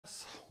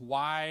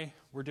why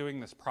we're doing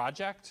this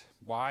project,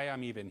 why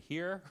I'm even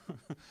here,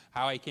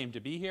 how I came to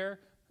be here.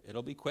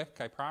 It'll be quick,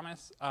 I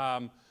promise.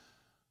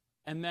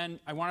 And then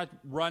I want to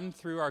run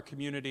through our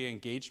community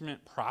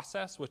engagement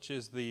process, which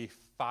is the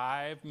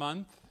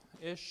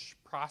 5-month-ish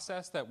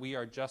process that we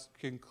are just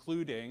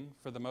concluding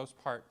for the most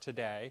part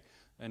today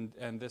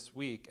and this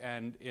week.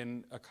 And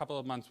in a couple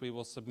of months, we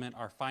will submit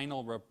our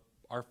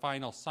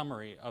final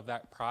summary of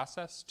that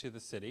process to the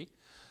city.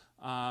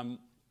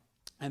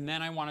 And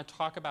then I want to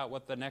talk about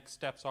what the next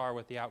steps are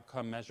with the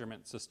outcome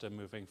measurement system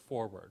moving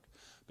forward.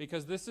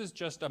 Because this is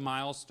just a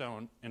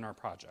milestone in our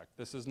project.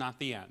 This is not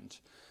the end.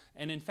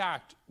 And in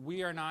fact,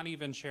 we are not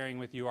even sharing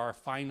with you our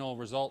final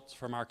results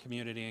from our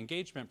community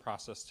engagement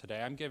process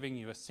today. I'm giving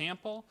you a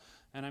sample,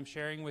 and I'm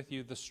sharing with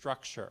you the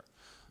structure.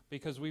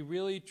 Because we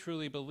really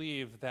truly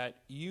believe that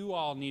you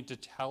all need to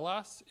tell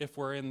us if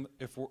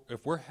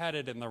we're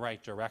headed in the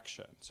right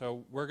direction.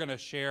 So we're going to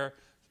share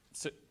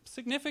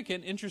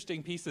significant,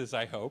 interesting pieces,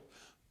 I hope.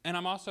 And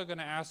I'm also going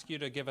to ask you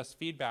to give us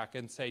feedback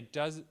and say,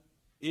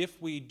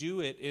 if we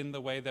do it in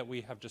the way that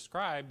we have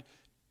described,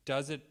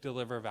 does it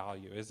deliver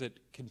value? Is it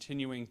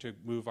continuing to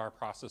move our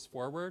process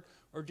forward?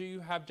 Or do you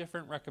have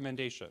different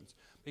recommendations?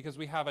 Because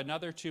we have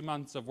another 2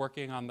 months of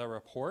working on the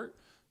report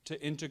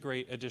to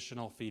integrate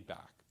additional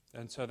feedback.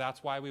 And so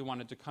that's why we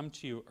wanted to come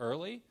to you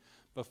early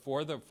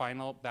before that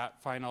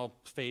final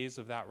phase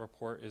of that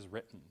report is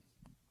written.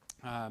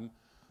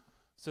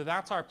 So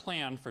that's our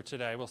plan for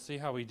today. We'll see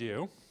how we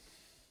do.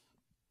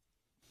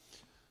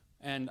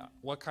 And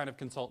what kind of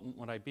consultant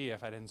would I be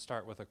if I didn't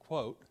start with a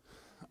quote?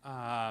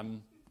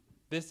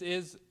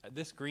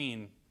 This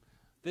green,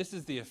 this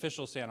is the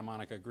official Santa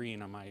Monica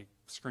green on my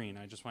screen.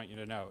 I just want you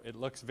to know. It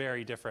looks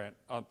very different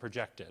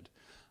projected.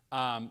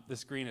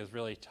 This green is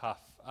really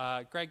tough.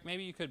 Greg,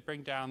 maybe you could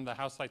bring down the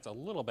house lights a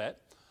little bit.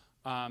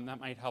 That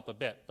might help a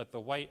bit, but the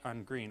white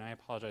on green, I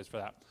apologize for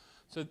that.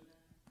 So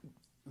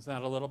is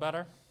that a little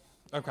better?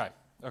 Okay.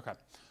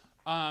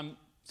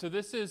 So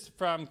this is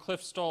from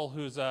Cliff Stoll,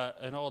 who's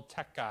an old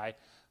tech guy.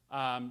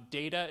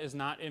 Data is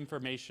not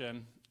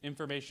information.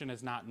 Information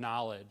is not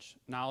knowledge.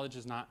 Knowledge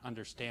is not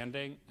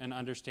understanding, and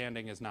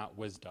understanding is not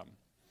wisdom.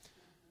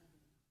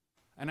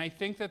 And I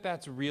think that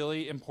that's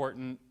really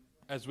important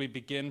as we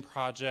begin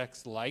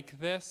projects like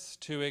this,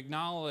 to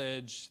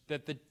acknowledge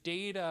that the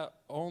data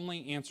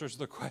only answers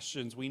the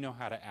questions we know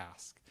how to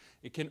ask.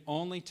 It can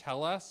only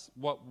tell us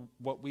what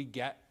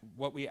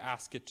we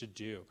ask it to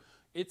do.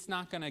 It's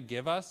not going to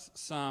give us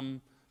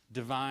some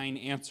divine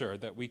answer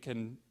that we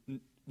can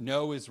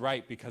know is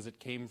right because it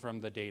came from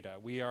the data.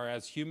 We are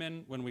as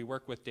human when we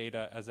work with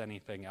data as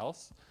anything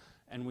else,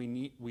 and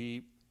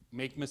we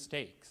make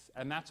mistakes.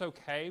 And that's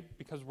okay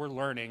because we're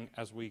learning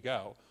as we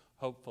go,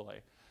 hopefully.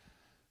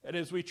 And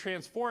as we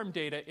transform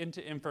data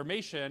into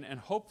information and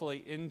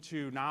hopefully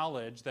into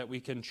knowledge that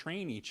we can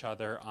train each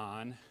other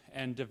on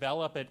and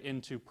develop it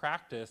into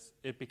practice,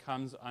 it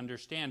becomes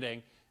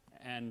understanding.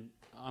 And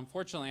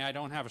unfortunately, I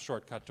don't have a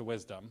shortcut to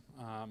wisdom.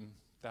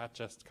 That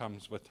just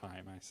comes with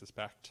time, I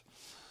suspect.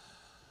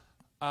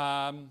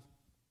 I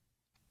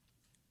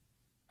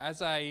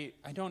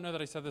don't know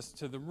that I said this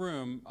to the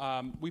room,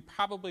 we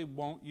probably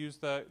won't use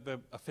the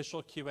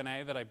official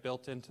Q&A that I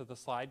built into the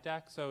slide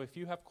deck. So if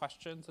you have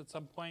questions at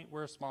some point,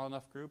 we're a small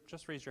enough group,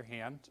 just raise your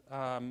hand.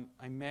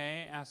 I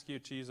may ask you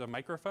to use a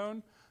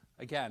microphone,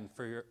 again,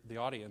 for the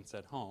audience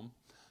at home,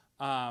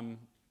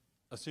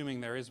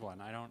 assuming there is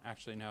one. I don't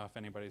actually know if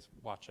anybody's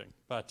watching.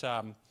 But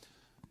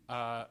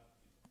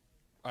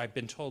I've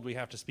been told we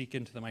have to speak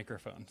into the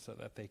microphone so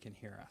that they can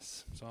hear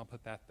us. So I'll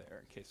put that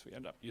there in case we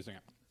end up using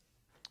it.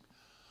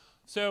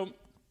 So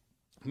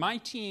my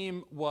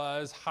team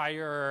was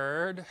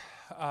hired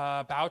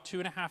about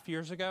 2.5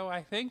 years ago,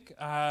 I think,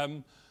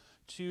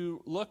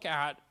 to look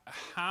at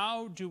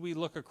how do we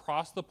look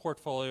across the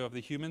portfolio of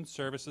the Human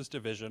Services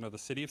Division of the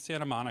City of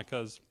Santa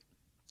Monica's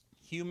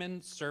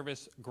Human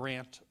Service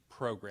Grant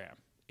Program,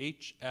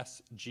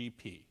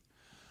 HSGP,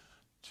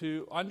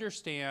 to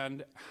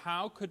understand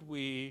how could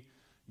we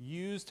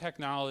use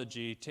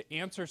technology to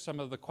answer some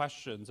of the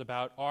questions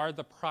about are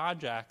the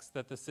projects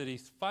that the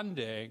city's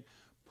funding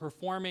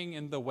performing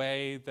in the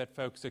way that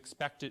folks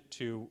expect it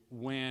to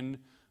when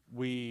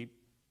we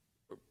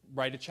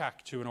write a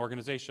check to an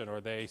organization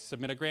or they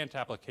submit a grant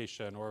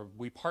application or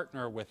we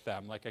partner with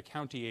them like a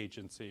county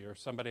agency or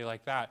somebody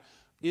like that.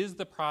 Is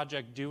the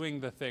project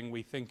doing the thing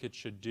we think it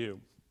should do?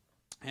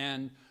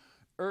 And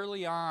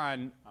early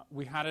on,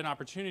 we had an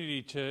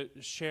opportunity to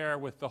share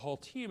with the whole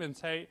team and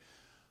say,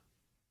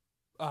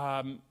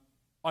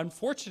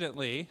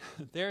 unfortunately,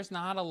 there's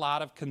not a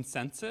lot of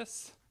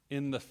consensus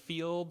in the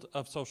field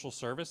of social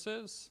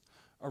services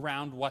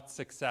around what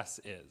success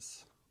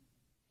is.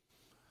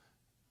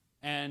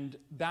 And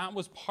that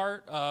was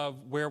part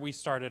of where we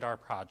started our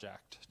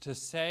project, to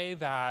say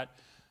that,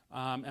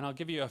 and I'll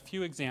give you a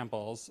few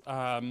examples,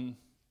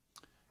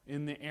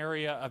 in the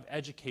area of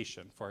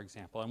education, for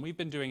example. And we've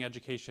been doing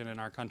education in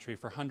our country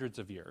for hundreds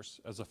of years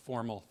as a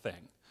formal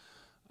thing.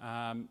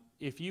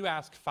 If you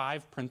ask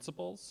 5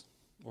 principals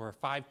or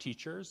 5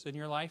 teachers in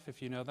your life,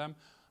 if you know them,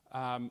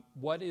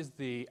 what is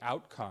the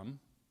outcome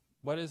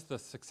what is the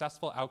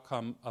successful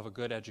outcome of a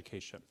good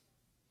education?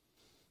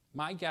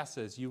 My guess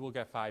is you will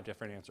get 5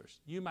 different answers.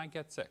 You might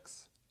get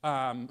 6.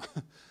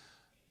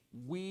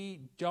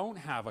 We don't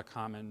have a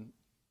common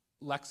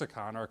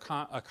lexicon or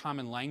a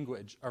common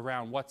language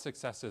around what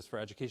success is for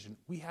education.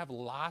 We have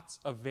lots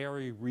of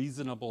very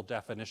reasonable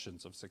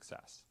definitions of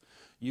success.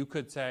 You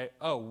could say,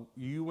 oh,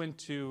 you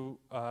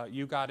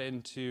got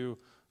into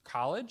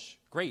college?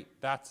 Great,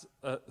 that's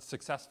a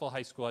successful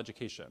high school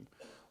education.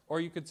 Or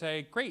you could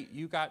say, great,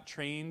 you got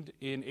trained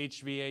in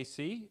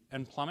HVAC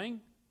and plumbing?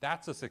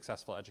 That's a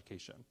successful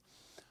education.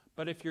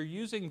 But if you're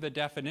using the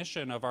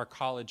definition of our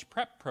college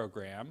prep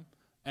program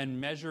and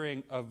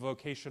measuring a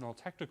vocational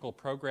technical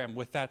program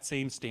with that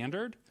same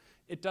standard,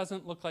 it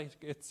doesn't look like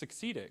it's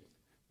succeeding.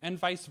 And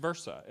vice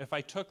versa. If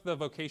I took the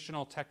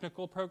vocational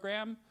technical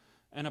program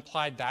and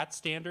applied that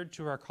standard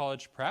to our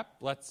college prep,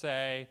 let's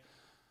say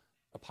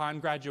upon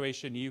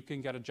graduation you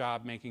can get a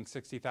job making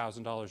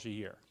 $60,000 a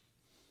year.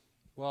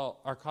 Well,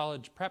 our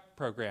college prep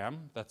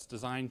program that's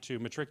designed to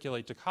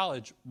matriculate to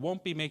college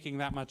won't be making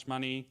that much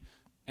money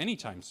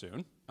anytime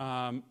soon,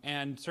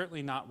 and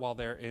certainly not while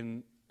they're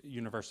in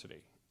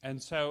university.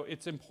 And so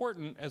it's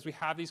important as we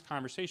have these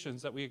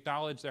conversations that we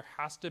acknowledge there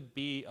has to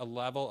be a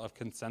level of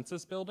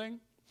consensus building.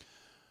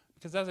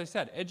 Because as I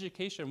said,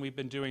 education we've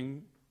been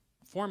doing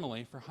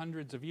formally for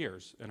hundreds of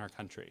years in our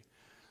country.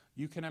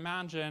 You can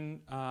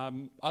imagine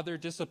other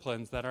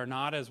disciplines that are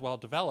not as well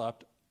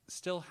developed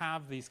still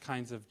have these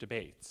kinds of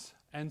debates.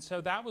 And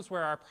so that was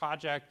where our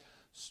project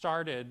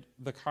started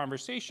the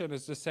conversation,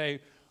 is to say,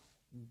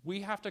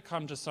 we have to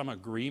come to some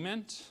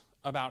agreement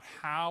about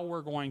how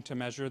we're going to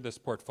measure this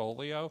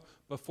portfolio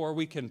before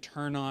we can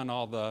turn on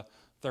all the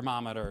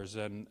thermometers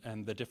and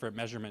the different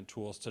measurement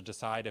tools to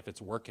decide if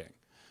it's working.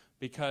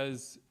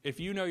 Because if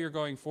you know you're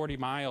going 40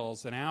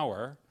 miles an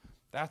hour,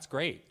 that's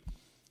great.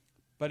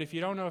 But if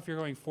you don't know if you're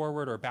going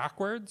forward or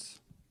backwards,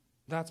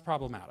 that's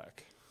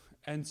problematic.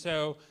 And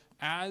so,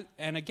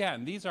 and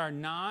again, these are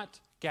not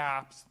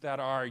gaps that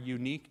are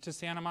unique to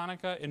Santa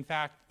Monica. In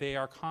fact, they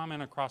are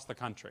common across the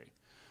country.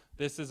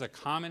 This is a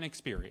common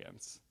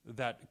experience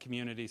that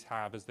communities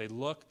have as they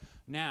look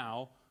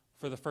now.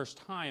 For the first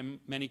time,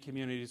 many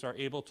communities are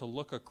able to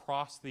look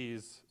across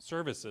these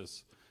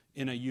services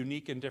in a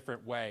unique and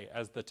different way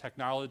as the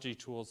technology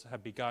tools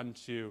have begun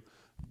to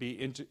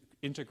be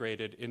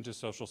integrated into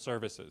social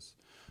services.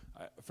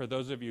 For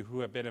those of you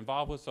who have been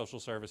involved with social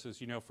services,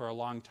 you know for a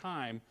long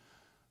time,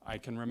 I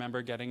can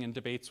remember getting in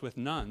debates with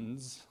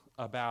nuns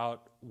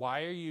about,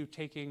 why are you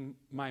taking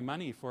my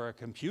money for a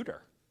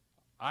computer?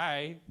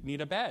 I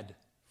need a bed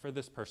for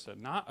this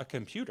person, not a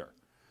computer.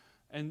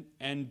 And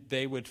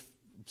they would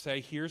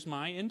say, here's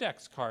my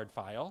index card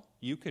file.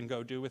 You can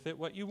go do with it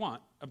what you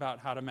want about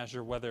how to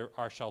measure whether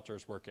our shelter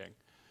is working.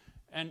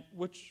 And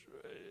which,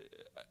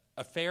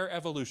 a fair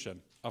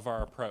evolution of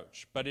our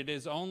approach. But it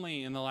is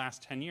only in the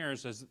last 10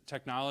 years as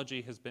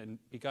technology has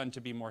begun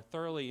to be more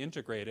thoroughly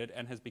integrated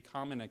and has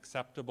become an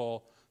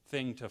acceptable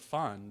thing to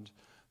fund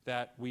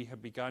that we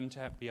have begun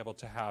to be able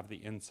to have the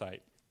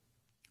insight.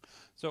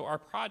 So our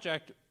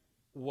project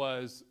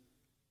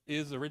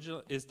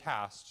is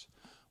tasked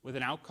with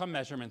an outcome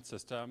measurement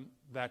system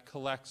that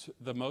collects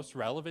the most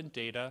relevant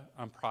data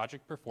on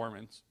project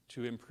performance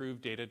to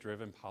improve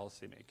data-driven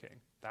policymaking.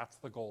 That's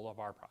the goal of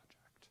our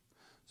project.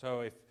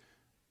 So if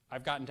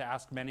I've gotten to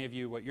ask many of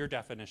you what your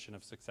definition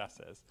of success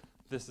is,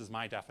 this is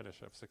my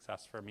definition of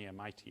success for me and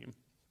my team.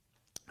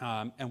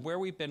 And where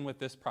we've been with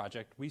this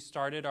project, we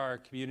started our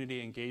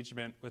community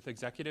engagement with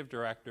executive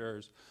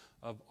directors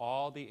of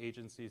all the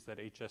agencies that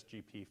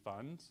HSGP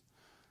funds.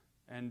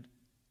 And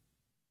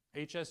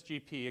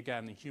HSGP,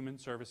 again, the Human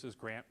Services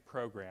Grant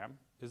Program,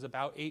 is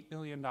about $8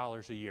 million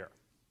a year.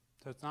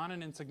 So it's not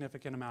an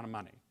insignificant amount of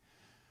money.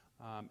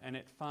 And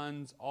it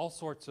funds all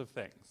sorts of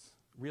things,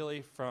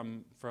 really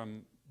from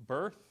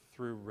birth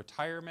through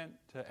retirement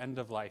to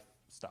end-of-life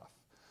stuff.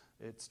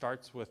 It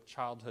starts with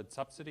childhood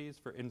subsidies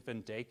for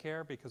infant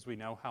daycare, because we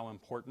know how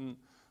important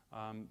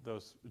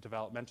those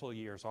developmental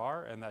years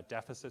are, and that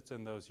deficits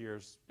in those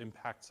years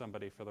impact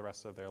somebody for the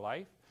rest of their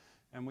life.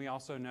 And we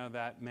also know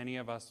that many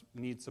of us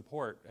need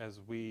support as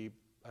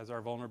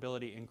our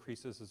vulnerability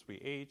increases as we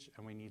age,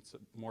 and we need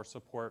more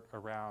support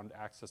around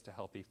access to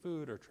healthy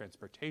food or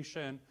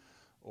transportation,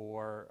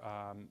 or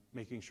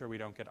making sure we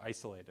don't get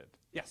isolated.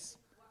 Yes?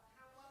 What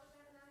was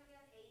that amount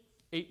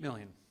again? 8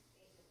 million.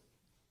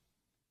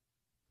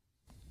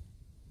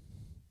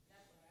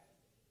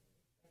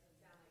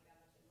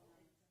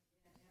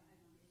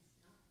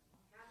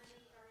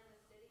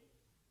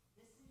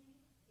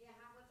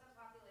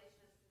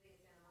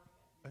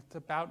 It's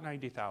about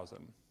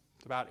 90,000.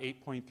 It's about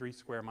 8.3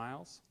 square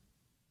miles.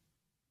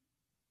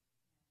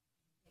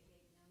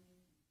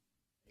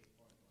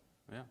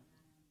 Yeah.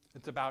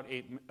 It's about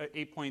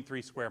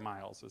 8.3 square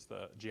miles is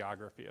the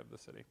geography of the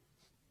city.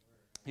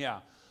 Yeah.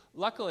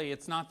 Luckily,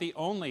 it's not the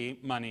only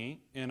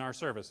money in our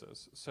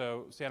services.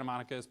 So Santa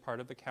Monica is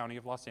part of the County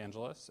of Los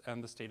Angeles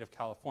and the state of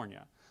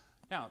California.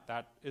 Now,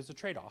 that is a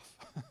trade-off.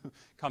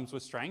 Comes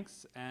with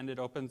strengths, and it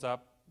opens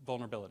up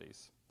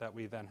vulnerabilities. that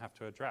we then have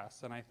to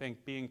address. And I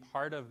think being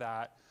part of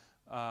that,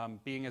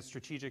 being as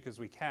strategic as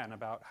we can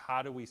about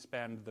how do we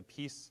spend the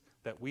piece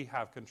that we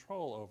have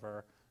control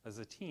over as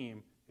a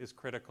team is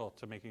critical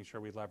to making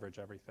sure we leverage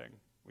everything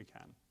we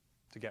can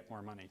to get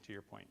more money, to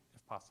your point,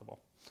 if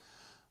possible.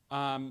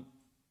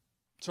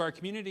 So our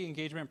community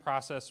engagement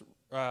process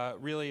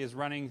really is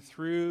running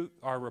through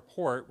our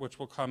report, which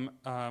will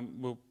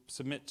we'll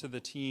submit to the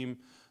team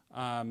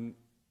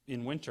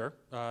in winter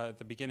at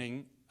the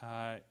beginning.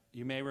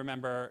 You may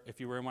remember, if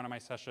you were in one of my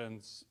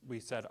sessions, we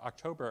said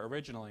October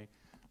originally.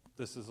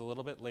 This is a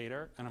little bit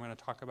later, and I'm going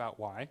to talk about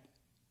why.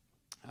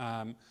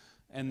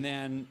 And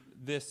then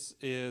this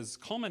is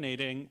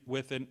culminating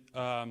with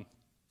a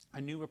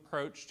new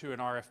approach to an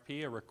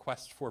RFP, a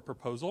request for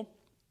proposal,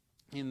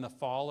 in the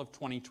fall of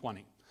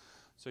 2020.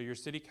 So your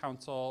city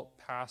council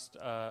passed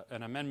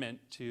an amendment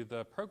to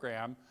the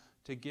program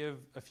to give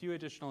a few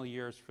additional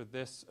years for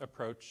this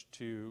approach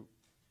to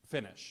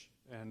finish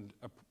and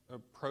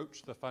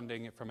approach the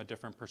funding from a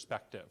different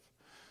perspective.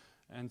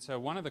 And so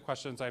one of the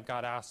questions I've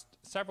got asked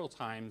several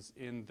times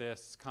in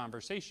this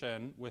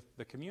conversation with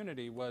the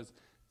community was,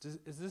 does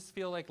this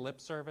feel like lip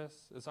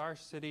service? Is our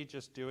city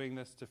just doing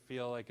this to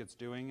feel like it's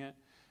doing it?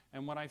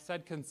 And what I've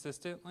said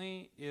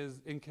consistently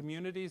is in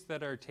communities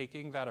that are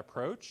taking that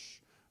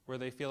approach, where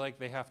they feel like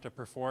they have to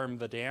perform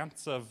the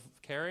dance of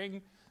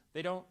caring,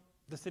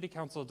 the city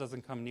council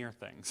doesn't come near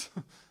things.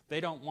 They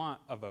don't want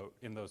a vote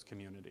in those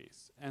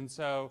communities. And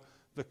so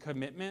the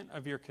commitment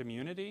of your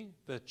community,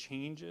 the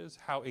changes,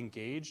 how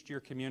engaged your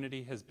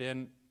community has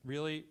been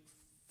really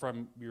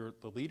from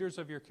the leaders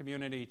of your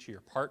community to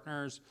your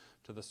partners,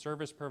 to the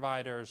service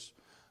providers,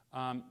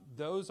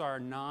 those are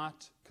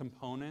not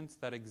components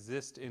that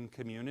exist in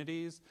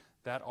communities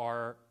that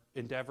are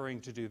endeavoring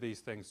to do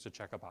these things to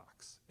check a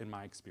box, in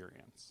my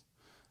experience.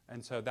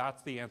 And so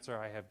that's the answer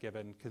I have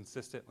given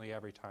consistently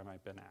every time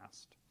I've been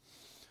asked.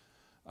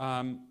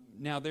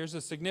 Now, there's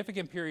a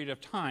significant period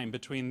of time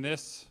between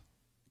this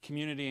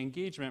community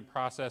engagement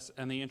process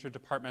and the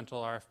interdepartmental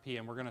RFP,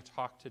 and we're going to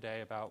talk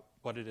today about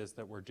what it is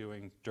that we're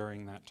doing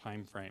during that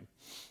time frame.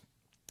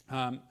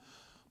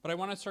 But I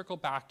want to circle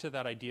back to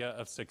that idea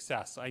of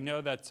success. I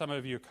know that some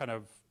of you kind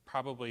of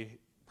probably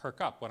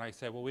perk up when I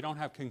say, well, we don't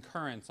have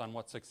concurrence on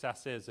what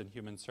success is in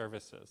human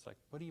services. Like,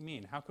 what do you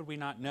mean? How could we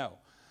not know?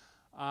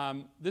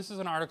 This is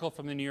an article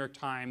from the New York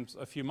Times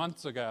a few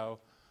months ago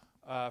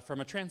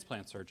from a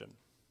transplant surgeon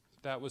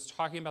that was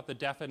talking about the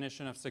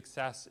definition of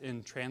success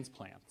in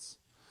transplants.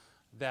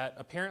 That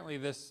apparently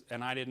this,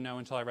 and I didn't know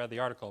until I read the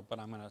article, but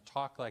I'm going to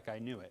talk like I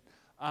knew it.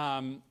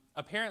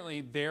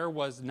 Apparently there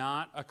is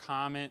not a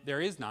common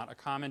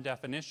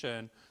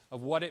definition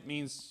of what it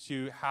means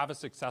to have a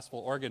successful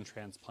organ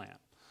transplant.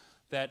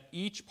 That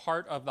each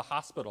part of the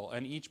hospital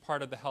and each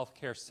part of the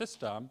healthcare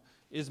system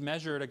is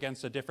measured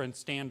against a different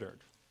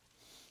standard.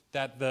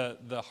 That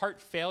the heart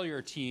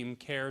failure team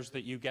cares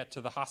that you get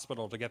to the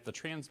hospital to get the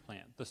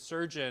transplant. The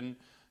surgeon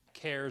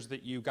cares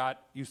that you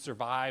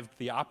survived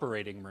the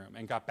operating room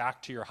and got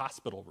back to your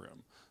hospital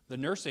room. The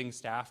nursing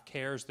staff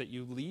cares that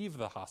you leave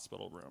the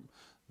hospital room.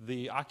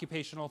 The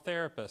occupational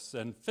therapists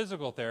and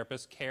physical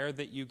therapists care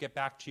that you get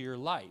back to your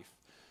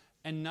life.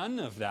 And none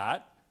of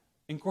that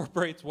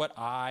incorporates what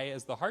I,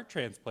 as the heart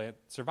transplant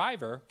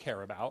survivor,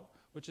 care about,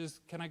 which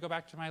is, can I go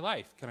back to my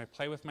life? Can I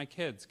play with my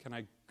kids? Can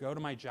I go to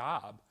my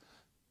job?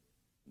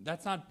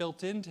 That's not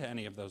built into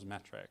any of those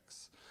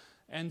metrics.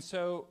 And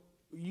so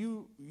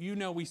you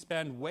know we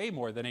spend way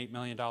more than $8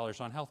 million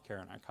on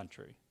healthcare in our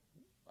country.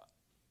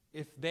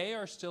 If they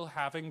are still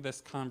having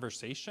this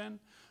conversation,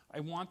 I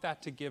want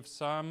that to give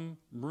some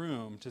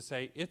room to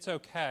say it's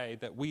okay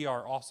that we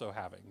are also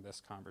having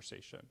this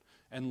conversation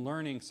and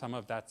learning some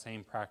of that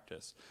same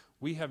practice.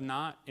 We have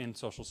not, in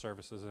social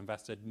services,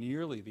 invested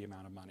nearly the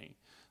amount of money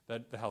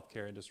that the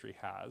healthcare industry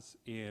has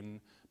in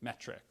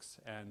metrics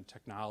and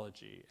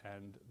technology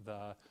and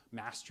the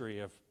mastery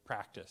of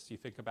practice. You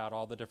think about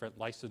all the different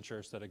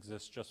licensures that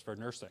exist just for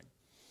nursing.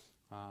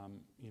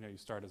 You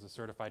start as a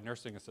certified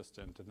nursing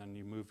assistant, and then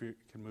you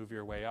can move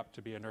your way up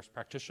to be a nurse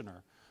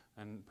practitioner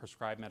and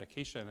prescribe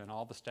medication and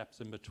all the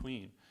steps in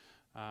between.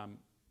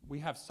 We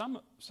have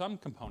some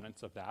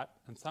components of that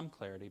and some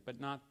clarity, but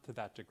not to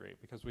that degree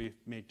because we've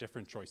made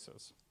different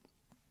choices.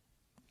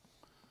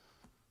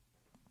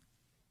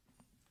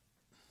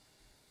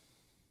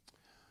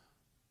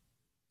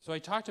 So I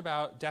talked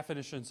about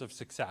definitions of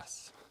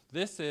success.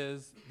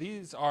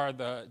 These are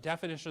the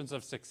definitions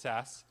of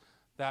success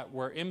that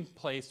were in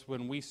place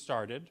when we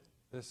started.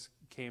 This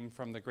came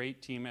from the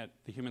great team at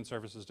the Human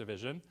Services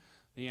Division,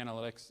 the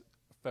analytics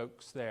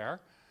folks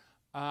there.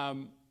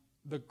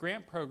 The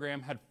grant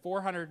program had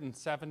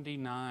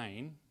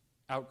 479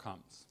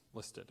 outcomes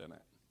listed in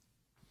it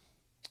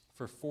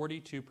for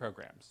 42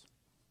 programs.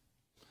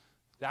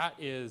 That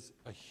is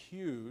a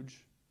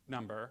huge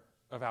number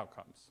of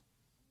outcomes.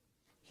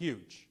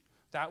 Huge.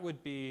 That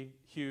would be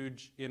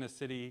huge in a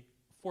city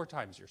 4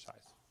 times your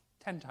size,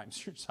 10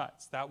 times your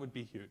size. That would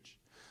be huge.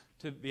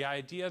 To the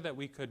idea that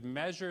we could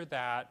measure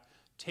that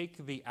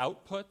take the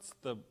outputs,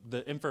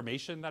 the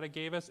information that it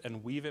gave us,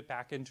 and weave it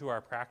back into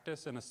our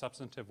practice in a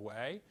substantive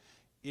way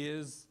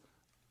is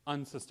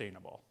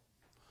unsustainable.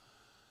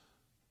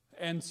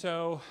 And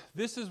so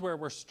this is where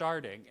we're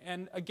starting.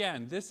 And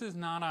again, this is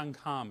not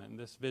uncommon,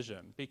 this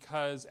vision,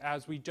 because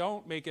as we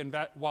don't make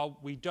while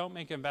we don't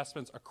make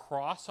investments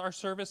across our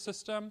service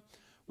system,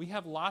 we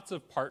have lots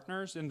of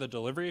partners in the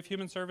delivery of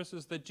human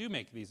services that do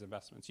make these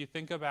investments. You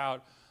think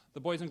about the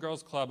Boys and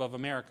Girls Club of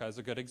America is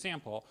a good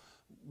example.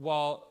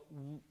 While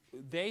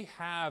they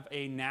have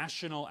a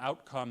national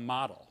outcome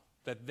model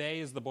that they,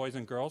 as the Boys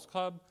and Girls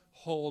Club,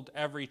 hold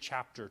every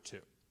chapter to.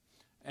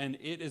 And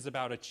it is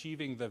about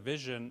achieving the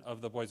vision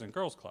of the Boys and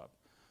Girls Club,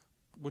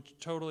 which is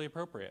totally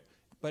appropriate.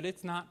 But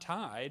it's not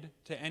tied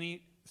to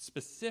any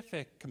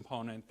specific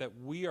component that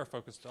we are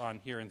focused on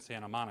here in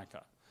Santa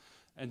Monica.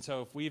 And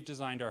so if we've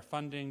designed our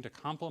funding to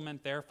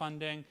complement their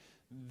funding,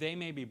 they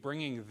may be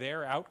bringing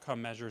their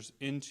outcome measures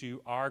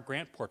into our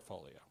grant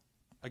portfolio.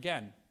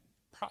 Again,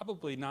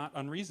 probably not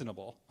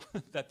unreasonable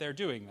that they're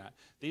doing that.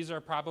 These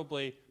are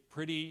probably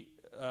pretty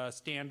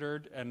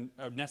standard and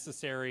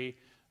necessary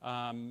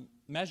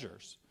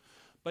measures.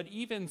 But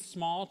even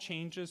small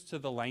changes to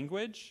the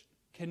language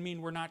can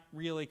mean we're not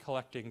really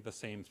collecting the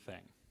same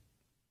thing.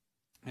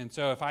 And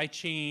so if I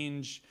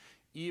change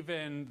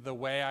even the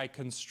way I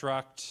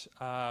construct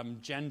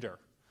gender,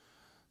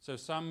 so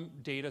some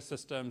data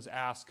systems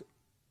ask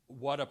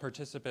what a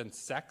participant's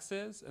sex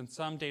is, and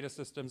some data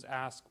systems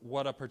ask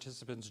what a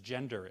participant's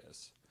gender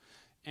is.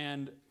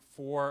 And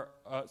for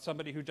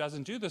somebody who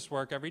doesn't do this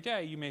work every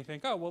day, you may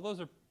think, oh, well, those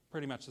are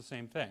pretty much the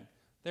same thing.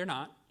 They're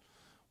not.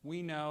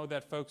 We know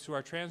that folks who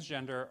are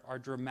transgender are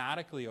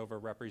dramatically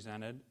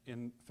overrepresented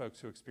in folks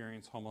who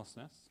experience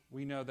homelessness.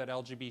 We know that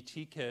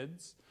LGBT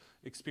kids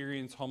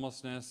experience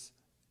homelessness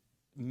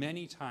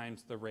many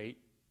times the rate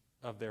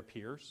of their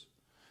peers.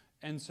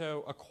 And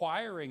so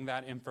acquiring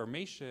that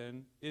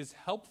information is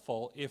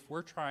helpful if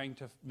we're trying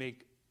to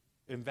make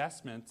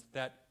investments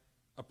that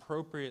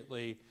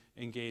appropriately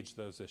engage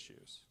those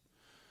issues.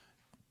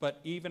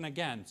 But even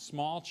again,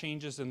 small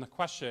changes in the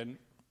question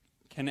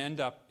can end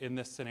up in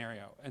this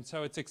scenario. And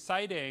so it's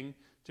exciting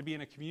to be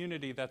in a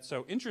community that's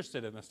so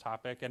interested in this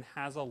topic and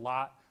has a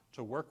lot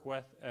to work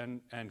with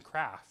and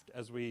craft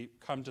as we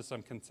come to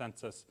some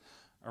consensus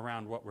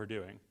around what we're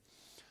doing.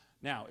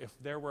 Now, if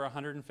there were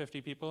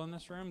 150 people in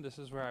this room, this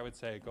is where I would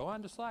say, go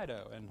on to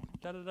Slido and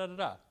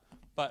da-da-da-da-da.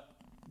 But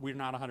we're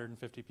not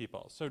 150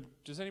 people. So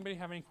does anybody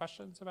have any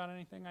questions about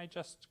anything I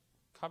just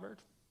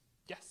covered?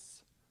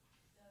 Yes?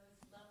 So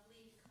it's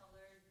lovely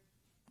colored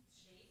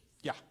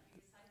shapes. Yeah. Are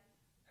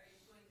you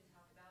going to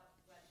talk about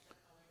what the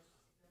colors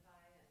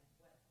signify and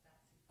what that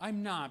signifies?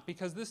 I'm not,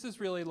 because this is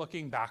really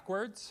looking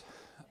backwards.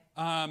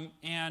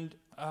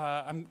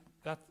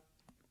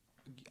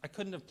 I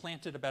couldn't have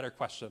planted a better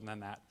question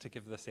than that to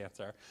give this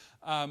answer.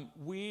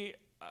 When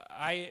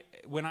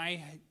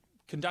I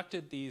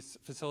conducted these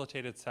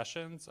facilitated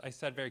sessions, I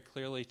said very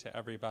clearly to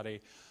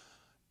everybody,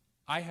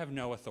 I have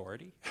no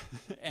authority,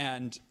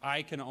 and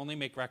I can only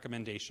make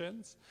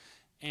recommendations.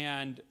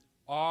 And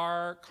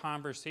our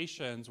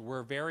conversations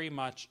were very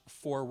much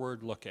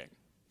forward-looking,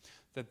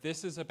 that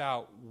this is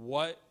about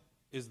what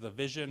is the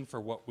vision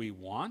for what we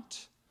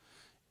want.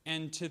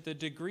 And to the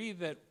degree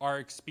that our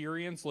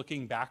experience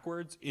looking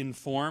backwards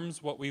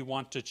informs what we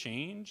want to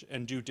change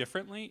and do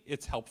differently,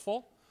 it's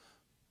helpful.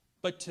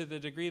 But to the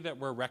degree that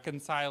we're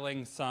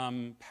reconciling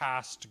some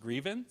past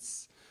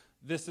grievance,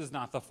 this is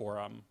not the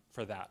forum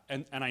for that.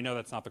 And I know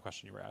that's not the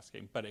question you were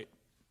asking, but it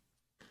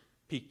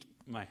piqued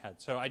my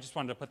head. So I just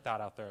wanted to put that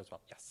out there as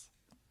well. Yes?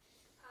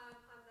 On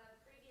the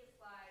previous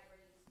slide where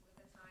you with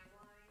the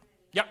timeline and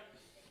you Yep. have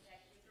the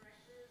executive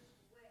directors,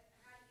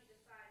 how do you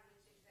decide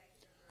which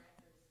executive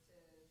directors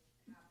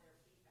to have their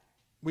feedback?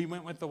 We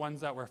went with the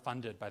ones that were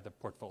funded by the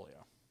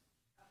portfolio.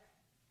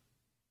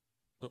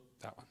 Okay. Oh,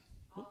 that one.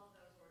 All of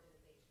those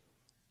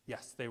organizations.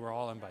 Yes, they were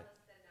all invited. Tell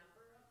us the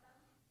number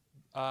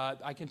of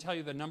them? I can tell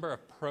you the number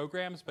of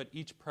programs, but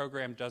each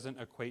program doesn't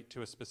equate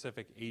to a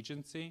specific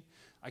agency.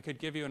 I could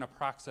give you an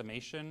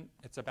approximation.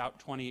 It's about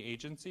 20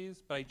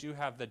 agencies, but I do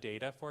have the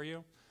data for you.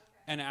 Okay.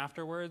 And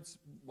afterwards,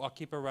 I'll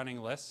keep a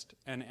running list,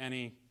 and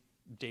any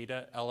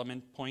data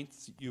element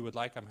points you would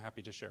like, I'm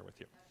happy to share with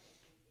you. Okay, thank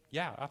you.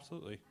 Yeah,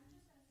 absolutely. I'm just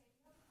going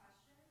to say, if you have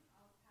a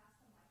question, I'll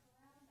pass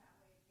the mic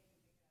around. That way they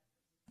can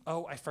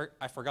pick it up. Oh,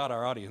 I forgot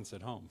our audience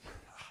at home.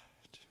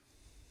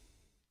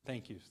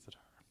 Thank you,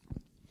 Siddhar.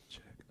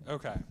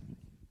 Okay.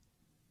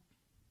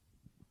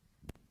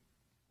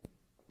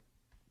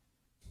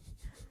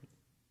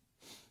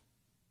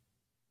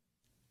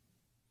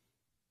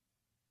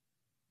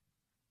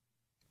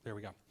 There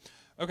we go.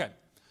 Okay.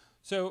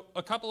 So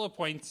a couple of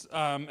points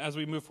as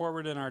we move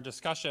forward in our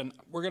discussion.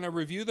 We're going to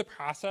review the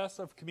process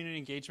of community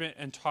engagement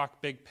and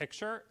talk big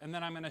picture, and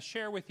then I'm going to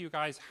share with you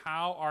guys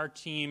how our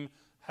team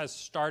has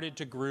started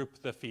to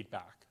group the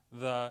feedback,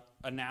 the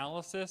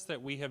analysis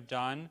that we have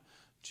done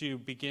to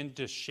begin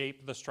to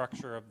shape the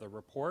structure of the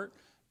report,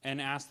 and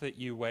ask that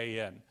you weigh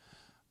in.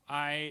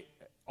 I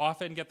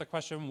often get the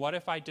question, what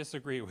if I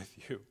disagree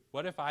with you?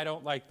 What if I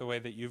don't like the way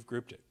that you've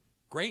grouped it?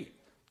 Great,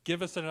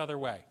 give us another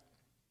way.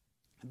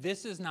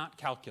 This is not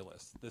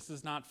calculus. This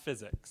is not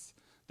physics.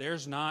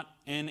 There's not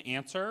an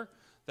answer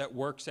that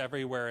works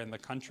everywhere in the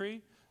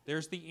country.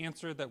 There's the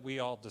answer that we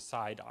all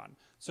decide on.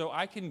 So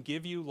I can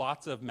give you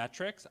lots of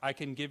metrics. I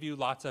can give you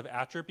lots of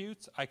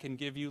attributes. I can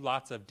give you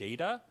lots of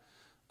data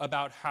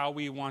about how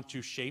we want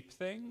to shape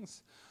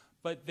things.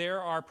 But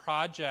there are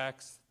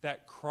projects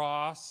that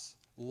cross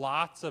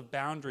lots of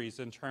boundaries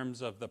in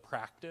terms of the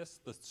practice,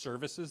 the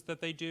services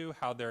that they do,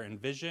 how they're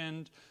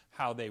envisioned,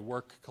 how they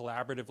work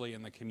collaboratively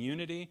in the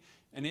community.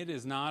 And it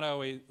is not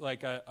always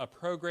like a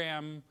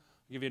program.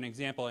 I'll give you an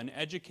example, an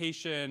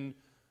education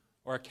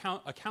or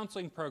a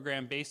counseling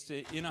program based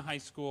in a high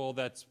school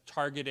that's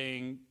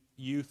targeting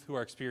youth who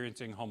are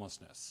experiencing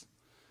homelessness.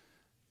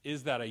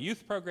 Is that a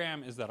youth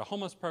program? Is that a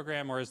homeless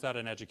program? Or is that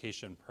an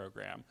education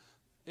program?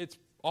 It's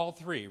all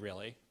three,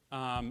 really.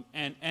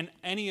 And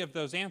any of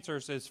those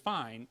answers is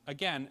fine,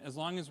 again, as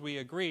long as we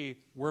agree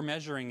we're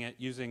measuring it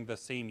using the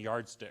same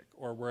yardstick,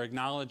 or we're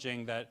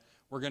acknowledging that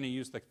we're going to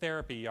use the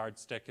therapy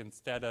yardstick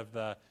instead of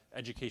the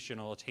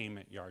educational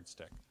attainment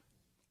yardstick.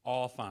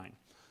 All fine.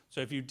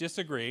 So if you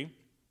disagree,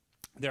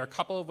 there are a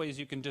couple of ways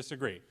you can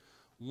disagree.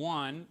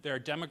 One, there are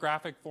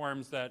demographic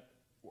forms that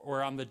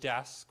were on the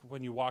desk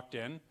when you walked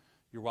in.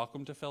 You're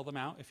welcome to fill them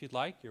out if you'd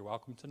like. You're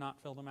welcome to not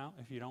fill them out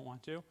if you don't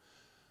want to.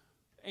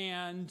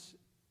 And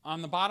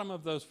on the bottom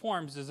of those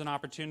forms is an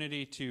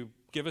opportunity to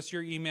give us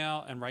your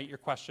email and write your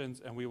questions,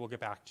 and we will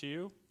get back to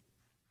you.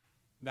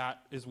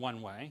 That is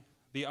one way.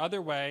 The other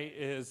way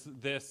is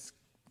this.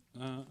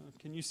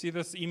 Can you see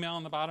this email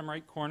in the bottom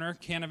right corner?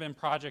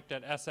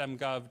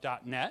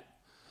 canavanproject@smgov.net.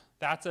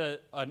 That's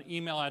an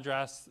email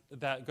address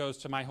that goes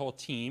to my whole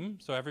team,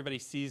 so everybody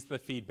sees the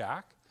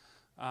feedback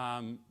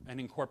and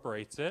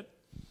incorporates it.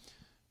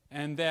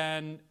 And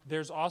then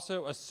there's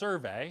also a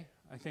survey,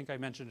 I think I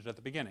mentioned it at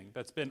the beginning,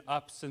 that's been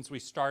up since we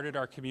started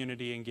our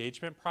community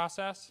engagement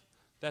process.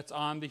 That's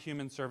on the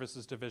Human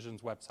Services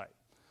Division's website.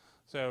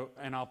 So,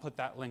 and I'll put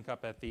that link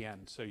up at the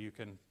end so you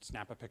can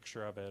snap a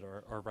picture of it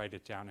or write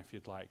it down if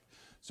you'd like.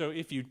 So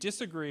if you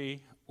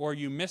disagree or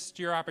you missed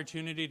your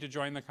opportunity to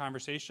join the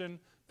conversation,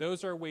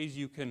 those are ways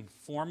you can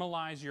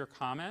formalize your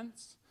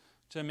comments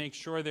to make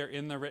sure they're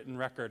in the written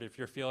record if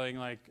you're feeling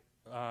like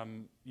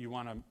you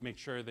want to make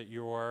sure that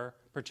your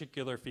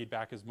particular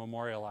feedback is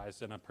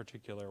memorialized in a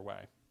particular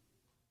way.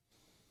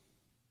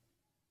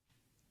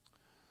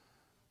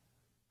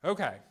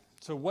 Okay,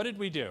 so what did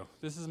we do?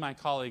 This is my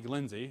colleague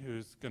Lindsay,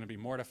 who's going to be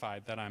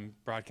mortified that I'm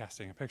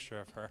broadcasting a picture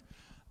of her.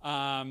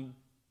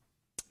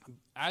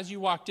 As you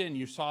walked in,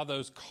 you saw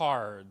those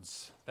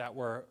cards that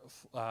were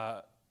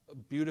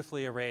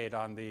beautifully arrayed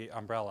on the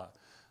umbrella.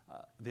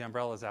 The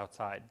umbrella's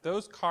outside.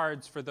 Those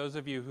cards, for those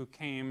of you who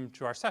came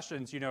to our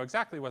sessions, you know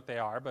exactly what they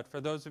are, but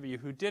for those of you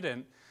who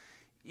didn't,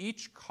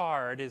 each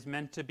card is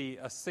meant to be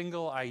a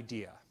single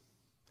idea.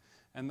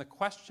 And the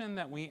question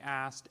that we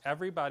asked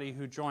everybody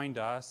who joined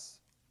us,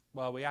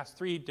 well, we asked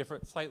three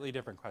slightly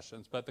different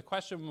questions, but the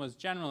question was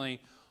generally,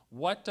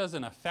 what does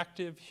an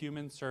effective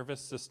human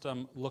service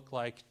system look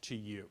like to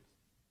you?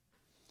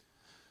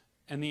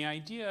 And the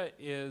idea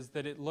is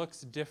that it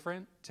looks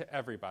different to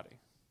everybody.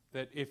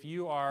 That if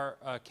you are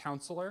a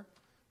counselor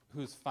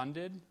who's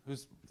funded,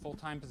 whose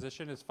full-time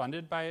position is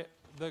funded by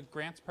the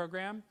grants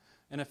program,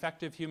 an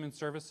effective human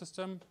service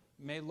system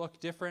may look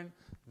different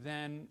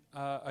than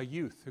a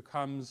youth who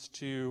comes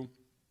to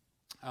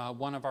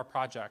one of our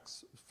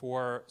projects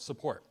for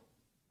support,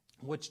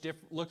 which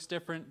looks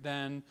different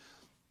than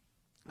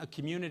a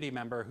community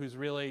member who's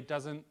really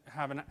hasn't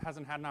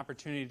had an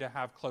opportunity to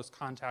have close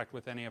contact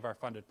with any of our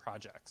funded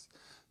projects.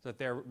 That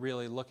they're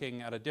really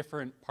looking at a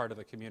different part of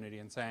the community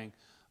and saying,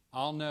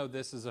 I'll know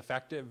this is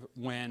effective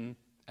when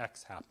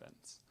X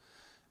happens.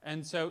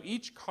 And so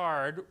each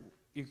card,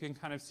 you can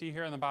kind of see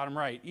here on the bottom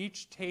right,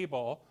 each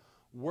table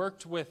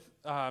worked with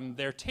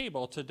their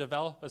table to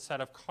develop a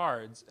set of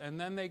cards, and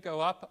then they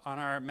go up on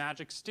our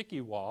magic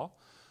sticky wall,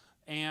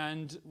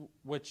 and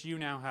which you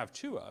now have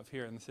two of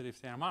here in the city of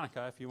Santa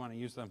Monica if you want to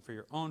use them for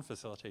your own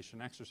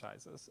facilitation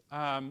exercises.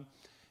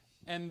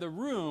 And the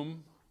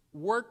room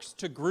works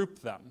to group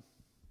them.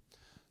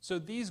 So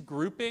these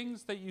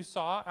groupings that you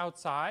saw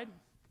outside,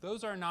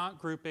 those are not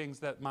groupings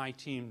that my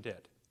team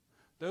did.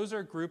 Those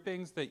are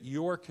groupings that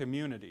your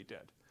community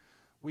did.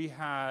 We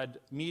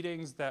had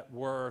meetings that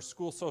were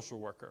school social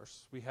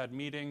workers. We had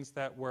meetings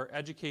that were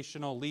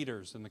educational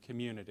leaders in the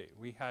community.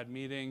 We had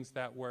meetings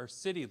that were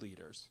city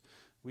leaders.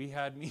 We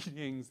had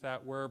meetings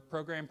that were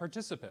program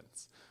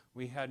participants.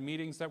 We had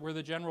meetings that were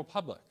the general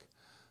public.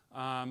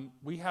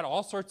 We had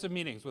all sorts of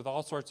meetings with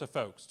all sorts of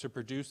folks to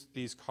produce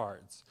these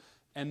cards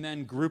and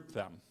then group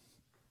them.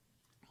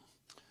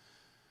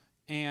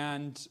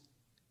 And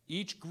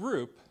each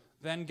group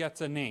then gets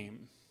a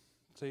name.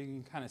 So you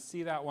can kind of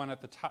see that one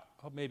at the top.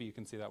 Oh, maybe you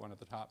can see that one at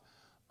the top.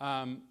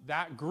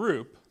 That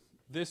group,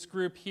 this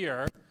group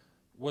here,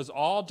 was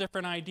all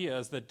different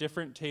ideas that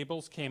different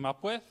tables came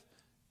up with,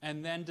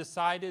 and then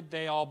decided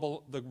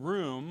the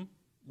room,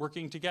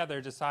 working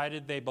together,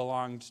 decided they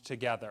belonged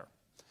together.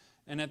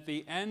 And at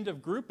the end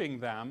of grouping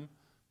them,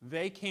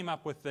 they came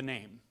up with the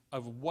name.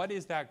 of what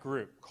is that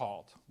group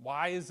called?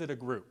 Why is it a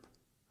group?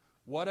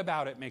 What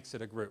about it makes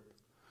it a group?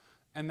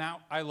 And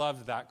that, I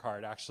loved that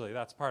card, actually.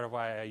 That's part of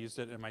why I used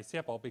it in my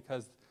sample,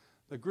 because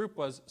the group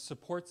was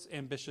supports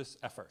ambitious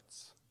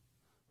efforts,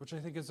 which I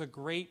think is a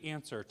great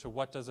answer to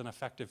what does an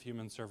effective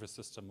human service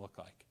system look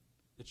like.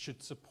 It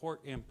should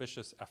support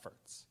ambitious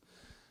efforts.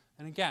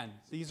 And again,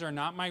 these are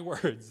not my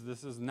words.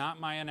 This is not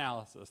my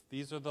analysis.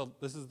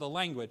 This is the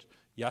language.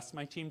 Yes,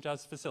 my team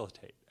does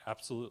facilitate.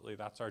 Absolutely,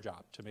 that's our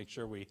job, to make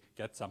sure we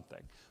get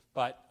something.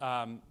 But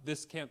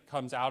this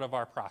comes out of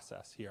our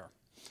process here.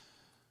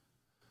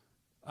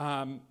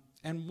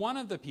 And one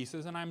of the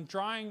pieces, and I'm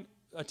drawing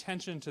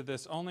attention to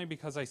this only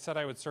because I said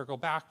I would circle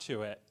back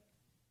to it,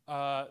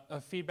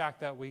 a feedback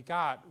that we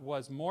got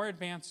was more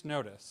advanced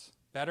notice,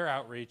 better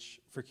outreach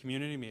for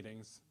community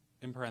meetings,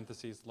 in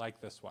parentheses, like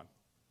this one.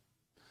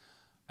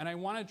 And I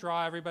want to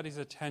draw everybody's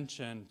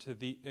attention to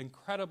the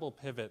incredible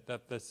pivot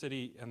that the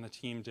city and the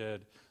team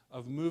did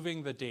of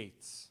moving the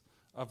dates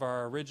of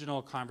our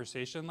original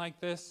conversation like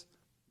this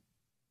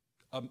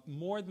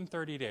more than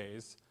 30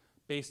 days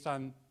based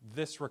on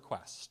this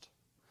request.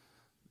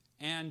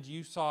 And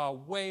you saw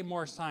way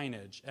more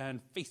signage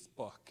and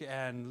Facebook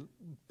and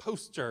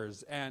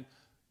posters, and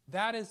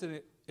that is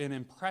an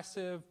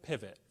impressive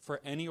pivot for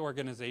any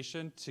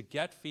organization to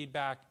get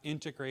feedback,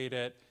 integrate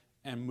it,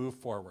 and move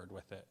forward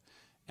with it.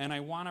 And I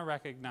want to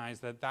recognize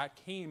that that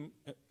came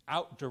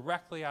out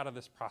directly out of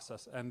this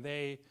process, and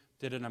they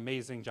did an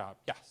amazing job.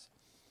 Yes?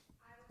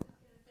 I was just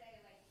going to say,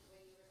 like,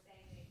 when you were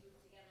saying they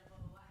grouped together, blah,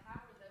 blah, blah,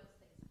 how were those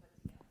things put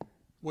together?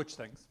 Which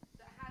things?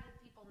 So how did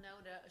people know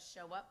to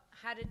show up?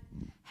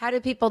 How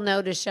did people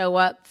know to show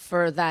up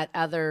for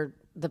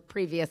the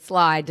previous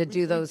slide to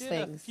do those We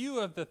did things? a few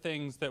of the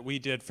things that we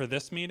did for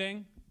this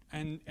meeting,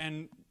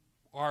 and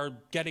are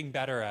getting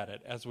better at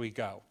it as we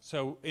go.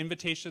 So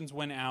invitations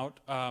went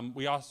out.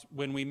 We also,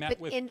 when we met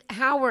with,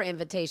 How were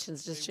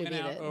invitations they went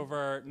distributed? out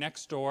over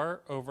Nextdoor,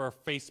 over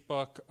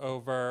Facebook,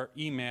 over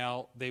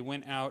email. They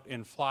went out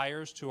in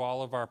flyers to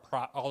all of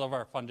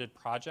our funded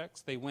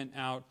projects. They went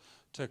out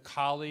to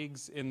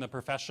colleagues in the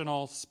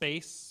professional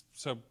space,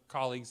 so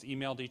colleagues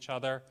emailed each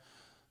other.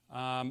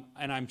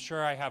 And I'm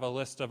sure I have a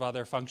list of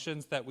other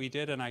functions that we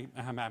did, and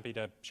I'm happy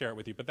to share it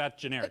with you. But that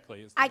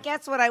generically is. I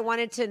guess what I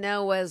wanted to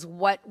know was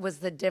what was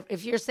the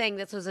if you're saying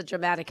this was a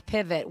dramatic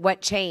pivot,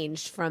 what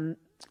changed from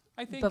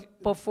I think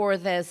before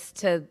this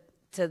to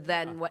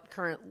then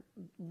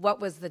what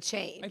was the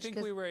change? I think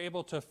 'Cause we were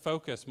able to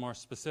focus more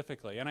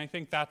specifically, and I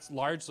think that's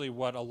largely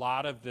what a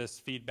lot of this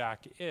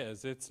feedback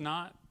is. It's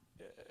not,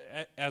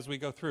 as we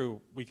go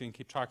through, we can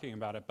keep talking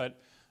about it, but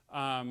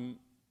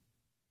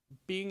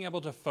being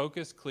able to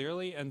focus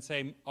clearly and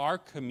say, our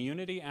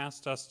community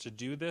asked us to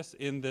do this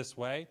in this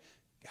way,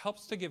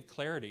 helps to give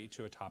clarity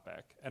to a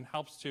topic and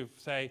helps to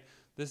say,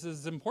 this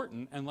is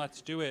important and let's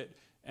do it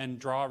and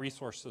draw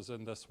resources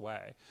in this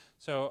way.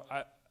 So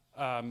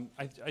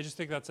I just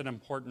think that's an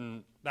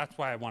important, that's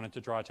why I wanted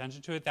to draw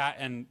attention to it,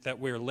 and that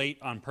we're late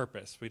on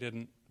purpose. We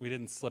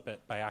didn't slip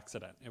it by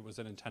accident. It was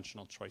an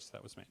intentional choice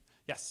that was made.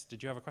 Yes,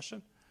 did you have a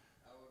question?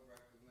 I would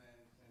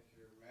recommend, since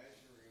you're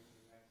measuring, you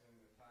mentioned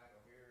the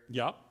title here.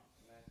 Yep.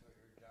 And that's what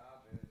your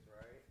job is,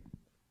 right?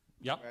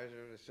 Yep.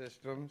 Measure the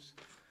systems.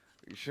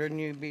 Shouldn't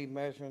you be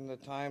measuring the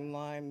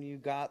timeline? You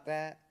got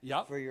that?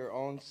 Yep. For your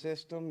own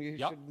system? You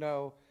Yep. should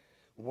know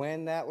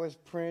when that was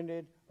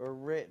printed or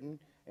written,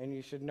 and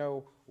you should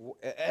know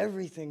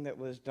everything that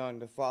was done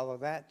to follow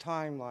that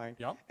timeline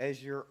Yep.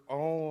 as your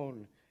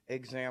own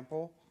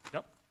example.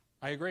 Yep,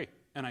 I agree,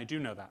 and I do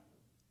know that.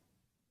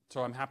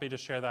 So I'm happy to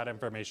share that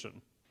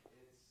information.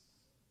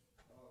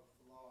 It's a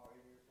flaw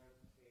in your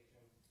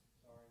presentation.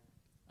 Sorry.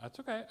 That's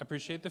okay, I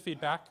appreciate the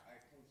feedback. I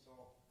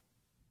consult.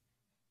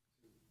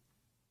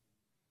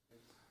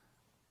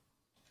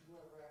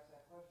 Whoever asked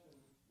that question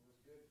was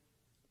good.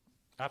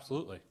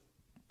 Absolutely.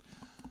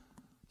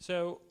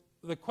 So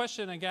the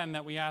question, again,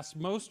 that we asked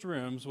most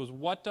rooms was,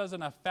 what does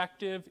an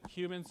effective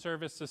human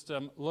service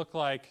system look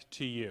like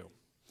to you?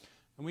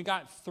 And we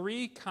got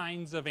 3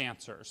 kinds of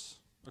answers,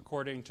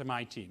 according to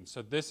my team.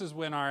 So this is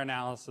when our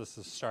analysis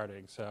is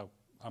starting. So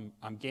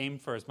I'm game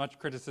for as much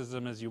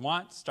criticism as you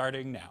want,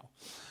 starting now.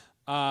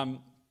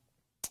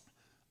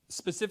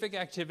 Specific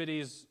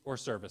activities or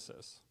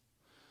services.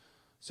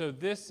 So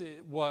this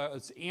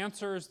was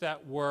answers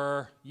that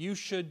were, you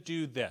should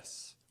do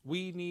this.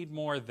 We need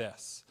more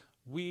this.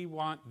 We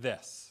want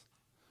this.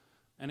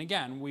 And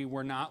again, we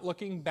were not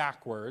looking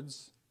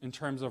backwards in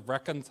terms of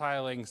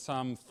reconciling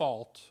some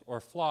fault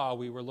or flaw.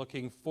 We were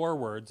looking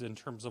forwards in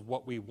terms of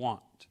what we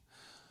want.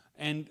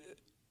 And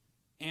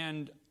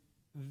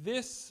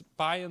this,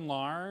 by and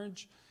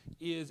large,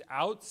 is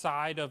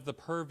outside of the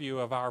purview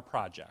of our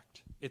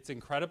project. It's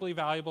incredibly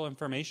valuable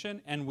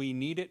information, and we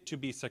need it to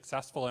be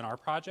successful in our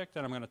project,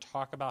 and I'm going to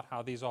talk about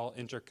how these all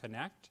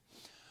interconnect.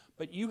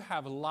 But you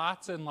have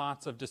lots and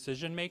lots of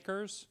decision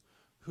makers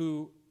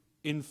who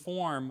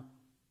inform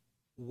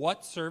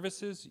what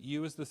services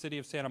you as the City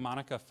of Santa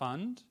Monica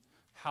fund,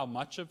 how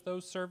much of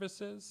those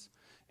services,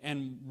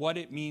 and what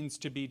it means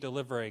to be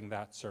delivering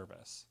that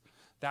service.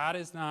 That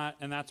is not,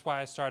 and that's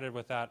why I started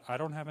with that, I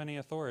don't have any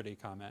authority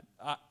comment.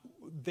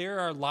 There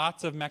are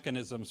lots of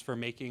mechanisms for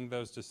making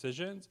those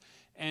decisions,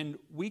 and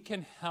we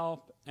can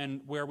help,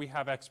 and where we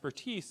have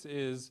expertise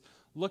is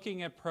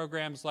looking at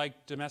programs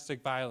like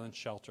domestic violence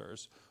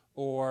shelters,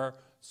 or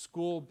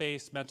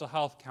school-based mental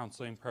health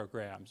counseling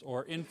programs,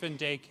 or infant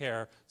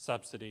daycare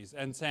subsidies,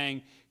 and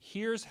saying,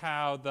 here's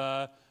how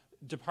the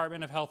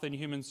Department of Health and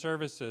Human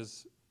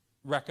Services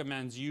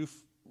recommends you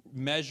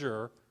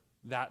measure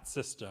that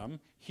system.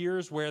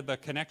 Here's where the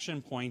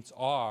connection points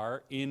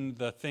are in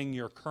the thing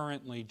you're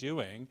currently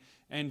doing,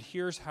 and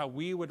here's how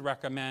we would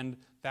recommend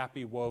that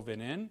be woven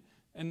in.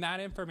 And that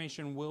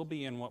information will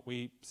be in what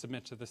we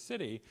submit to the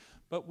city,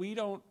 but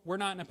we're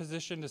not in a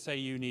position to say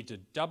you need to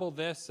double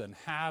this and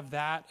have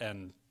that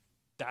and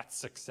that's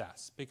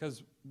success,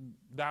 because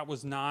that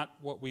was not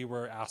what we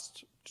were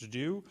asked to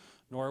do,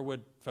 nor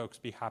would folks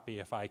be happy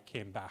if I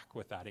came back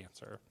with that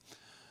answer.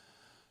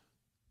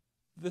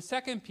 The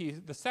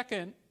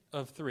second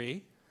of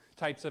three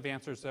types of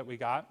answers that we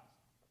got,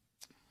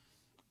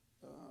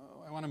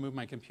 I want to move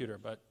my computer,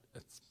 but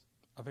it's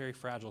a very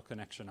fragile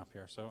connection up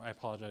here, so I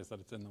apologize that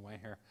it's in the way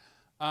here,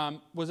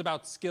 was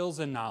about skills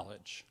and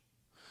knowledge.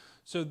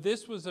 So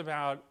this was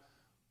about,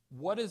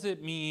 what does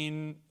it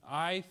mean?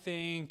 I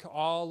think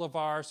all of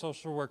our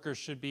social workers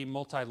should be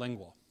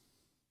multilingual.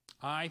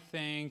 I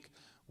think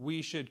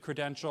we should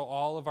credential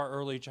all of our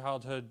early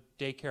childhood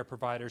daycare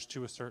providers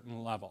to a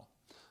certain level.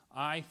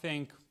 I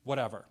think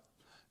whatever.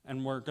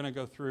 And we're going to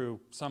go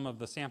through some of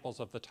the samples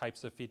of the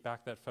types of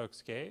feedback that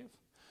folks gave,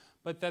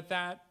 but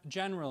that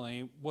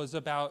generally was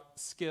about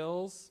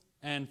skills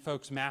and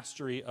folks'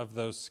 mastery of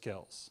those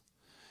skills.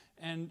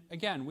 And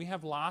again, we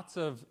have lots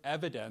of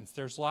evidence,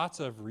 there's lots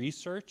of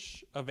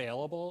research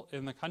available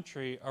in the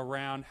country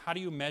around how do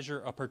you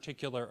measure a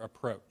particular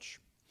approach.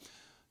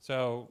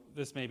 So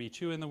this may be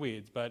too in the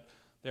weeds, but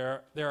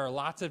there are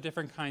lots of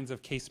different kinds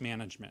of case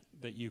management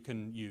that you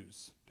can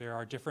use. There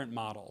are different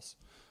models.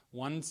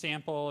 One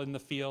sample in the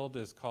field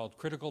is called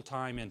critical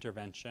time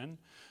intervention,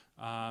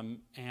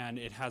 and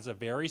it has a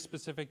very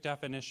specific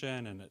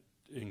definition, and it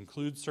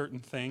includes certain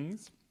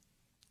things.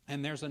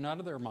 And there's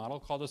another model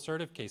called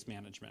assertive case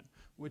management,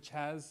 which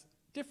has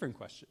different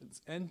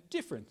questions and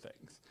different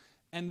things,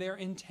 and they're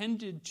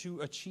intended to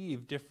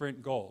achieve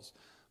different goals.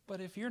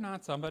 But if you're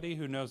not somebody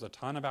who knows a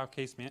ton about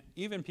case management,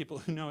 even people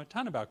who know a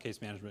ton about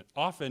case management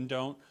often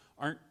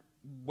aren't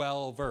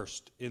well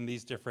versed in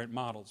these different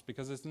models,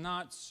 because it's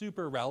not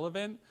super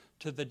relevant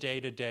to the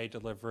day-to-day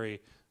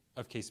delivery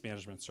of case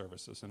management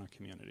services in a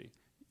community.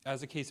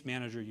 As a case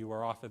manager, you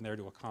are often there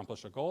to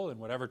accomplish a goal, and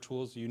whatever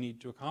tools you need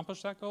to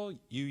accomplish that goal,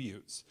 you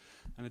use.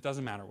 And it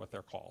doesn't matter what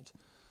they're called.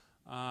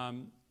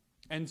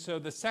 And so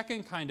the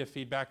second kind of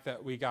feedback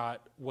that we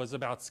got was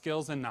about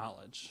skills and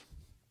knowledge.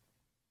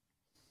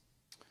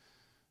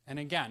 And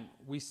again,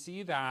 we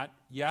see that,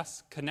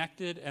 yes,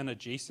 connected and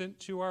adjacent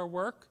to our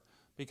work,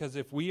 because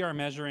if we are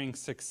measuring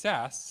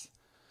success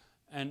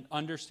and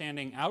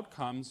understanding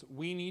outcomes,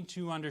 we need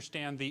to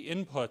understand the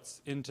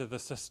inputs into the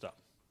system.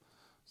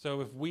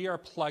 So if we are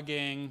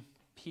plugging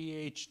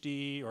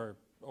PhD or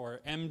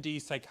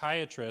MD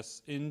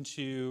psychiatrists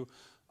into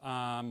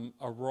a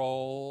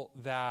role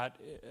that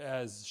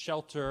as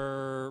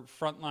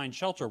frontline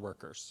shelter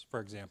workers, for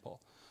example,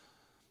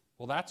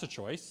 well, that's a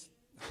choice.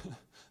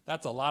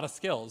 That's a lot of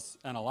skills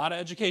and a lot of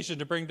education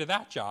to bring to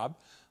that job.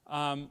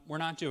 We're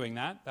not doing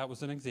that. That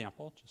was an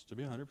example, just to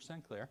be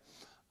 100% clear.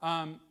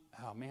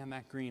 Oh man,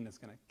 that green is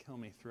going to kill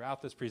me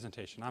throughout this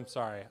presentation. I'm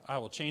sorry. I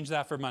will change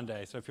that for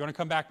Monday. So if you want to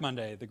come back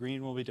Monday, the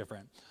green will be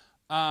different.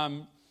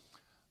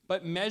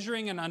 But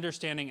measuring and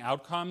understanding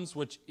outcomes,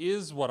 which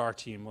is what our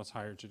team was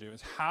hired to do,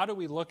 is how do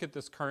we look at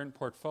this current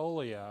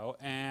portfolio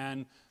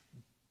and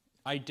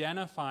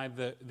identify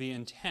the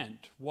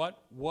intent?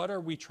 What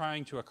are we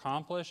trying to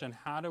accomplish, and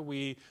how do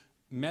we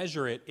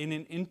measure it in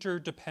an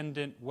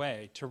interdependent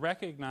way to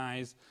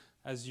recognize,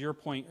 as your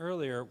point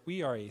earlier,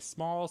 we are a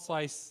small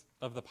slice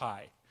of the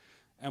pie,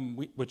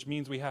 and which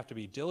means we have to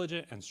be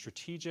diligent and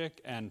strategic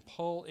and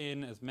pull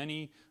in as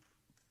many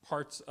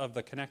parts of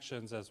the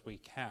connections as we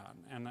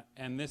can.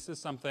 And this is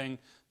something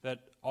that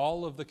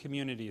all of the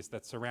communities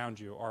that surround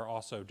you are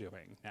also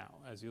doing now.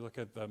 As you look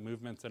at the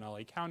movements in LA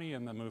County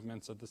and the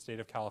movements of the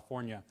state of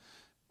California,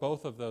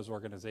 both of those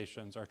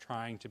organizations are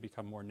trying to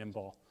become more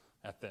nimble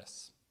at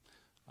this.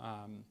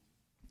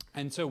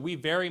 And so we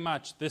very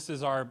much, this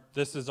is our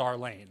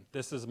lane.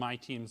 This is my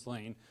team's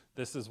lane.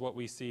 This is what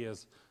we see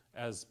as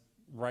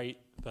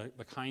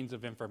the kinds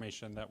of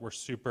information that were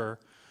super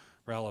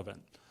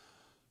relevant.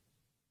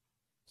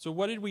 So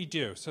what did we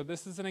do? So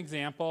this is an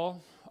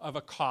example of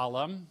a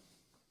column.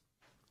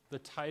 The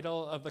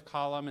title of the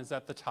column is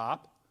at the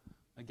top.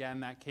 Again,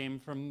 that came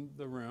from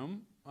the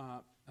room.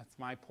 That's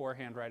my poor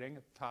handwriting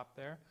at the top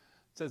there.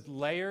 It says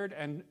layered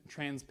and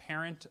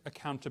transparent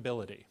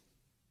accountability.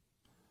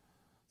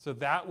 So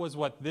that was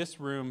what this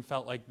room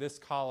felt like this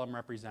column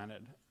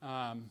represented.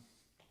 And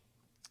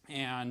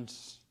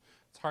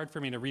it's hard for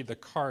me to read the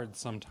cards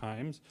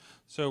sometimes.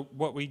 So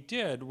what we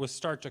did was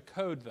start to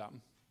code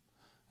them.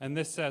 And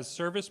this says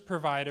service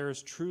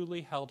providers truly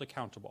held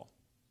accountable.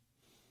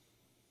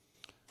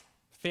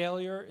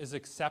 Failure is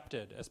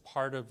accepted as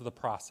part of the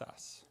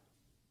process.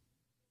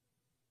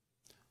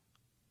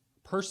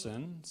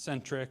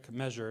 Person-centric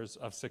measures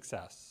of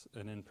success,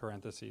 and in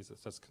parentheses it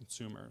says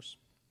consumers.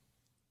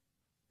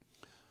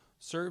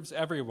 Serves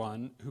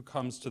everyone who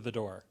comes to the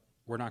door.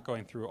 We're not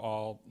going through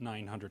all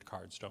 900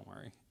 cards, don't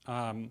worry.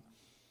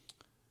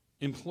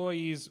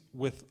 Employees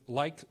with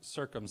like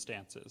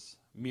circumstances,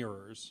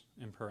 mirrors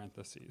in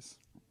parentheses.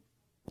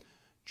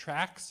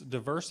 Tracks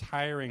diverse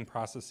hiring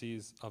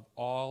processes of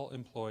all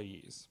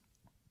employees.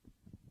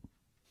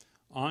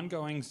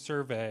 Ongoing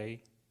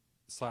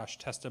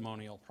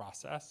survey/testimonial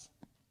process.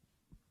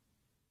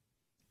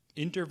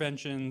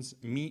 Interventions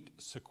meet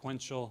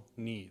sequential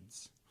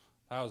needs.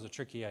 That was a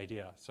tricky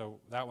idea, so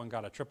that one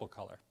got a triple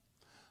color.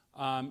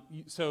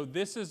 So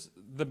this is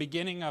the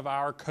beginning of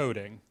our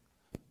coding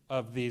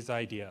of these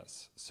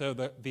ideas. So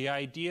the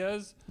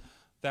ideas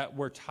that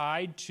were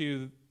tied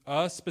to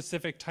a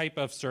specific type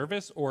of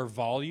service or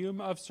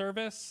volume of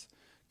service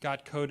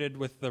got coded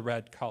with the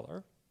red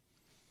color.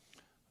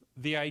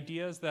 The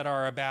ideas that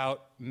are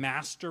about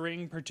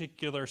mastering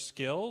particular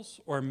skills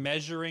or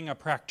measuring a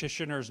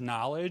practitioner's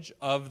knowledge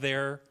of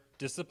their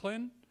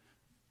discipline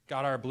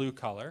got our blue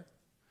color.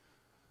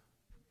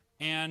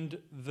 And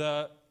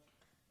the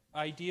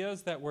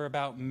ideas that were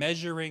about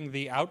measuring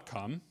the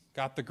outcome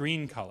got the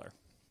green color.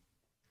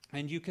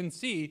 And you can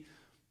see,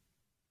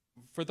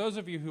 for those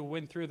of you who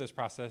went through this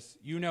process,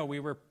 you know we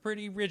were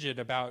pretty rigid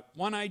about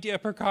one idea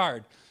per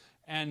card.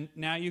 And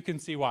now you can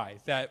see why.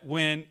 That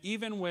when,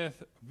 even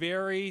with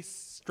very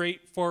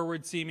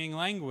straightforward seeming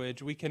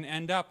language, we can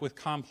end up with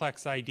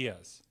complex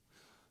ideas.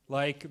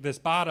 Like this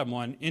bottom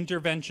one,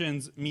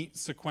 interventions meet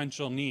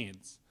sequential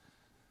needs.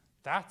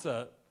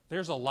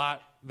 There's a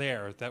lot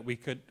there that we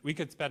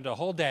could spend a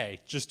whole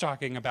day just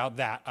talking about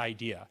that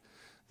idea.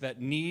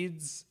 That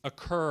needs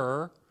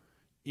occur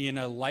in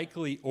a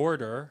likely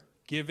order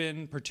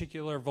given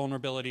particular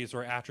vulnerabilities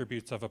or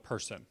attributes of a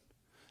person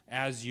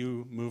as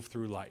you move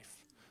through life.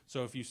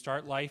 So if you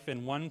start life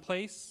in one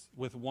place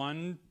with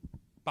one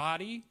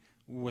body,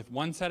 with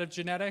one set of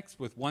genetics,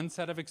 with one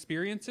set of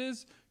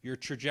experiences, your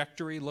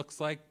trajectory looks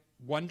like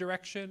one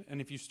direction, and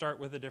if you start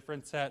with a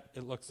different set,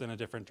 it looks in a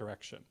different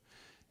direction.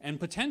 And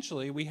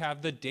potentially we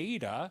have the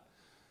data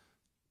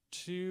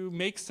to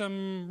make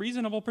some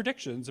reasonable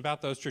predictions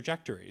about those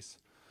trajectories.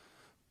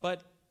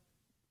 But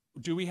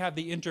do we have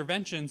the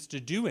interventions to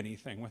do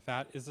anything with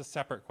that is a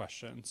separate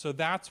question. So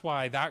that's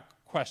why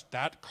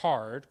that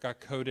card got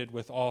coded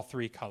with all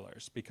three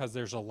colors, because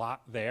there's a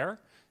lot there,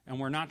 and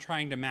we're not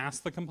trying to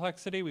mask the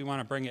complexity. We want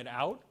to bring it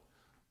out,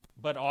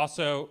 but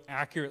also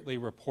accurately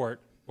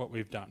report what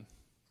we've done.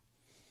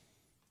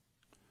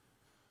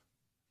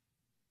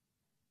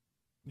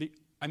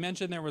 I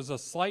mentioned there was a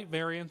slight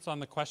variance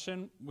on the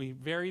question. We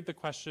varied the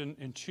question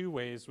in two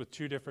ways with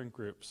two different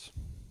groups.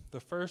 The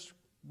first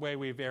way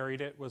we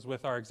varied it was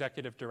with our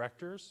executive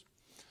directors.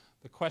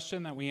 The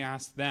question that we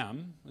asked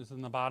them is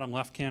in the bottom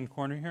left-hand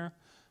corner here.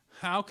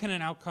 How can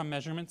an outcome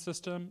measurement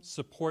system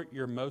support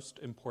your most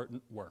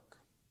important work?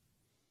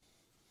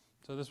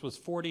 So this was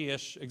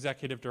 40-ish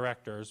executive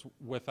directors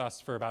with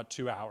us for about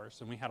 2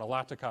 hours, and we had a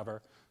lot to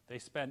cover. They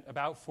spent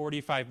about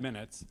 45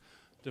 minutes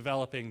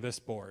developing this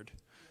board.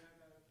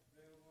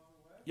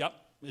 Yep,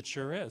 it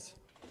sure is.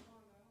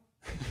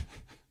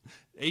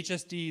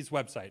 HSD's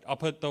website. I'll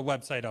put the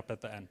website up at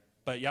the end.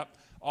 But yep,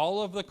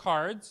 all of the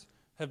cards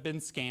have been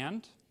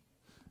scanned,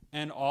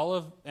 and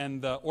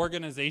the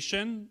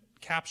organization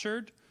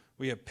captured.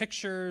 We have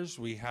pictures,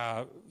 we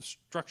have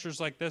structures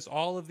like this.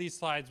 All of these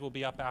slides will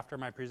be up after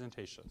my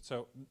presentation.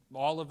 So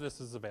all of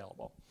this is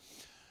available.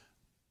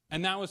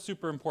 And that was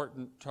super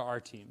important to our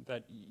team,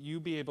 that you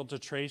be able to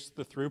trace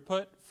the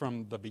throughput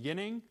from the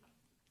beginning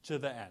to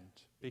the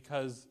end,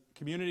 because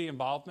community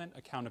involvement,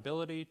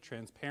 accountability,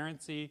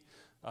 transparency,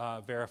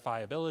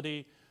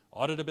 verifiability,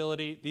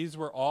 auditability, these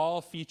were all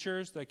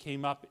features that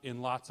came up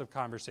in lots of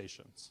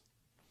conversations.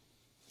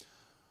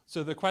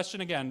 So the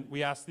question, again,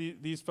 we asked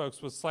these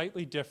folks was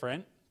slightly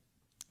different,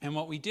 and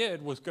what we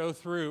did was go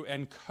through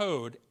and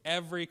code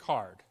every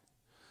card.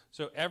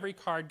 So every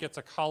card gets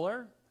a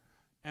color,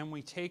 and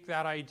we take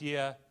that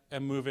idea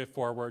and move it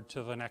forward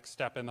to the next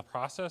step in the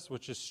process,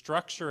 which is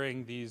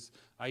structuring these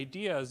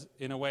ideas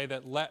in a way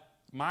that let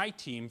my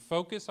team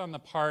focus on the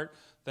part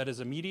that is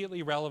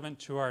immediately relevant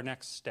to our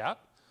next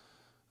step,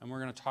 and we're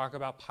going to talk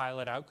about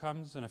pilot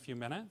outcomes in a few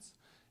minutes,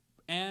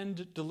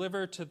 and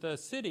deliver to the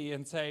city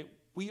and say,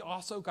 we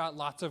also got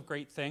lots of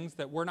great things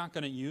that we're not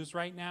going to use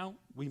right now.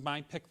 We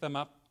might pick them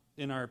up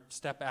in our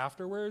step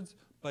afterwards,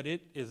 but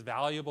it is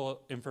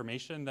valuable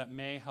information that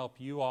may help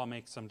you all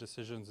make some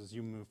decisions as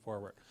you move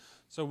forward.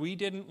 So we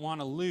didn't want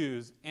to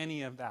lose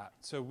any of that.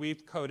 So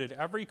we've coded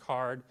every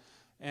card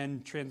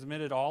and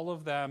transmitted all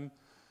of them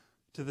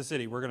to the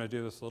city. We're going to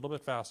do this a little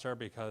bit faster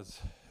because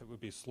it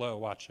would be slow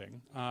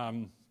watching.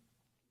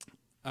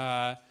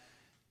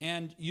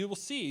 And you will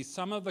see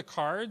some of the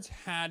cards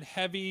had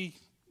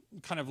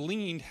kind of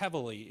leaned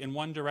heavily in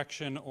one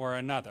direction or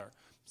another.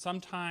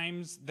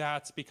 Sometimes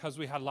that's because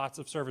we had lots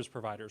of service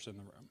providers in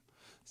the room.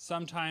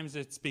 Sometimes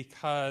it's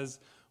because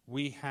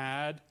we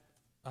had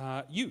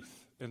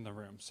youth in the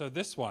room. So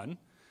this one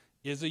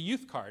is a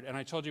youth card, and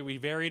I told you we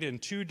varied in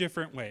 2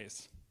 different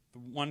ways.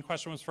 One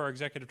question was for our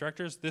executive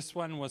directors. This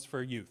one was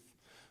for youth.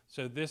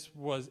 So this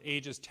was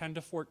ages 10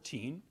 to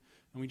 14,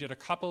 and we did a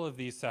couple of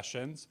these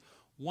sessions.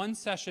 One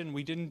session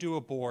we didn't do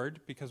a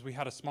board because we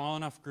had a small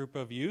enough group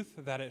of youth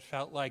that it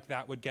felt like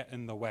that would get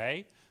in the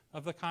way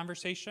of the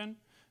conversation.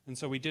 And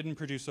so we didn't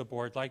produce a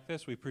board like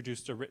this. We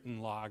produced a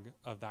written log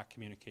of that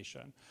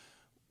communication.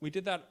 We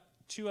did that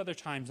 2 other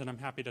times, and I'm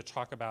happy to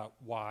talk about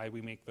why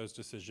we make those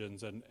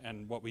decisions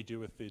and what we do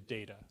with the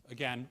data.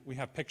 Again, we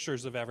have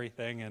pictures of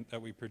everything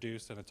that we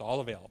produce, and it's all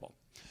available.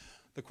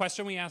 The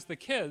question we asked the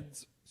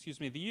kids,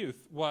 the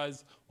youth,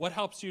 was, what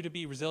helps you to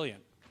be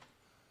resilient?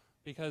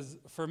 Because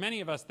for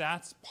many of us,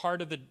 that's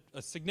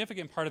a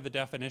significant part of the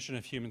definition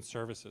of human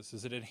services,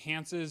 is it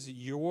enhances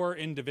your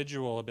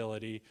individual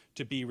ability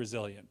to be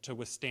resilient, to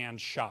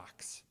withstand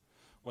shocks,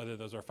 whether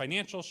those are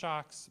financial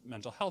shocks,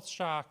 mental health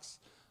shocks,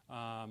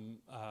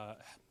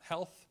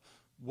 health,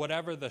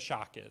 whatever the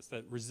shock is,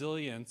 that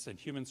resilience and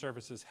human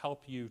services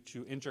help you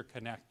to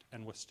interconnect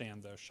and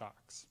withstand those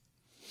shocks.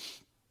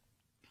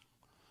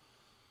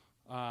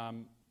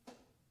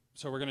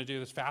 So we're going to do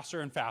this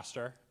faster and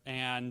faster.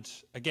 And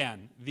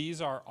again,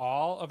 these are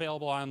all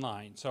available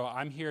online. So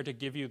I'm here to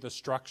give you the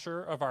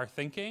structure of our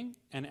thinking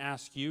and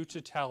ask you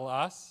to tell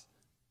us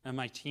and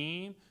my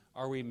team,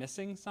 are we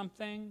missing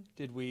something?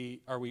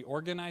 Are we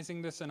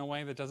organizing this in a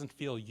way that doesn't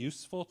feel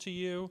useful to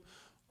you?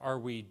 Are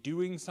we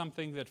doing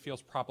something that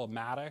feels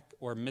problematic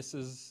or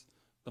misses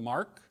the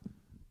mark?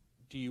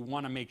 Do you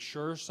want to make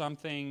sure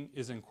something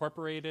is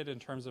incorporated in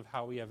terms of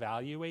how we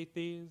evaluate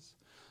these?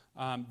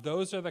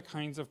 Those are the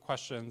kinds of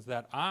questions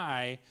that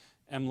I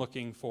am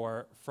looking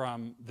for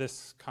from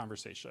this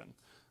conversation.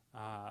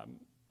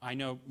 I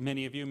know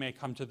many of you may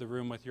come to the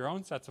room with your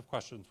own sets of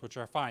questions, which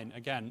are fine.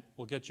 Again,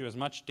 we'll get you as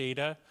much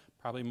data,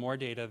 probably more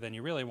data than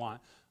you really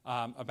want,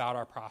 about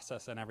our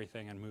process and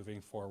everything and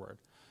moving forward.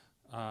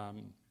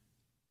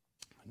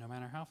 No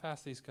matter how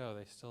fast these go,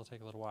 they still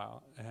take a little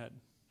while ahead.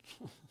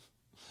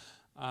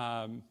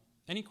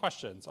 Any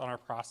questions on our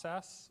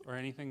process or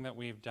anything that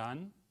we've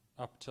done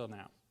up till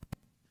now?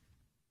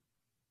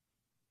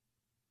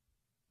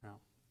 No?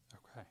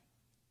 Okay.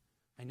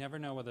 I never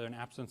know whether an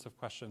absence of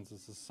questions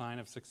is a sign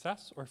of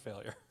success or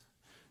failure.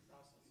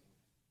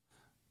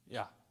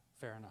 Yeah,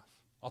 fair enough.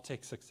 I'll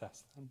take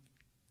success then.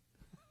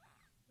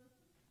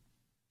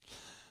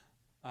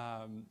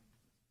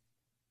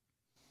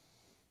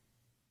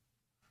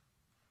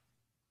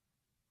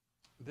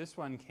 This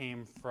one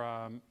came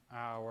from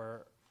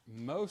our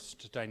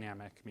most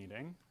dynamic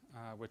meeting,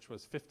 which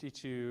was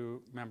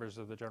 52 members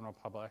of the general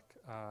public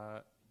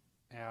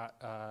at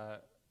a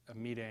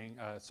meeting,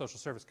 a Social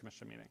Service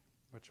Commission meeting,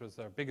 which was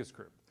our biggest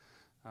group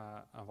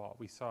of all.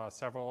 We saw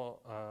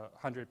several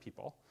hundred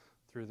people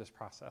through this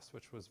process,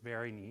 which was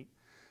very neat.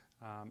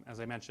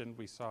 As I mentioned,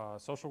 we saw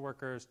social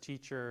workers,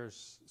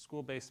 teachers,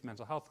 school-based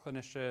mental health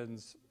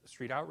clinicians,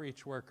 street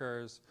outreach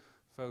workers,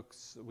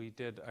 folks. We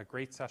did a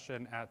great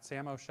session at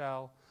Sam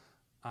O'Shell.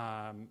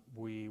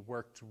 We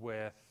worked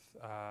with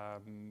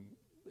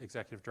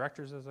executive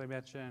directors, as I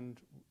mentioned.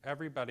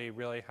 Everybody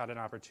really had an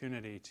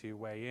opportunity to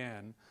weigh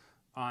in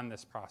on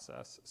this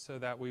process so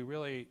that we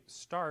really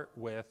start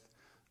with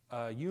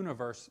a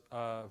universe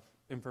of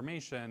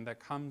information that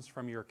comes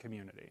from your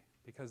community.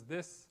 Because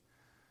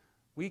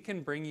we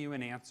can bring you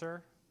an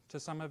answer to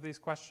some of these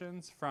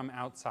questions from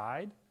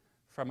outside,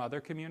 from other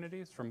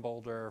communities, from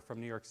Boulder, from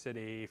New York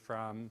City,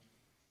 from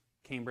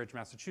Cambridge,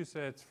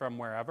 Massachusetts, from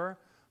wherever,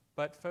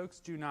 but folks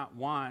do not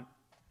want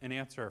an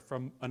answer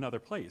from another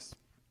place.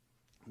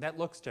 That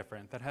looks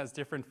different, that has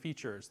different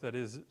features, that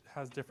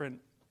has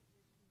different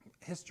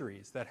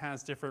histories, that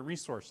has different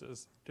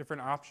resources,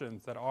 different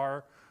options that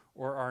are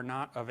or are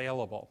not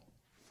available.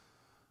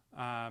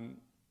 And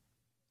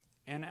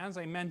as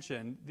I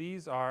mentioned,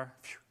 these are,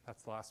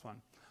 that's the last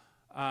one.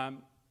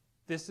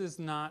 This is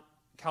not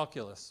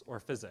calculus or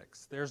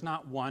physics. There's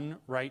not one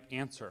right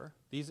answer.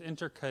 These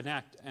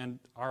interconnect and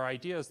are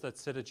ideas that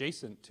sit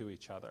adjacent to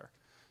each other.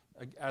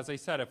 As I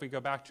said, if we go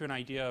back to an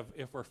idea of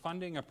if we're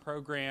funding a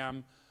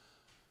program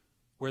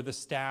where the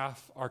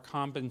staff are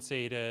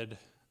compensated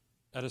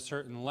at a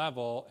certain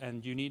level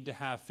and you need to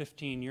have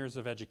 15 years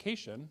of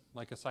education,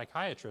 like a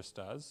psychiatrist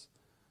does,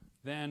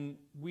 then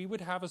we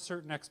would have a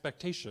certain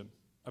expectation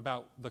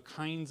about the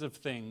kinds of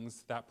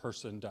things that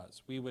person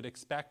does. We would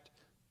expect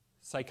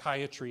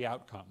psychiatry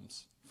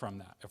outcomes from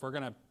that. If we're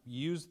going to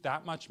use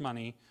that much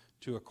money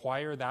to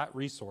acquire that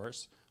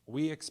resource,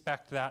 we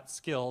expect that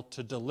skill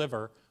to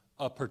deliver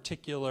a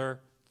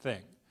particular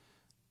thing.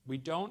 We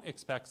don't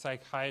expect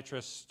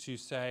psychiatrists to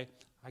say,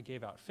 I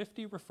gave out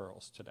 50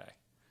 referrals today.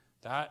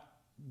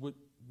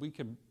 We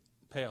could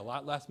pay a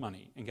lot less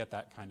money and get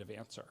that kind of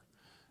answer.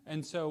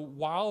 And so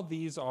while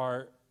these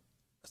are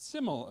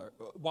similar,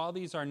 while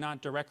these are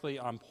not directly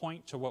on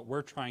point to what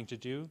we're trying to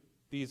do,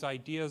 these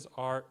ideas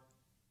are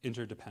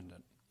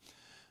interdependent.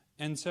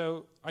 And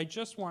so I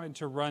just wanted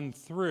to run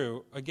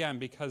through, again,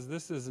 because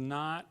this is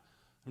not,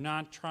 I'm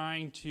not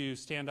trying to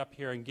stand up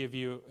here and give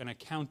you an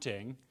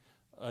accounting,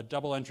 a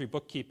double entry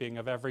bookkeeping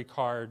of every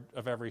card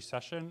of every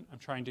session. I'm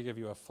trying to give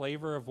you a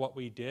flavor of what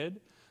we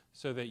did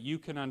so that you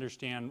can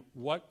understand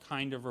what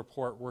kind of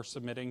report we're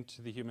submitting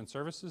to the Human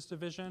Services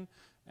Division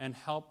and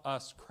help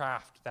us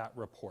craft that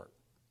report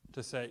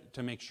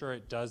to make sure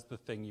it does the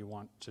thing you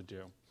want to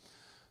do.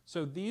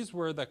 So these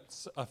were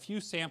a few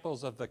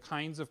samples of the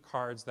kinds of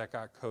cards that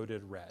got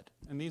coded red.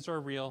 And these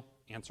are real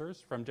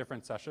answers from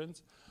different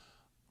sessions.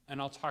 And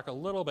I'll talk a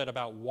little bit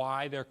about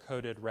why they're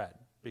coded red,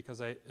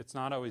 because it's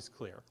not always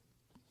clear.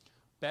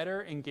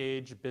 Better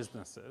engage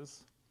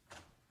businesses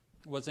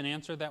was an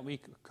answer that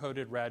we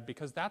coded red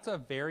because that's a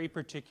very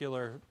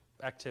particular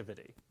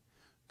activity.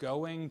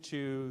 Going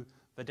to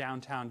the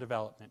downtown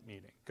development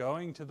meeting,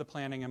 going to the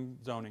planning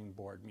and zoning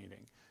board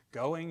meeting,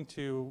 going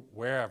to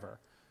wherever.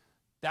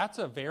 That's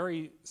a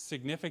very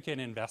significant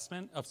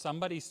investment of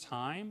somebody's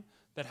time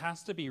that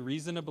has to be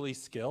reasonably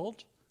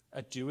skilled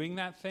at doing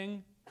that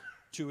thing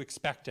to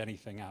expect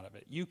anything out of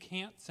it. You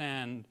can't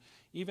send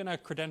even a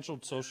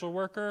credentialed social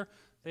worker.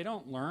 They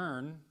don't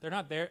learn, they're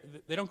not there,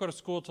 they don't go to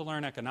school to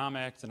learn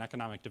economics and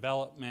economic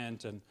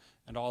development and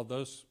all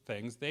those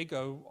things. They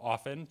go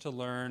often to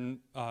learn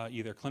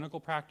either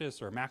clinical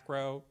practice or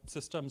macro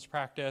systems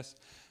practice.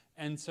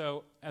 And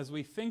so as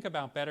we think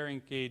about better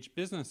engaged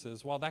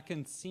businesses, while that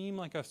can seem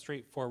like a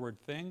straightforward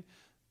thing,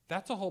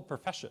 that's a whole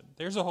profession.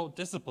 There's a whole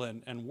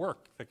discipline and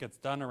work that gets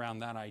done around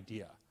that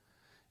idea.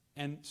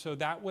 And so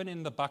that went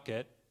in the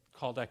bucket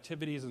called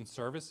activities and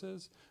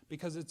services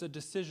because it's a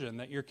decision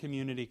that your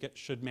community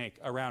should make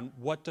around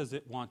what does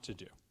it want to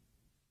do.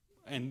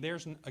 And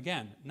there's,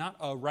 again, not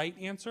a right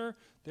answer.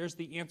 There's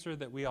the answer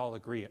that we all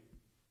agree it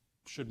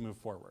should move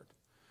forward.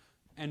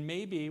 And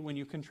maybe when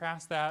you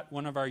contrast that,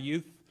 one of our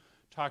youth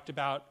talked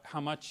about how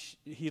much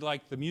he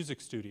liked the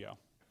music studio,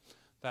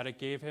 that it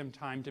gave him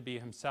time to be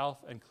himself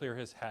and clear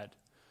his head.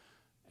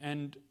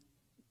 And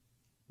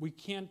we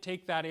can't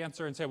take that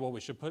answer and say, well,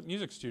 we should put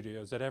music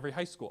studios at every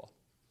high school.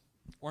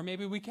 Or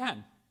maybe we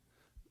can.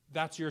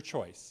 That's your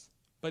choice.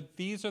 But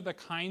these are the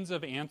kinds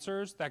of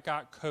answers that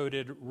got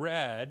coded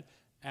red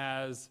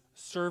as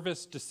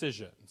service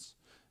decisions.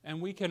 And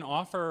we can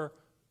offer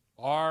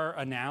our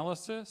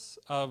analysis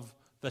of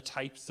the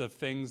types of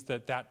things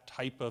that that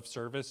type of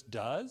service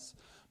does,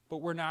 but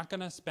we're not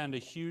going to spend a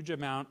huge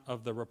amount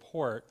of the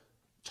report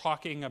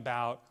talking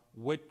about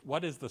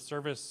what is the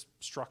service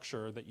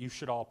structure that you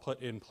should all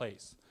put in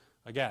place.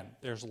 Again,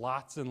 there's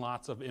lots and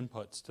lots of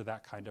inputs to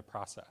that kind of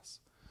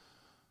process.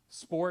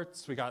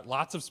 Sports, we got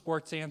lots of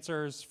sports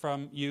answers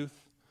from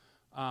youth.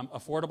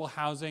 Affordable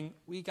housing,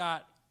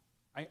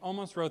 I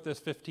almost wrote this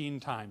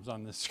 15 times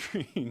on the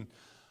screen.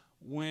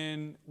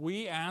 When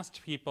we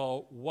asked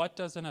people, what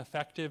does an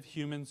effective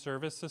human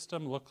service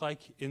system look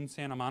like in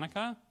Santa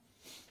Monica?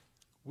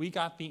 We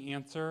got the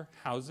answer,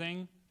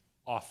 housing,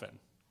 often,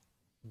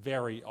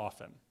 very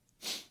often.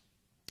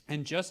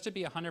 And just to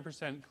be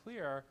 100%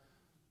 clear,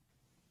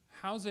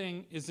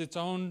 housing is its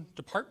own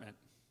department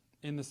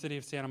in the city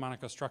of Santa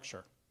Monica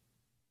structure.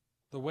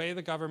 The way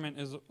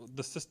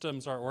the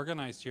systems are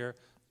organized here,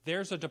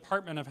 there's a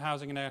Department of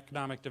Housing and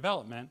Economic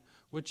Development,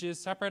 which is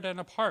separate and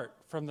apart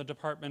from the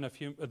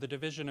the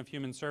Division of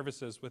Human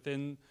Services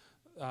within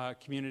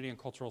Community and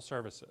Cultural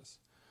Services.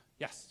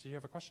 Yes, do you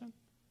have a question?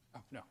 Oh,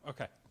 no,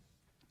 okay.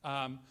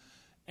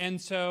 And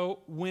so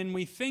when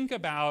we think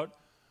about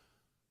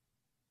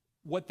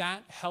what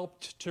that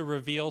helped to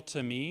reveal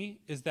to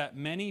me is that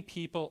many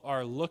people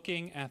are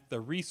looking at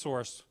the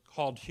resource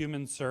called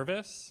human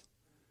service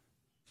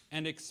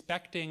and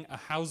expecting a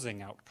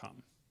housing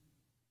outcome.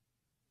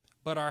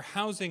 But our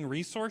housing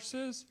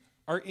resources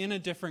are in a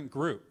different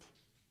group.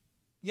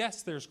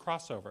 Yes, there's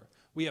crossover.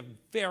 We have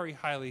very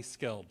highly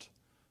skilled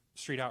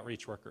street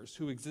outreach workers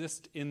who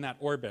exist in that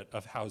orbit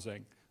of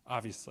housing,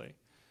 obviously.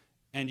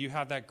 And you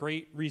have that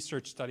great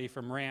research study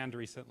from RAND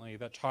recently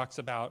that talks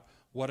about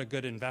what a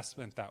good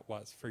investment that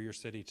was for your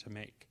city to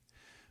make.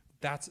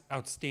 That's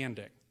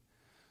outstanding.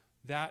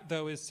 That,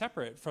 though, is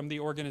separate from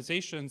the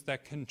organizations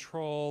that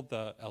control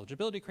the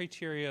eligibility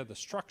criteria, the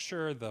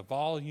structure, the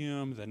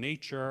volume, the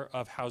nature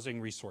of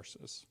housing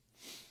resources.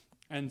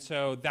 And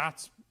so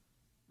that's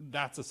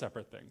a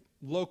separate thing.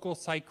 Local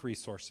psych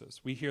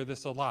resources. We hear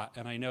this a lot,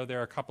 and I know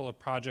there are a couple of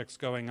projects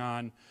going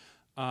on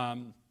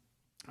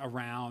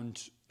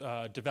around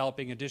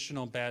developing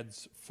additional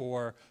beds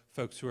for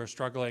folks who are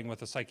struggling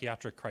with a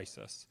psychiatric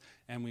crisis.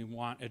 And we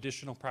want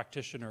additional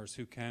practitioners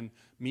who can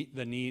meet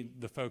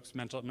the folks'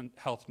 mental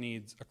health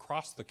needs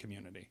across the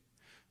community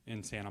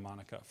in Santa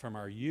Monica, from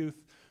our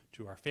youth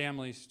to our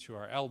families, to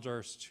our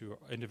elders, to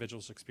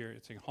individuals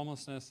experiencing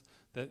homelessness,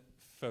 that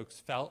folks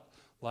felt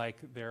like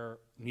there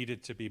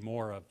needed to be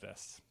more of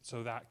this.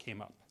 So that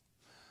came up.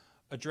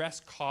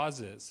 Address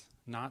causes,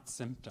 not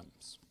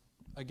symptoms.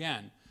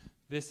 Again,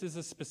 this is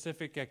a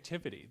specific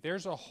activity.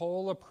 There's a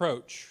whole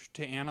approach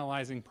to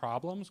analyzing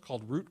problems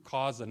called root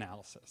cause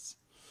analysis.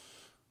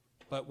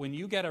 But when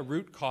you get a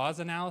root cause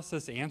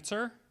analysis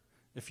answer,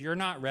 if you're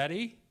not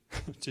ready,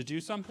 to do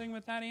something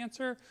with that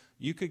answer,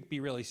 you could be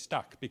really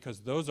stuck because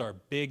those are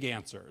big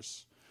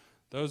answers.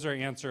 Those are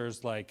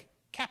answers like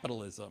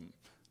capitalism,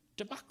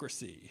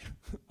 democracy.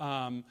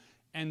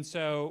 And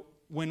so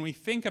when we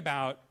think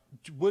about,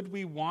 would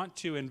we want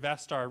to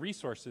invest our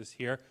resources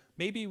here?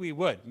 Maybe we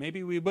would.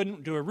 Maybe we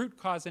wouldn't do a root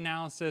cause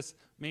analysis.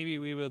 Maybe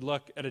we would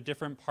look at a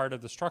different part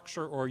of the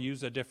structure or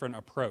use a different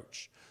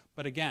approach.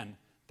 But again,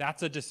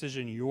 that's a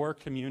decision your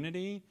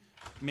community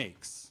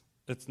makes.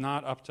 It's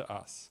not up to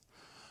us.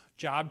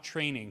 Job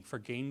training for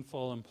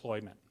gainful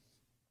employment.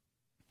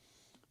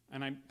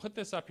 And I put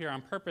this up here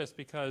on purpose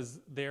because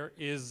there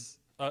is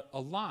a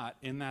lot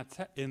in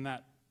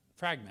that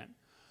fragment.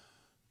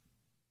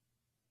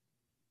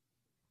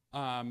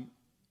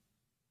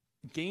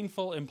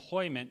 Gainful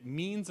employment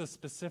means a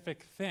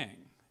specific thing.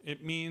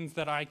 It means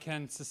that I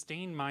can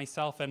sustain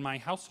myself and my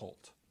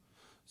household.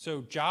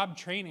 So job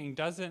training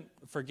doesn't,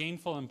 for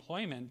gainful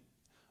employment,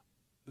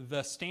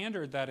 the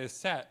standard that is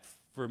set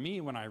for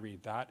me when I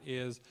read that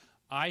is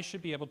I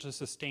should be able to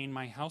sustain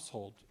my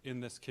household in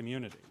this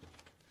community.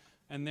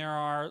 And there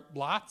are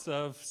lots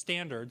of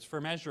standards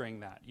for measuring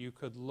that. You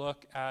could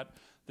look at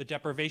the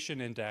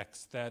deprivation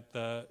index that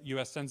the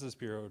US Census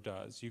Bureau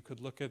does. You could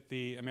look at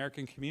the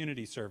American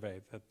Community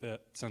Survey that the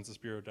Census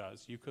Bureau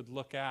does. You could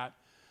look at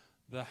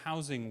the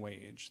housing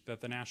wage that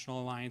the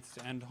National Alliance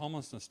to End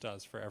Homelessness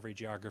does for every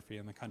geography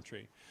in the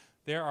country.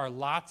 There are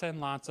lots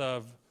and lots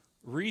of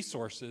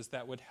resources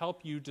that would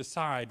help you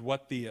decide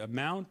what the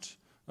amount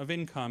of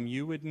income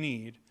you would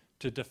need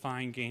to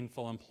define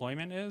gainful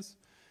employment is.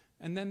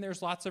 And then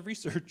there's lots of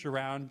research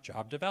around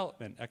job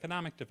development,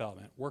 economic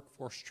development,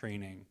 workforce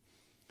training.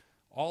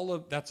 All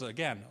of that's,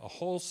 again, a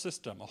whole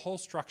system, a whole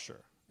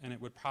structure. And it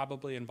would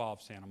probably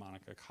involve Santa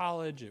Monica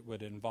College. It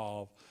would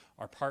involve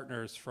our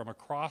partners from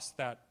across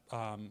that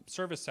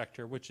service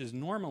sector, which is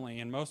normally,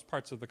 in most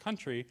parts of the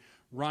country,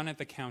 run at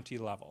the county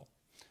level.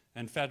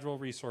 And federal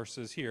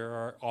resources here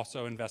are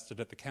also invested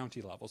at the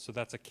county level. So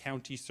that's a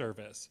county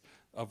service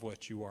of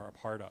which you are a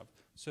part of.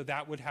 So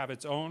that would have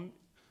its own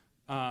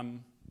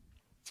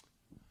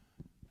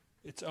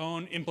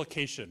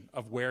implication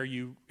of where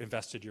you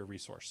invested your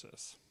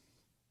resources.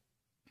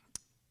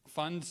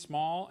 Fund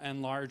small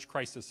and large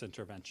crisis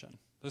intervention.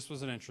 This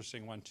was an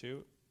interesting one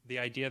too. The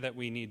idea that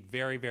we need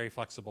very, very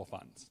flexible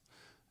funds.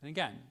 And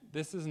again,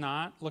 this is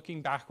not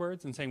looking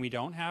backwards and saying we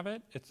don't have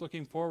it. It's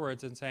looking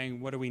forwards and saying,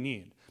 what do we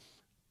need?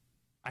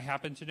 I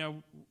happen to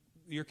know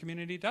your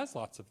community does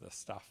lots of this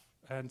stuff.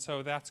 And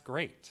so that's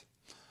great.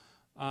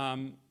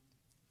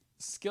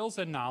 Skills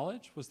and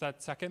knowledge was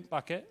that second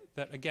bucket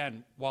that,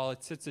 again, while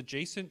it sits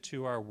adjacent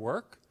to our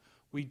work,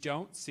 we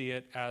don't see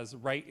it as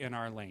right in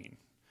our lane.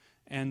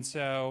 And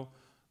so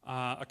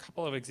a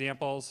couple of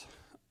examples.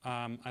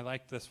 I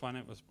liked this one.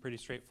 It was pretty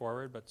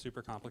straightforward, but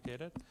super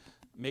complicated.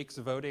 Makes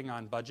voting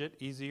on budget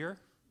easier.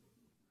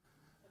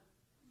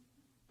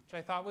 Which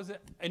I thought was,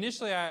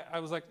 initially I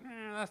was like,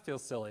 that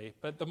feels silly.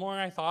 But the more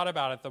I thought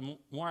about it, the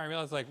more I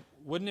realized, like,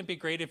 wouldn't it be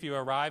great if you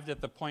arrived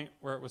at the point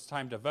where it was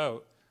time to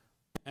vote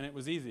and it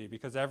was easy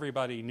because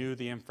everybody knew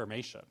the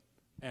information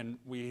and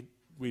we'd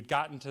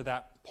gotten to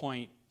that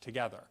point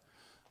together.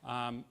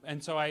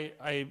 And so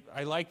I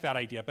like that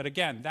idea. But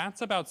again,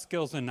 that's about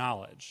skills and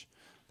knowledge.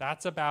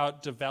 That's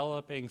about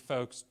developing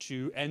folks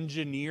to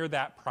engineer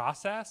that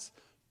process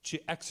to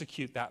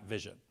execute that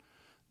vision,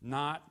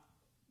 not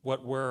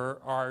what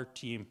our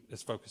team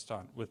is focused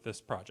on with this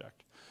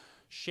project.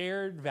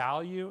 Shared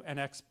value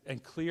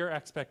and clear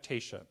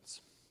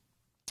expectations.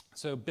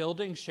 So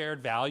building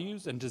shared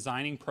values and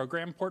designing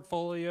program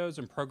portfolios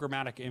and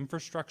programmatic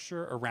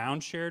infrastructure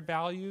around shared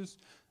values,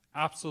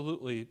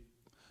 absolutely.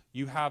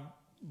 You have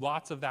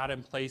lots of that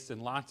in place in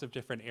lots of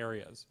different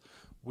areas.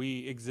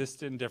 We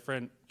exist in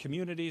different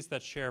communities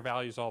that share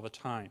values all the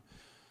time.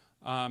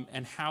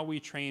 And how we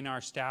train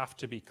our staff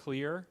to be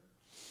clear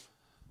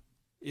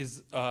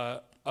is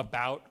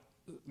about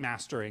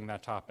mastering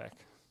that topic.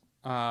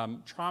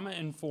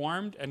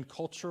 Trauma-informed and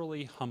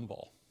culturally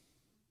humble.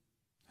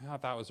 I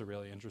thought that was a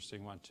really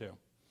interesting one too.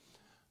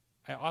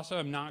 I also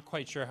am not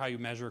quite sure how you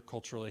measure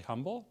culturally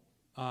humble,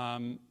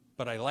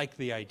 but I like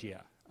the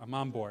idea. I'm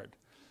on board.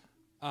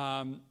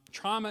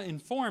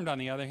 Trauma-informed, on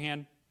the other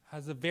hand,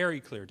 has a very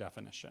clear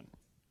definition.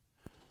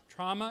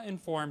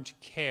 Trauma-informed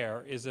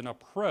care is an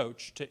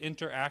approach to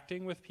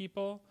interacting with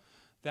people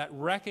that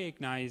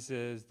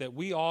recognizes that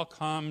we all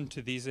come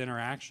to these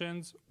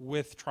interactions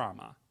with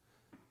trauma.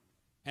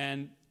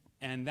 And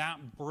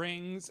that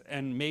brings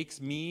and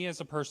makes me as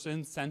a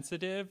person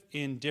sensitive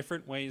in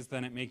different ways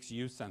than it makes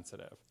you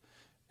sensitive.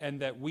 And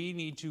that we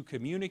need to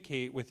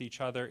communicate with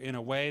each other in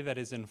a way that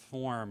is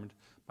informed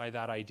by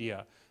that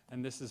idea.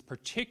 And this is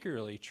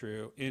particularly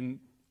true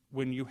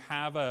when you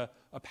have a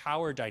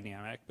power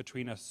dynamic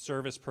between a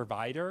service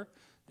provider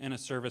and a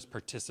service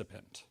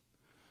participant.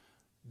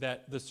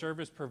 That the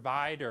service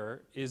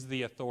provider is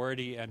the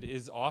authority and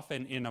is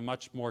often in a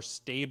much more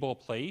stable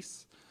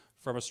place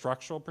from a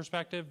structural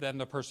perspective than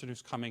the person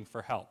who's coming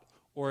for help,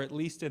 or at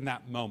least in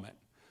that moment.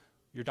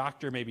 Your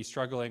doctor may be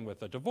struggling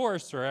with a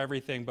divorce or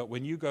everything, but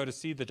when you go to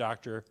see the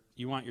doctor,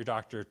 you want your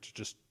doctor to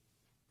just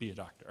be a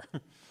doctor.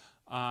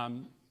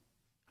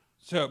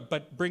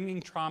 But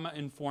bringing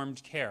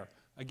trauma-informed care,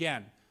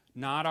 again,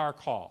 not our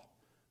call.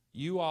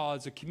 You all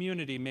as a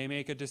community may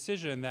make a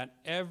decision that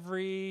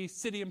every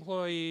city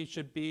employee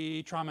should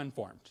be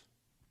trauma-informed.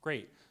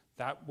 Great.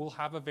 That will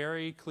have a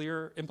very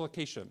clear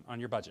implication on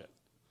your budget.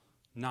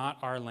 Not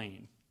our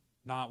lane,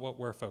 not what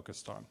we're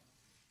focused on.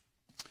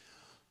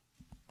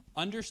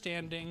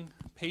 Understanding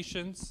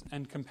patience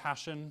and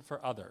compassion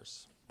for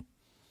others.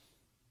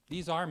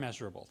 These are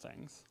measurable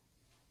things.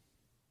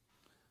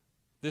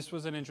 This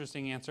was an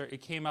interesting answer.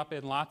 It came up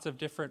in lots of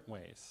different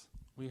ways.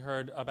 We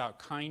heard about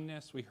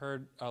kindness. We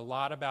heard a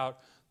lot about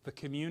the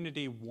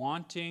community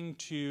wanting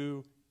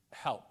to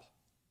help,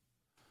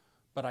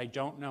 but I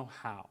don't know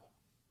how.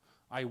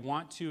 I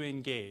want to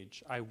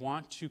engage. I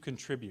want to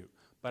contribute,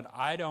 but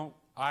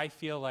I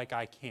feel like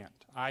I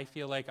can't. I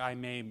feel like I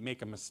may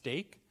make a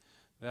mistake,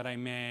 that I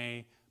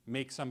may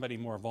make somebody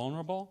more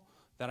vulnerable,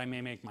 that I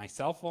may make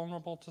myself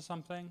vulnerable to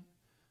something.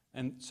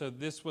 And so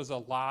this was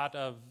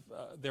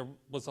there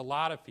was a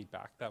lot of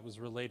feedback that was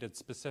related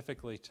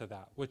specifically to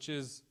that, which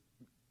is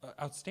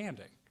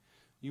outstanding.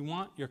 You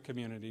want your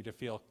community to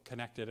feel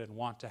connected and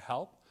want to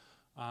help.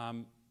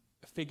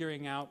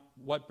 Figuring out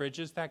what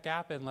bridges that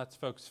gap and lets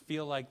folks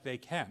feel like they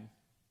can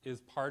is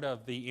part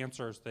of the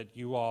answers that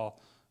you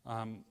all,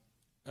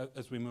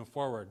 as we move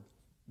forward,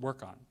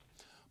 work on.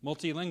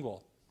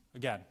 Multilingual,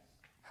 again,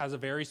 has a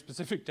very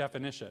specific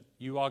definition.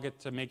 You all get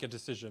to make a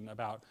decision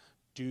about,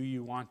 do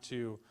you want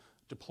to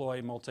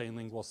deploy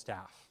multilingual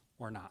staff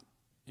or not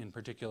in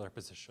particular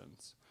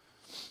positions?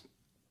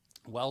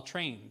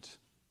 Well-trained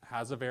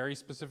has a very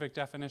specific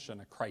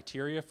definition, a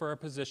criteria for a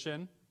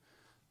position.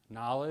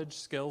 Knowledge,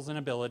 skills, and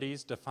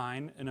abilities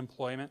define an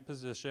employment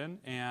position,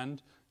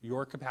 and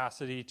your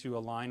capacity to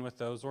align with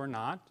those or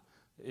not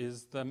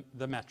is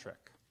the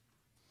metric.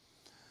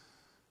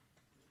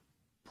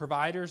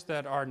 Providers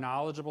that are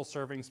knowledgeable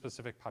serving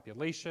specific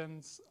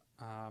populations.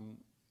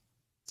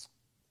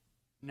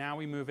 Now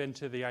we move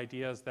into the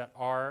ideas that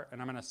are,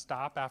 and I'm going to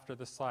stop after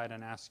this slide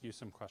and ask you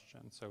some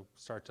questions, so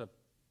start to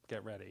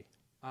get ready.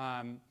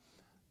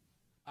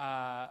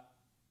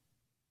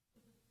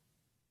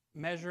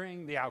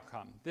 Measuring the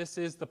outcome. This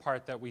is the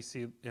part that we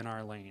see in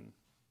our lane.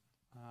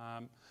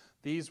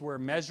 These were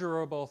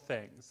measurable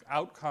things,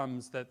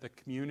 outcomes that the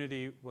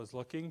community was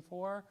looking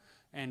for,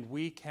 and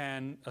we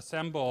can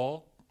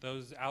assemble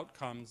those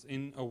outcomes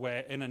in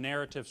a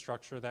narrative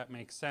structure that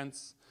makes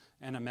sense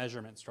and a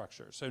measurement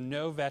structure. So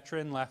no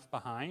veteran left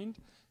behind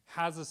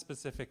has a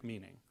specific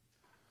meaning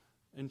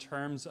in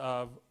terms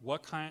of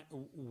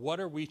what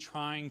are we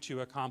trying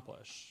to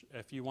accomplish.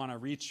 If you want to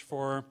reach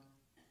for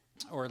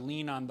or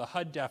lean on the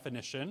HUD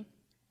definition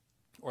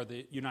or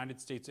the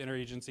United States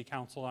Interagency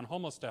Council on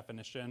Homeless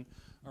definition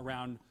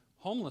around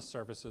homeless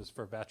services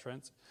for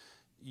veterans,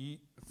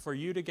 for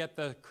you to get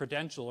the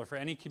credential, or for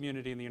any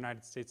community in the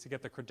United States to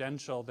get the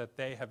credential that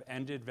they have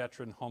ended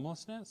veteran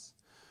homelessness,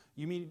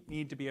 you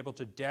need to be able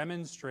to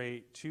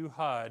demonstrate to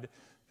HUD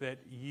that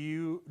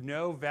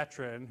no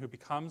veteran who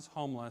becomes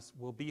homeless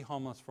will be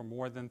homeless for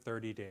more than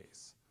 30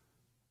 days,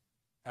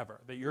 ever.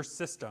 That your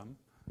system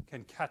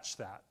can catch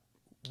that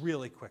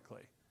really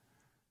quickly.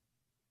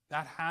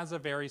 That has a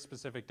very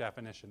specific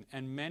definition,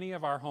 and many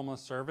of our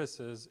homeless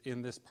services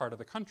in this part of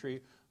the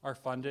country are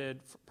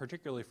funded,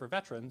 particularly for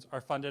veterans,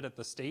 are funded at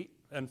the state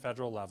and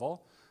federal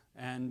level,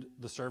 and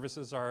the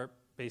services are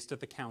based at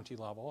the county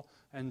level,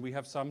 and we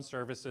have some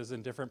services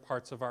in different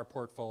parts of our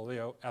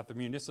portfolio at the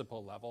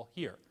municipal level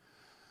here.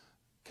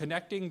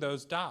 Connecting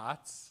those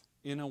dots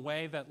in a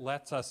way that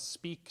lets us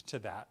speak to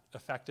that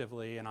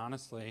effectively and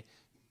honestly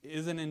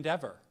is an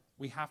endeavor.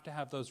 We have to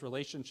have those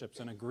relationships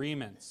and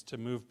agreements to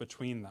move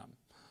between them.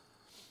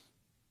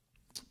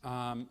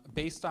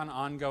 Based on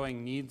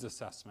ongoing needs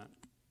assessment,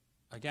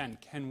 again,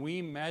 can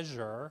we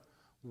measure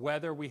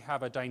whether we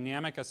have a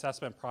dynamic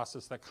assessment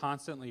process that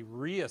constantly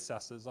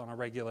reassesses on a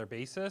regular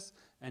basis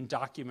and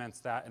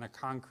documents that in a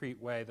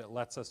concrete way that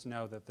lets us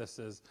know that this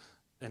is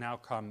an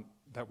outcome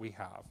that we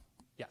have?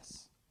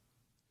 Yes.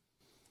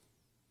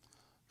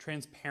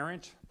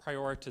 Transparent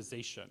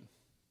prioritization.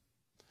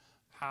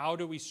 How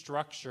do we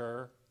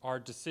structure our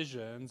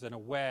decisions in a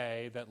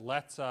way that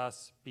lets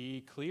us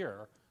be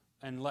clear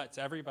and lets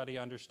everybody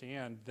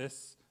understand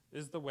this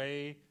is the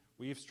way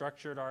we've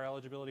structured our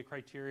eligibility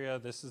criteria,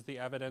 this is the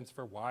evidence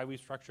for why we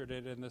structured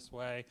it in this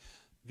way.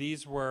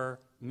 These were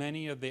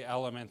many of the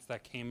elements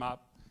that came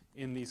up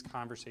in these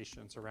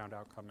conversations around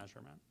outcome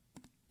measurement.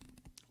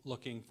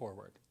 Looking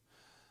forward.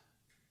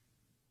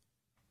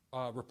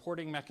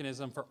 Reporting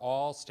mechanism for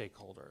all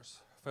stakeholders.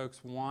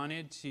 Folks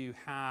wanted to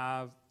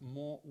have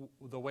more,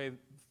 the way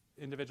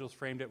individuals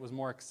framed it was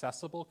more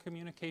accessible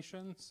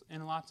communications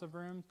in lots of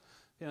rooms,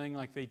 feeling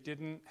like they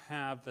didn't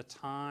have the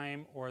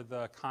time or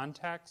the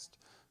context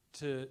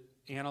to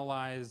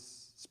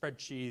analyze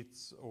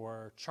spreadsheets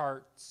or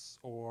charts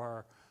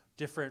or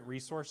different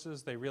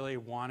resources. They really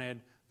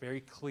wanted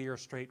very clear,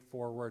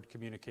 straightforward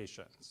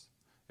communications,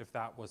 if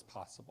that was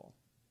possible.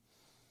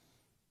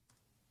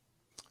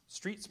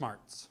 Street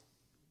smarts.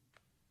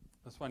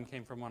 This one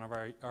came from one of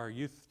our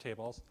youth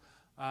tables.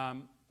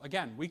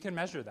 Again, we can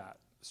measure that.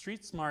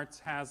 Street smarts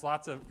has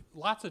lots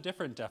of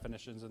different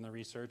definitions in the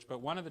research,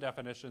 but one of the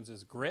definitions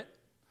is grit,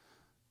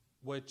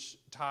 which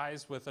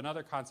ties with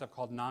another concept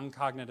called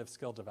non-cognitive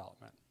skill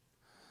development.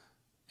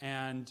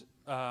 And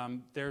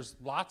there's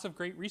lots of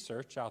great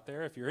research out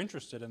there if you're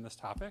interested in this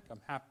topic.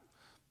 I'm happy.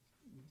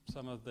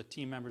 Some of the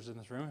team members in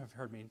this room have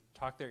heard me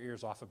talk their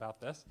ears off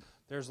about this.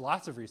 There's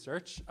lots of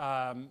research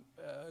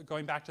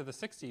going back to the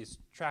 60s,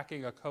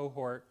 tracking a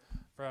cohort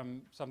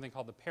from something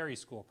called the Perry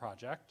School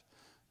Project.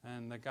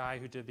 And the guy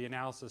who did the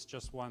analysis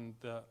just won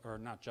or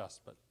not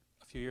just, but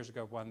a few years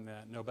ago won the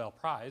Nobel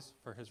Prize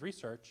for his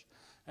research.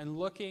 And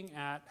looking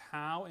at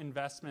how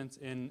investments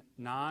in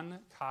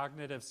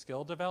non-cognitive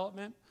skill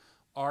development,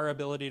 our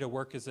ability to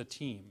work as a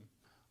team,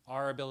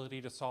 our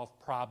ability to solve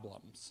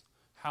problems,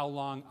 how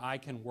long I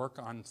can work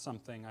on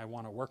something I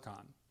want to work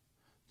on,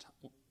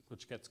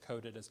 which gets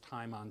coded as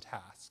time on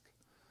task.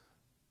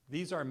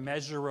 These are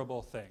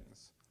measurable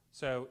things.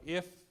 So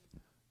if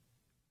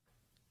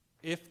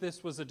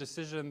this was a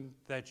decision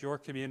that your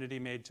community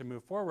made to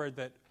move forward,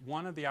 that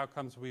one of the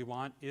outcomes we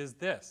want is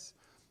this,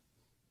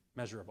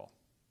 measurable.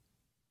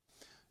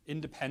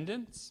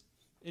 Independence.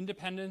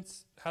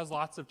 Independence has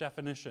lots of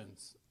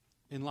definitions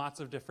in lots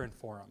of different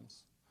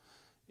forums.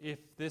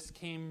 If this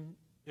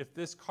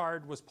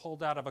card was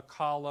pulled out of a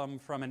column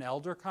from an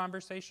elder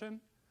conversation,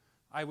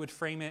 I would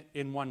frame it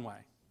in one way.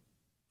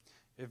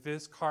 If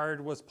this card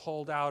was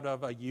pulled out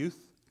of a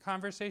youth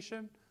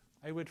conversation,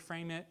 I would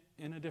frame it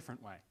in a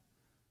different way.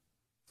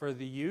 For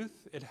the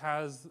youth, it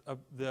has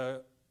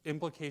the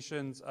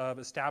implications of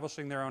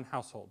establishing their own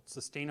household,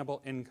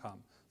 sustainable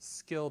income,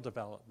 skill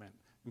development,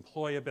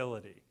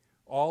 employability,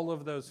 all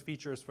of those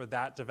features for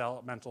that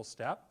developmental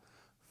step.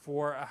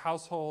 For a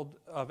household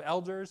of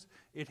elders,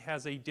 it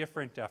has a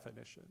different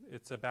definition.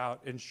 It's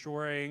about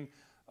ensuring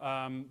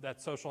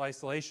that social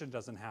isolation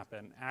doesn't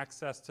happen,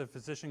 access to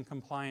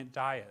physician-compliant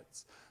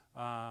diets,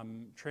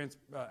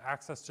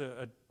 access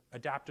to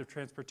adaptive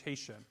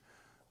transportation,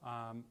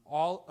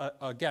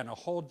 again, a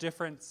whole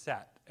different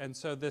set. And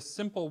so this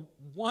simple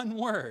one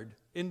word,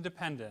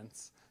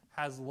 independence,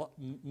 has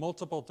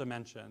multiple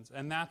dimensions.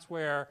 And that's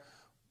where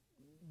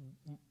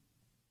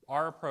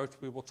our approach,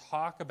 we will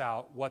talk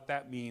about what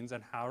that means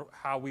and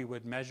how we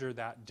would measure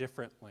that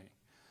differently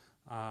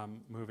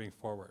moving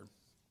forward.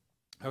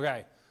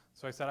 Okay,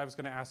 so I said I was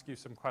going to ask you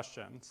some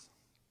questions.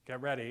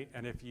 Get ready,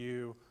 and if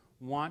you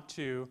want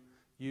to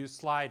use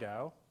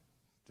Slido,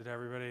 does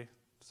everybody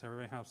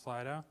have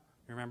Slido?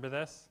 You remember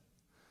this?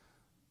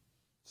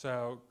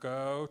 So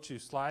go to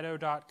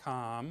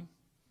slido.com.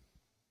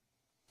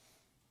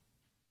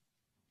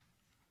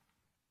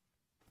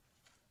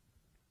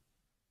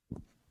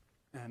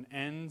 And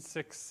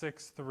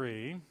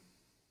N663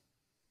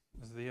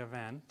 is the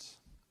event.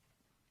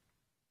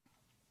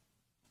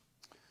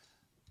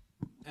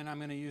 And I'm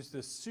going to use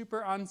this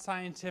super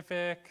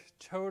unscientific,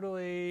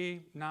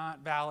 totally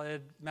not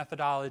valid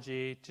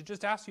methodology to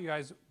just ask you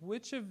guys,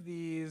 which of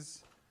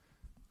these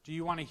do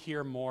you want to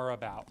hear more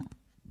about?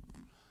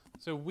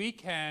 So we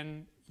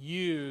can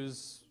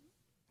use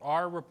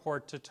our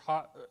report to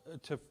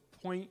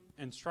point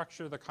and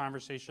structure the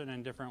conversation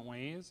in different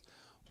ways.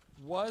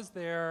 Was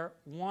there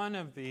one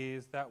of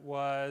these that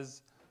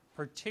was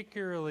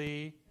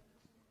particularly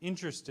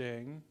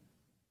interesting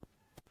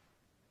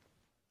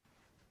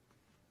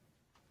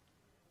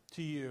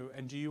to you,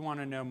 and do you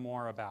want to know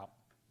more about?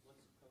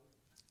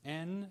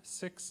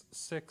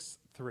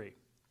 N663.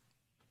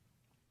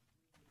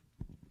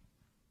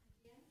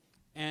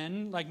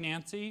 N like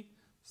Nancy,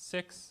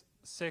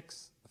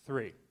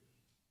 663.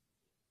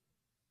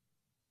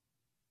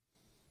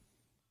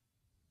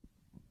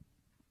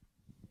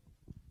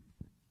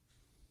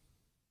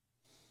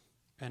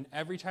 And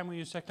every time we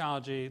use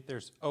technology,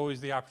 there's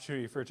always the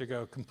opportunity for it to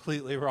go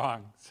completely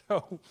wrong.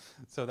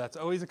 So that's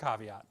always a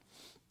caveat.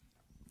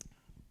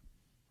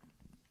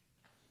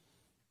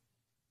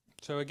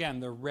 So again,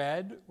 the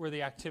red were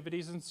the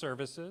activities and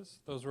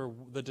services. Those were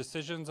the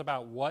decisions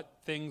about what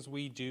things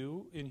we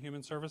do in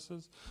human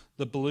services.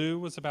 The blue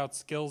was about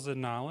skills and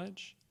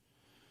knowledge.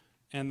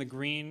 And the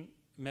green,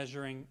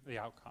 measuring the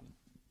outcome.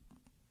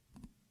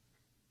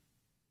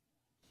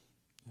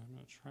 I'm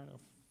going to try to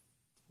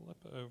flip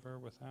over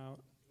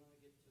without.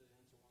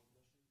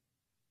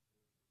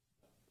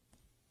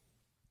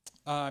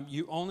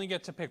 You only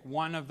get to pick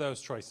one of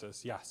those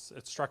choices. Yes,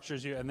 it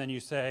structures you, and then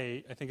you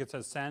say, I think it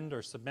says send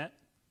or submit.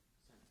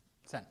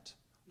 Send.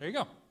 There you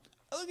go.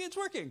 Oh, look, it's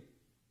working.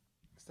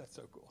 That's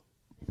so cool.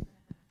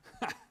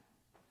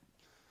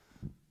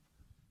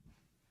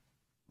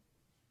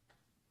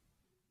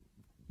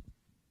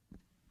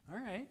 All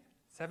right,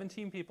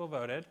 17 people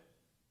voted.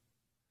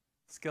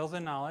 Skills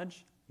and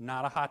knowledge,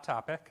 not a hot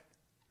topic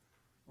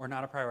or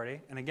not a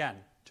priority. And again,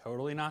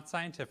 totally not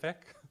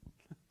scientific.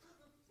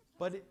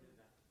 But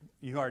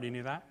you already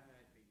knew that?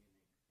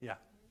 Yeah.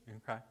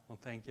 Okay. Well,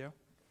 thank you.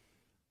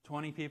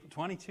 20 people,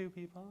 22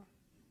 people.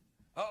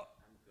 Oh.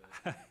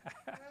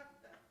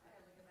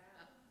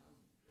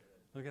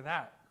 Look at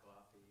that.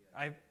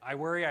 I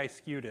worry I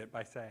skewed it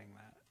by saying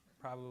that.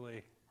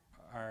 Probably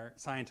our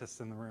scientists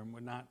in the room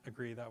would not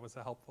agree that was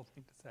a helpful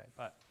thing to say,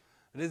 but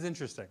it is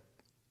interesting.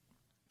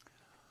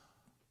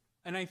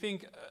 And I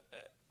think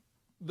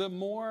the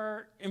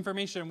more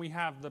information we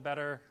have, the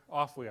better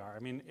off we are. I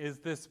mean, is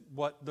this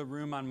what the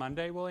room on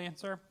Monday will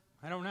answer?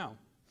 I don't know.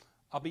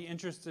 I'll be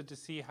interested to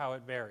see how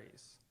it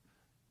varies.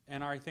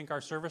 And I think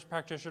our service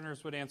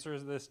practitioners would answer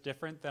this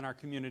different than our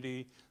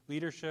community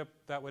leadership,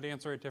 that would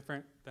answer it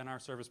different than our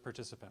service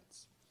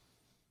participants.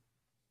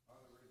 Are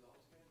the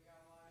results going to be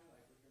online?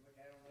 Like we can look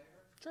at them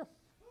later? Sure.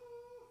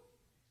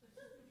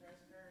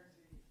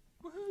 Transparency.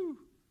 Woohoo!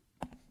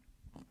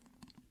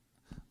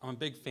 I'm a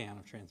big fan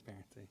of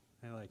transparency.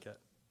 I like it.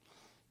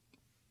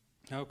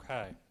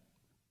 Okay.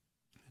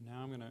 And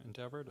now I'm going to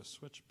endeavor to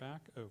switch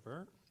back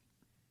over.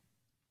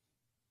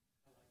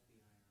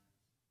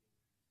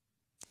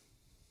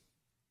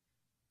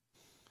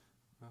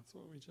 That's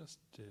what we just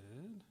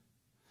did.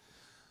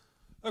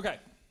 Okay.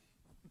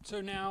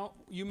 So now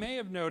you may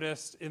have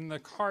noticed in the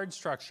card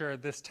structure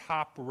this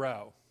top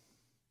row.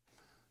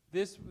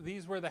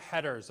 These were the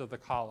headers of the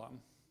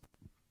column.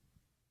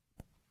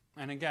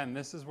 And again,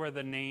 this is where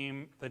the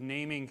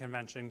naming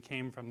convention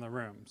came from the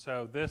room.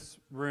 So this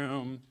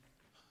room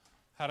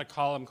had a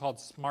column called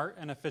Smart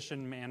and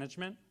Efficient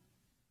Management.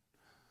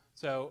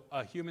 So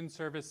a human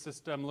service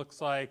system looks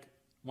like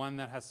one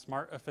that has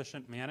smart,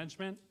 efficient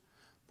management,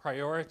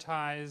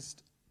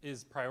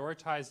 is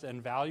prioritized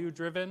and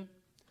value-driven,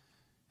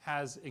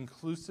 has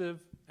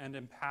inclusive and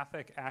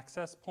empathic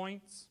access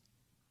points,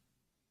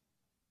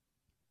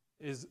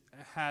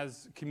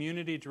 has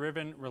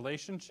community-driven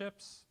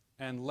relationships,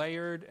 and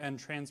layered and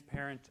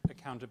transparent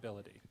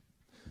accountability.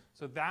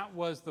 So that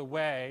was the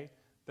way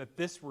that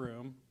this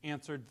room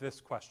answered this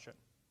question.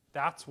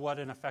 That's what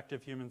an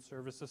effective human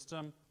service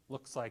system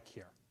looks like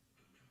here.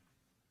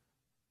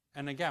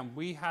 And again,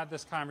 we had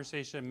this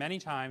conversation many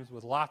times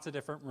with lots of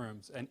different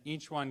rooms, and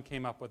each one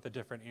came up with a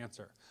different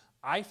answer.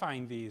 I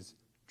find these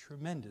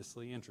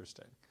tremendously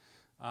interesting,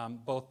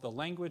 both the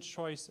language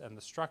choice and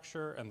the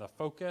structure and the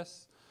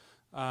focus.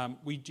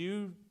 We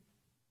do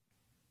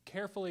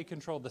carefully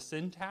control the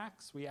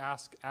syntax. We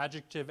ask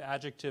adjective,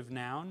 adjective,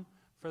 noun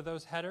for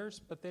those headers,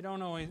 but we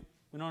don't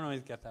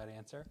always get that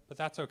answer, but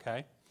that's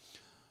okay.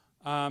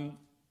 And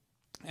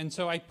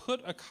so I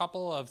put a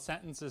couple of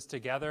sentences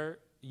together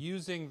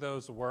using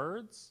those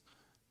words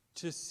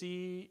to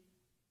see,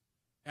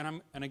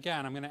 and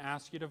again, I'm going to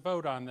ask you to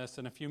vote on this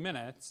in a few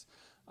minutes,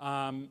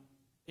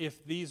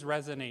 if these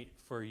resonate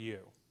for you.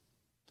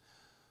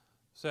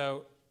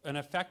 So an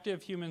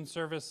effective human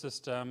service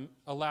system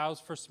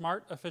allows for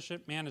smart,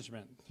 efficient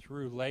management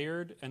through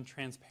layered and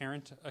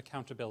transparent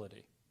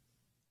accountability.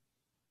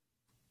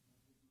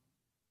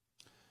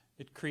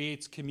 It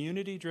creates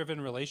community-driven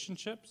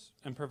relationships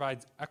and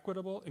provides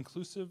equitable,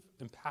 inclusive,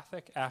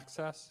 empathic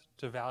access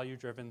to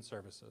value-driven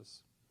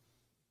services.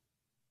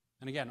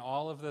 And again,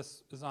 all of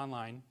this is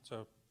online,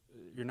 so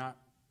you're not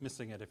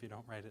missing it if you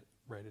don't write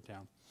it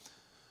down.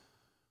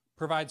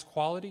 Provides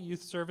quality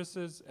youth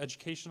services,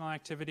 educational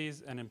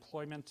activities, and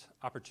employment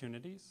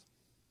opportunities.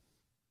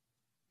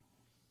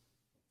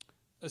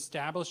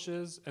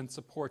 Establishes and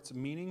supports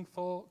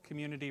meaningful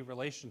community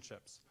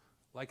relationships,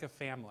 like a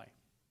family.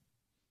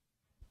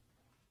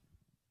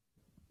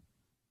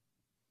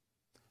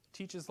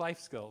 Teaches life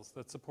skills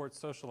that support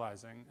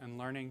socializing and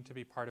learning to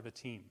be part of a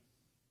team.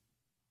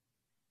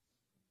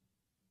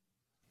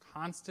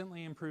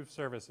 Constantly improves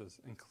services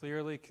and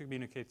clearly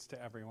communicates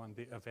to everyone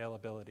the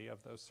availability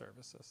of those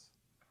services.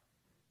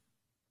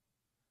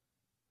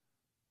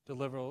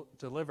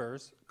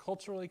 Delivers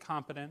culturally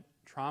competent,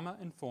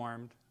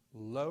 trauma-informed,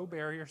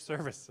 low-barrier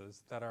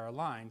services that are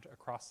aligned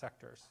across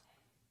sectors.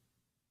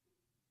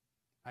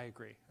 I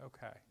agree.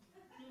 Okay.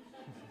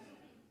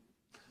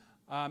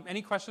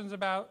 Any questions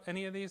about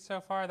any of these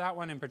so far? That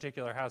one in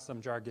particular has some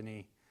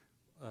jargony,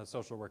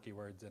 social worky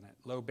words in it.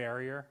 Low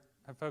barrier.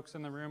 Have folks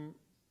in the room?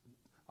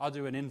 I'll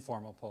do an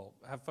informal poll.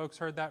 Have folks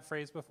heard that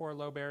phrase before,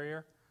 low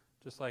barrier?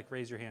 Just like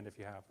raise your hand if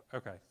you have.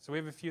 Okay, so we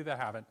have a few that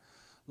haven't.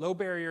 Low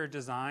barrier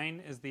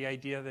design is the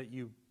idea that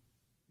you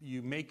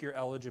make your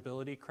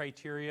eligibility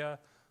criteria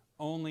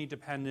only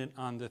dependent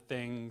on the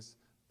things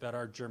that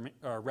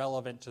are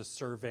relevant to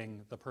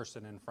serving the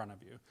person in front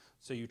of you.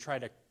 So you try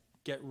to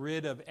get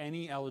rid of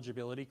any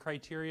eligibility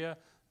criteria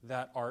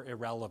that are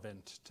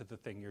irrelevant to the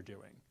thing you're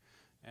doing.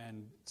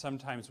 And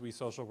sometimes we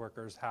social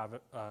workers have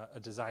a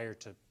desire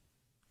to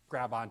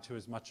grab onto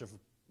as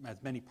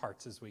many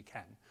parts as we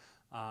can.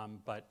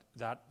 But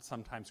that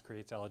sometimes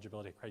creates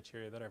eligibility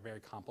criteria that are very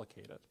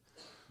complicated.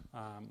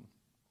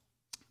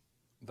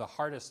 The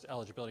hardest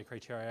eligibility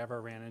criteria I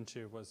ever ran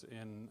into was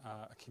in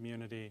a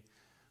community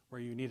where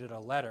you needed a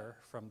letter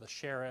from the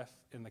sheriff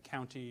in the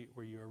county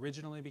where you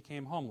originally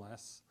became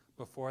homeless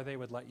before they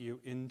would let you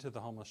into the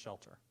homeless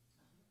shelter.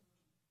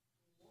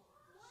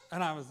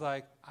 And I was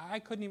like, I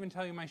couldn't even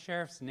tell you my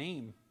sheriff's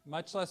name,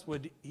 much less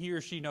would he or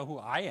she know who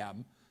I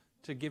am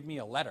to give me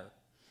a letter.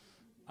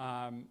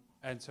 And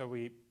so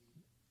we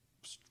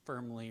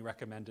firmly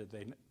recommended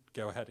they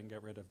go ahead and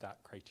get rid of that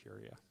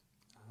criteria.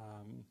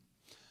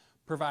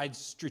 Provides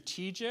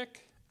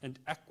strategic, and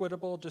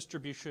equitable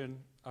distribution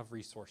of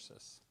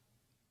resources.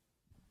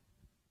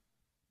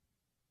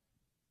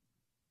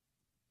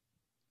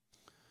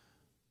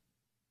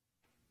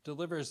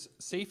 Delivers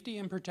safety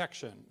and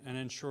protection and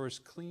ensures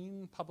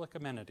clean public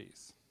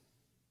amenities.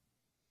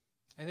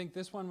 I think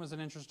this one was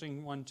an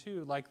interesting one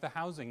too, like the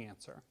housing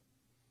answer.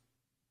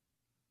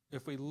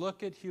 If we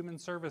look at human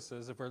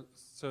services,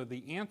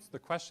 the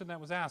question that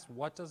was asked,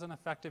 what does an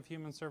effective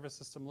human service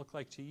system look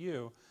like to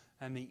you?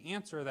 And the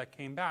answer that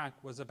came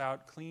back was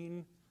about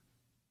clean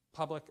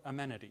public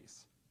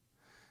amenities.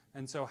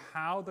 And so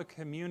how the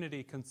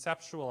community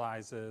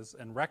conceptualizes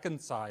and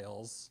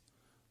reconciles,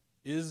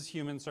 is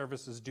human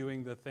services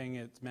doing the thing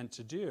it's meant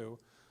to do,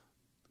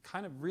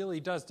 kind of really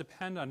does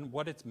depend on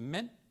what it's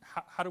meant.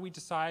 How do we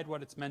decide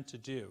what it's meant to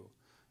do?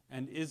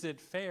 And is it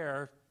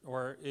fair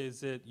or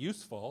is it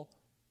useful?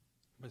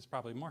 It's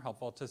probably more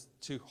helpful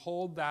to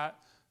hold that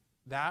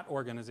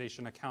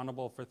organization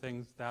accountable for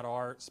things that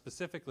are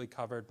specifically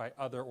covered by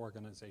other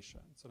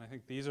organizations. And I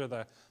think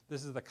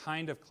this is the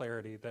kind of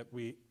clarity that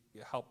we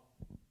hope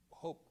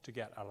to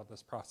get out of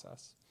this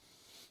process.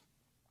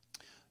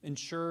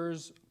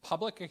 Ensures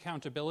public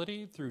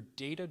accountability through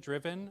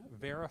data-driven,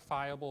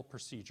 verifiable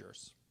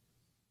procedures.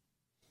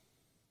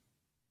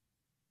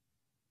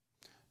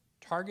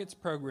 Targets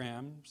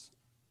programs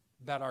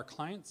that are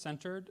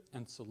client-centered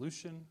and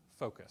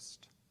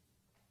solution-focused.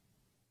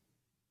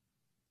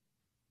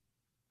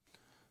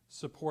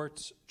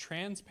 Supports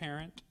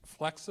transparent,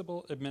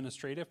 flexible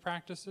administrative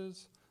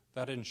practices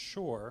that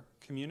ensure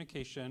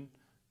communication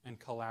and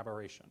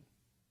collaboration.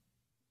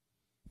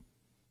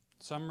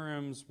 Some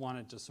rooms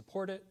wanted to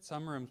support it,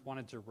 some rooms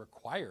wanted to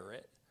require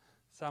it,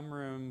 some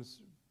rooms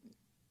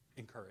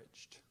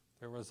encouraged.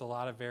 There was a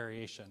lot of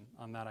variation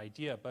on that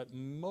idea, but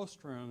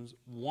most rooms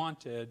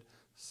wanted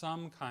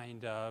some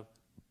kind of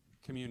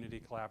community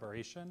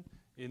collaboration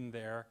in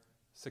their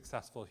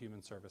successful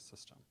human service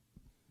system.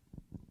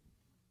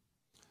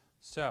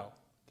 So,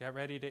 get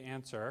ready to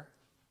answer.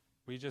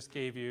 We just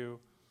gave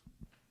you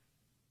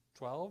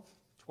 12.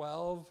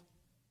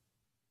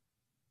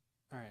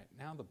 All right,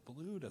 now the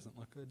blue doesn't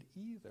look good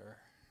either.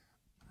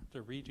 I have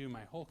to redo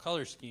my whole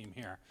color scheme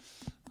here.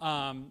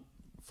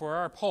 For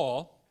our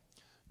poll,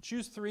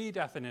 choose 3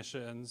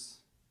 definitions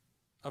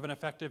of an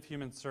effective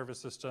human service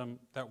system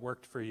that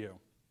worked for you.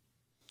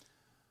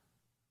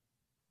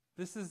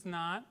 This is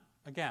not,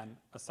 again,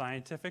 a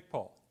scientific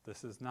poll.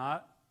 This is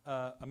not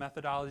a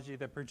methodology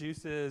that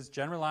produces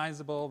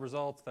generalizable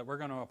results that we're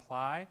going to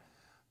apply,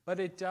 but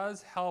it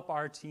does help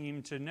our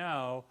team to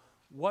know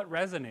what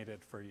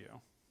resonated for you.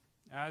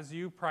 As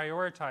you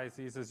prioritize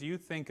these, as you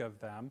think of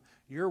them,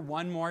 you're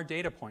one more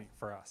data point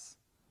for us.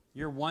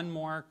 You're one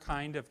more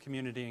kind of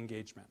community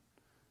engagement.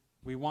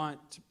 We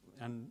want,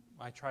 and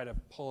I try to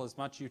pull as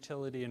much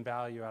utility and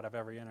value out of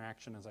every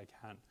interaction as I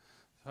can.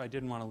 So I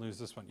didn't want to lose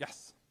this one.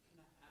 Yes?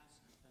 Can I ask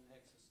an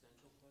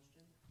existential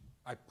question?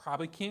 I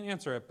probably can't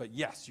answer it, but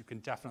yes, you can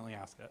definitely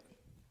ask it.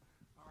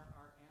 Are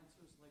our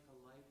answers like a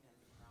light in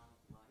the crown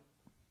of life?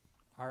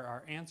 Are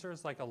our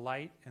answers like a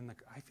light in the...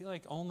 I feel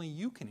like only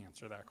you can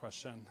answer that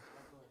question.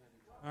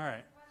 All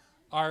right.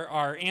 Are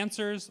our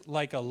answers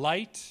like a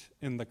light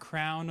in the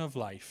crown of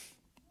life?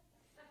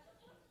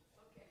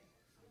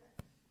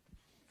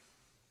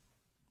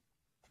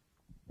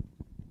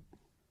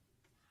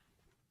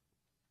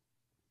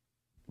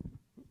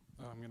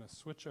 Oh, I'm going to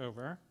switch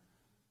over.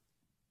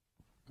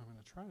 I'm going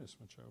to try to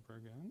switch over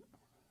again.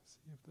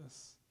 See if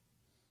this...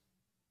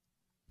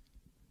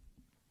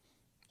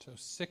 So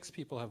 6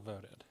 people have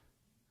voted.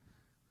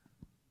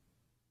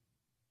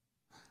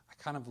 I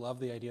kind of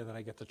love the idea that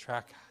I get to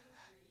track.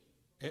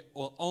 It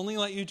will only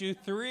let you do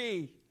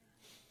 3.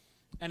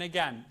 And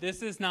again,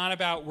 this is not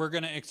about we're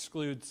going to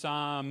exclude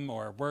some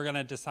or we're going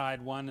to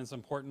decide one is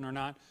important or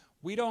not.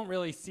 We don't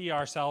really see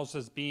ourselves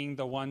as being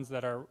the ones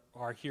that are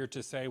here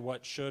to say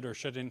what should or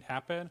shouldn't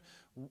happen.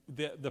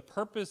 The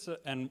purpose,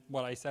 and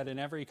what I said in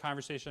every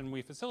conversation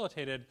we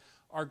facilitated,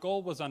 our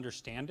goal was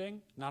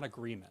understanding, not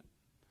agreement.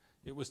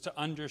 It was to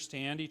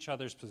understand each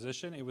other's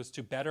position. It was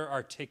to better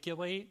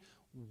articulate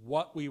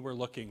what we were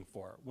looking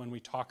for when we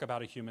talk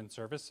about a human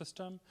service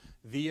system.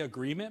 The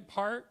agreement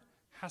part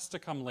has to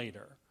come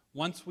later.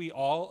 Once we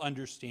all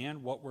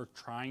understand what we're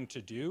trying to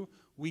do,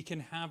 we can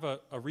have a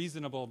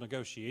reasonable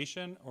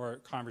negotiation or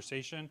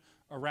conversation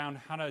around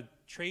how to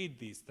trade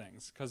these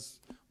things, because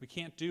we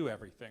can't do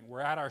everything.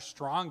 We're at our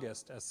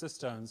strongest as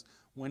systems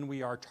when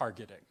we are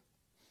targeting,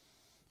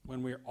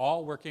 when we're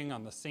all working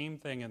on the same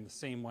thing in the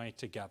same way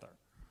together.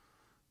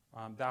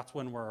 That's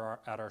when we're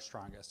at our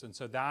strongest. And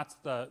so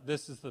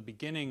this is the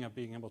beginning of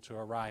being able to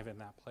arrive in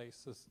that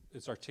place,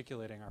 is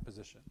articulating our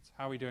positions.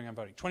 How are we doing on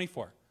voting?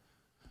 24.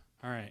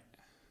 All right.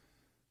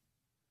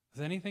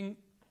 Is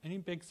any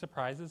big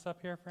surprises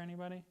up here for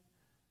anybody?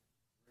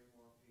 3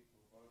 more people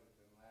voted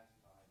than last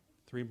time.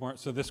 3 more.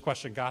 So this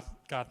question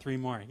got 3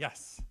 more.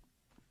 Yes.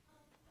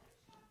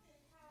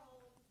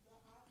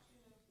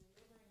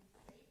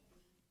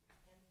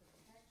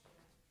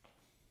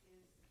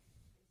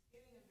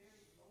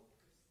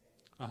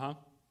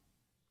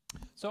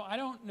 So I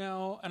don't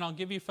know, and I'll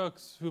give you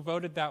folks who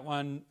voted that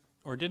one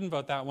or didn't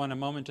vote that one a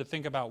moment to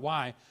think about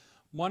why.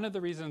 One of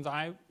the reasons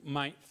I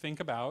might think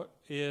about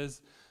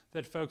is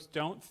that folks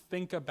don't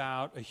think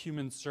about a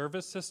human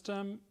service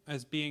system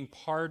as being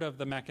part of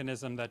the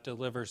mechanism that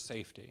delivers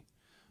safety.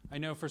 I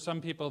know for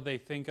some people they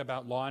think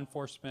about law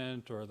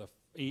enforcement or the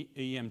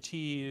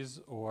EMTs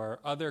or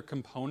other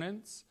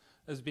components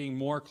as being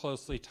more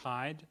closely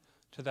tied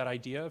to that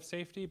idea of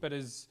safety, but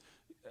as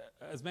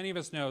many of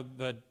us know,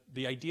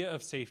 the idea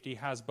of safety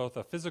has both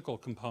a physical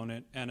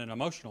component and an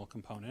emotional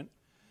component,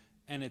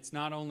 and it's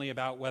not only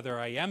about whether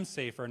I am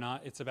safe or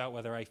not, it's about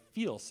whether I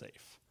feel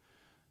safe.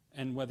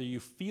 And whether you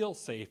feel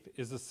safe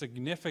is a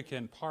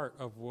significant part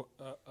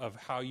of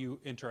how you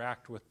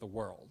interact with the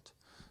world.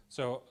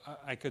 So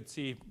I could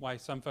see why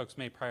some folks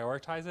may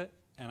prioritize it,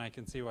 and I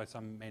can see why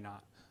some may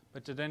not.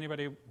 But did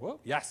anybody, whoa,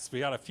 yes, we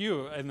got a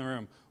few in the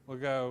room. We'll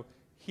go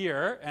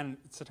here, and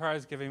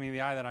Satara's giving me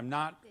the eye that I'm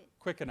not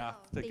quick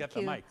enough to get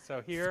the mic.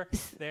 So here,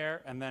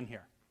 there, and then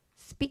here.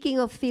 Speaking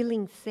of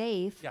feeling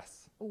safe,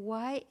 Yes.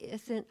 why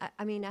isn't,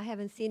 I mean, I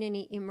haven't seen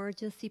any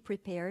emergency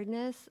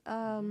preparedness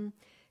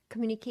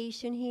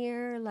communication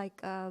here.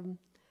 Like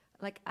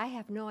I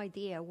have no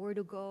idea where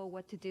to go,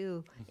 what to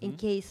do in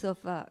case of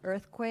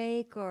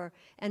earthquake,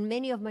 and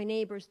many of my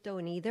neighbors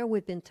don't either.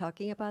 We've been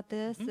talking about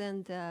this,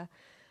 and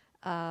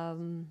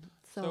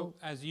So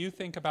as you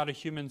think about a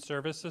human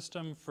service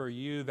system, for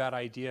you, that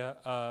idea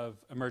of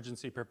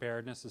emergency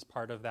preparedness is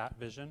part of that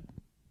vision?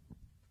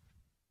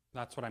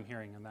 That's what I'm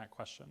hearing in that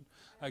question.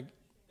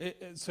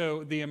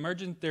 So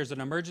there's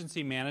an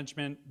emergency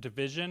management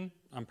division.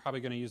 I'm probably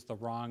going to use the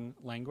wrong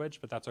language,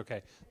 but that's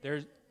okay.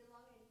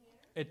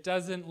 It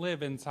doesn't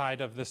live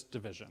inside of this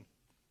division.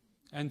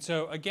 And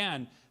so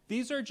again,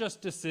 these are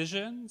just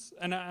decisions,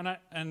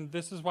 and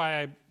this is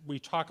why we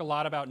talk a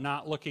lot about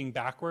not looking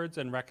backwards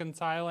and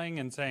reconciling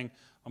and saying,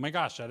 oh my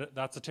gosh,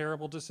 that's a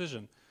terrible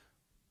decision.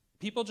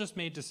 People just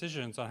made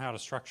decisions on how to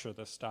structure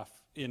this stuff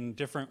in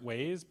different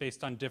ways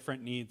based on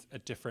different needs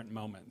at different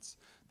moments.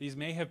 These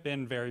may have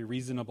been very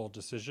reasonable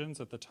decisions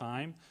at the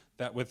time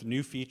that with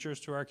new features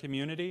to our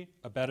community,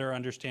 a better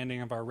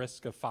understanding of our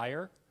risk of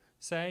fire,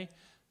 say,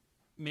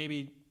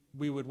 maybe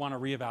we would want to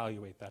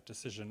reevaluate that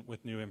decision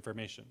with new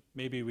information.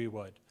 Maybe we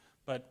would.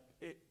 But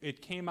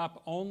it came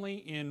up only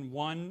in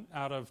 1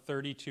 out of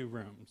 32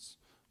 rooms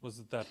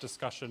was that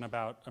discussion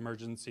about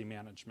emergency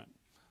management.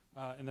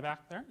 In the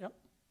back there, yep.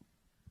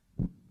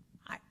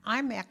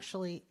 I'm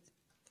actually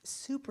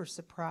super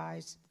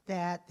surprised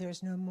that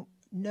there's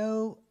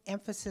no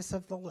emphasis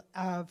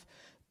of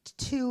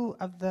two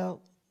of the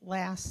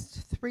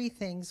last three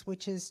things,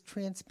 which is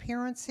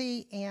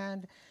transparency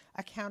and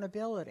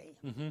accountability.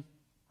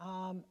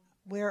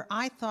 Where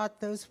I thought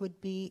those would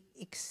be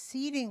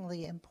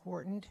exceedingly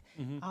important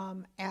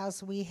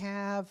as we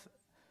have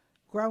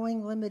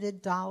growing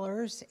limited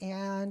dollars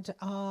and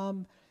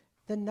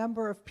the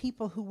number of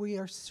people who we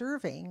are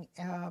serving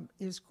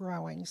is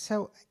growing.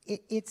 So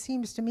it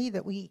seems to me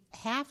that we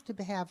have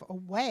to have a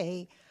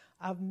way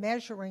of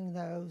measuring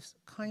those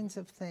kinds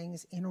of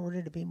things in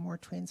order to be more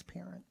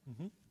transparent.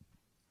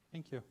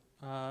 Thank you.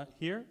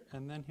 Here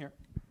and then here.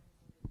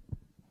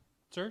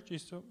 Sir, do you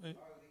still? Are the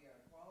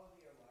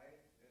quality of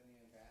life and the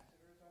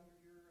ambassadors under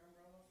your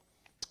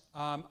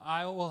umbrella?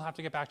 I will have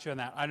to get back to you on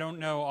that. I don't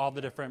know all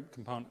the different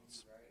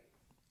components.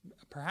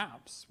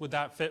 Perhaps. Would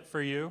that fit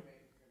for you?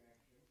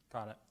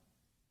 Got it.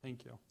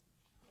 Thank you.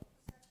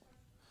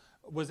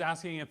 Was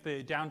asking if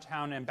the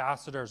downtown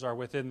ambassadors are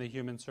within the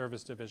Human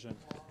Service Division.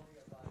 Quality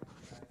of life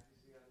you guys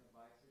see on the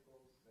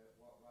bicycles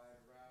that ride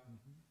around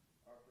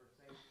are for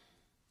safety.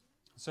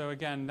 So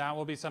again, that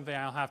will be something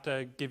I'll have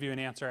to give you an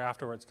answer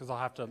afterwards because I'll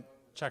have to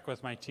check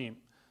with my team.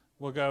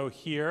 We'll go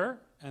here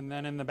and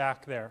then in the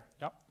back there.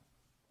 Yep.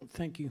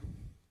 Thank you.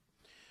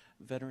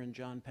 Veteran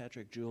John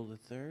Patrick Jewell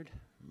III,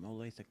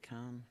 Molatha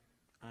Khan.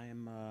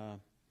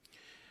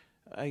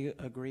 I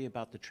agree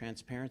about the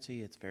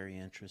transparency. It's very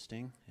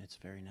interesting. It's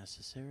very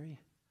necessary.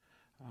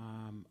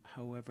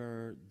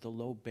 However, the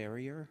low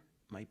barrier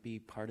might be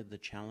part of the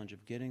challenge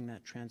of getting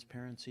that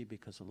transparency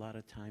because a lot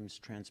of times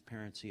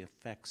transparency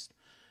affects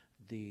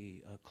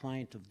the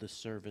client of the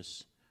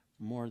service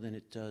more than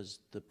it does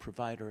the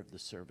provider of the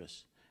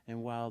service.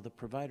 And while the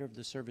provider of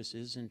the service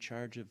is in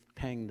charge of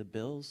paying the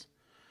bills,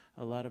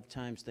 a lot of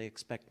times they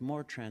expect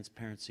more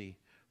transparency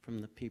from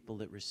the people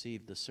that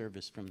receive the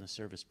service from the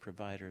service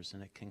providers,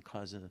 and it can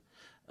cause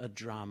a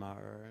drama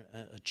or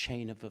a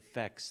chain of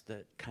effects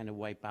that kind of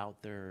wipe out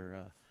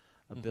their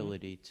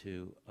ability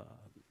to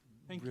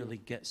really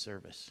get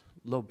service.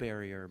 Low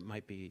barrier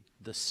might be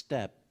the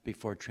step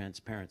before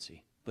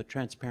transparency, but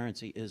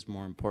transparency is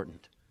more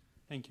important.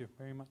 Thank you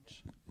very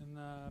much. In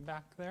the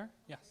back there?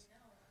 Yes.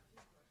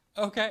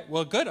 Okay,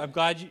 well, good. I'm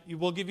glad you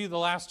will give you the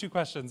last two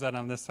questions then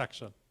on this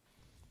section.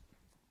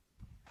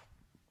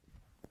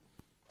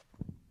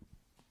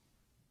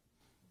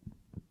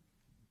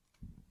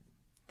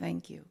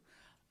 Thank you.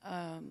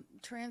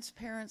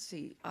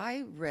 Transparency,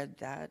 I read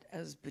that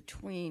as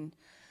between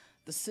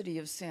the City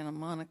of Santa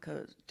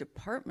Monica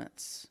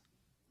departments,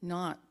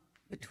 not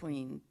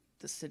between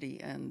the city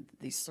and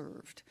the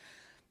served.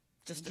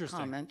 Just a Interesting.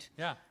 comment.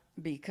 Yeah.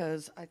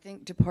 Because I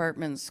think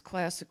departments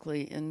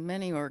classically in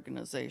many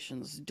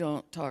organizations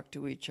don't talk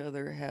to each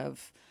other,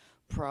 have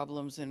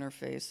problems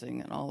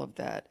interfacing and all of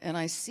that. And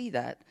I see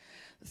that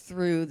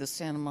through the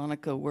Santa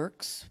Monica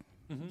Works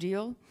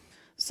deal.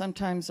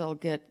 Sometimes I'll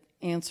get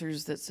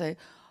answers that say,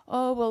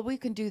 oh, well, we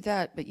can do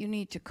that, but you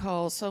need to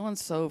call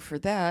so-and-so for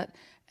that.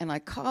 And I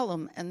call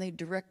them and they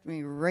direct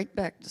me right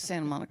back to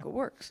Santa Monica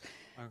Works.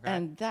 Okay.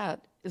 And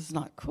that is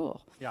not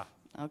cool. Yeah.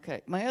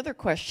 Okay, my other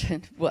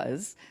question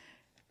was,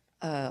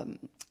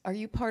 are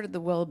you part of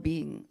the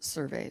well-being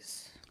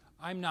surveys?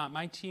 I'm not.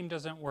 My team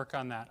doesn't work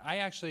on that.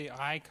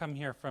 I come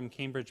here from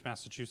Cambridge,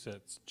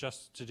 Massachusetts,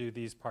 just to do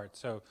these parts.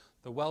 So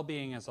the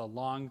well-being is a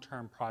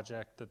long-term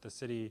project that the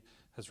city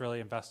has really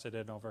invested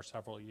in over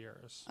several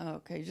years.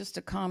 Okay, just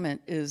a comment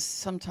is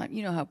sometimes,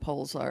 you know how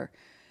polls are.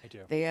 I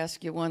do. They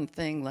ask you one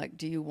thing like,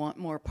 do you want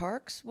more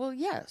parks? Well,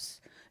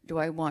 yes. Do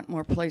I want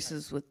more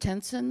places with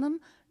tents in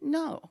them?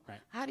 No. Right.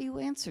 How do you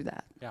answer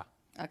that? Yeah.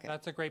 Okay.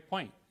 That's a great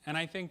point. And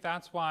I think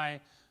that's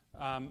why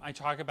I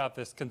talk about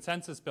this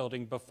consensus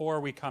building before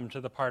we come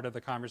to the part of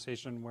the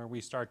conversation where we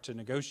start to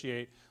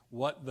negotiate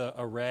what the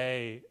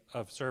array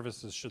of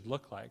services should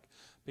look like.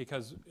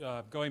 Because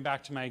going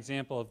back to my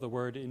example of the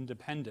word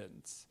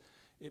independence,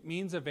 it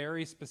means a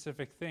very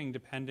specific thing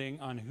depending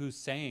on who's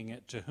saying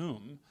it to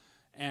whom.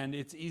 And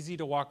it's easy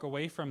to walk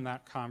away from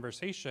that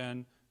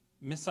conversation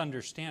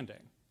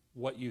misunderstanding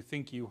what you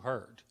think you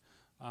heard.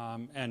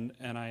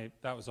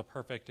 That was a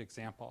perfect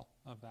example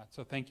of that.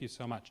 So thank you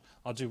so much.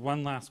 I'll do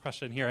one last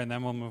question here and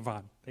then we'll move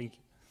on. Thank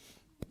you.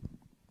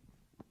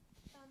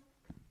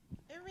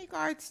 In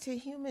regards to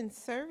human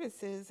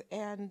services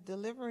and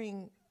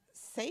delivering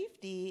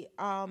safety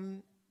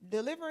and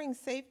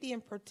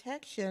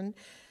protection,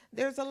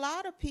 there's a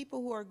lot of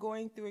people who are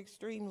going through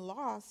extreme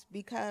loss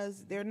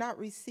because they're not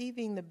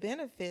receiving the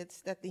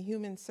benefits that the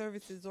human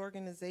services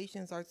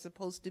organizations are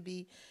supposed to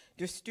be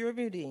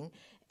distributing.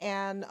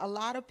 And a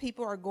lot of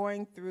people are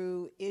going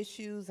through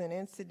issues and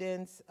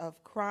incidents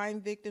of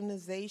crime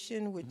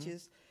victimization, which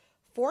is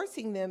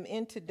forcing them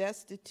into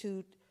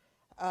destitute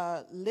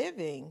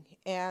living.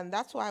 And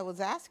that's why I was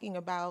asking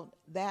about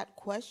that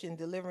question,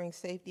 delivering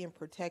safety and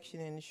protection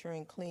and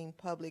ensuring clean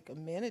public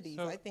amenities.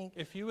 So I think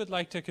if you would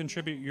like to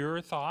contribute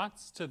your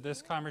thoughts to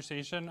this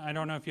conversation, I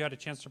don't know if you had a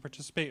chance to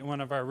participate in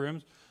one of our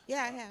rooms.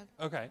 yeah, I have.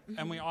 Okay.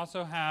 And we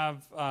also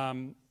have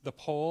the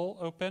poll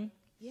open.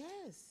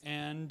 Yes.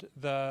 And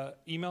the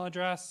email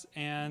address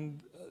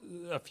and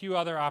a few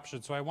other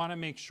options. So I want to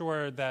make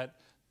sure that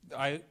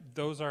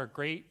those are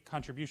great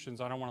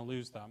contributions. I don't want to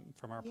lose them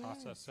from our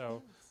process.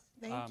 So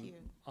Thank you.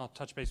 I'll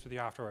touch base with you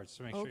afterwards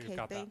to make sure Okay, you've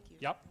got that. thank you.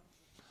 Yep.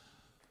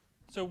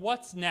 So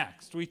what's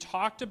next? We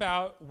talked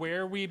about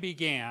where we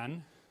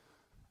began,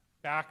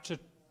 back to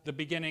the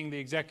beginning, the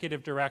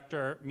executive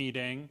director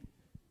meeting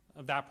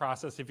of that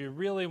process. If you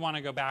really want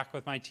to go back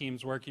with my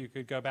team's work, you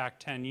could go back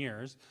 10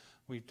 years.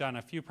 We've done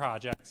a few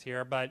projects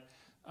here, but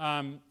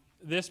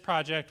this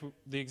project,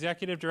 the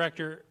executive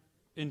director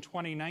in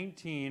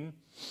 2019,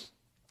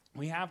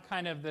 we have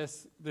kind of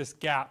this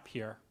gap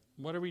here.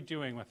 What are we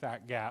doing with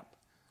that gap?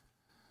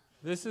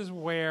 This is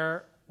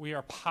where we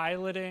are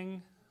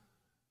piloting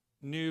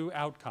new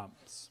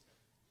outcomes.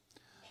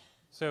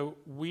 So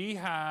we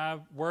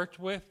have worked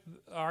with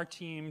our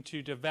team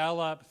to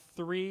develop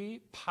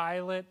 3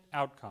 pilot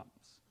outcomes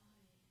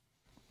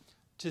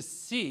to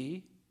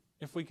see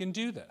if we can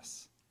do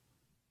this,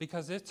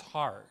 because it's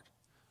hard.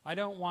 I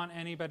don't want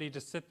anybody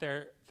to sit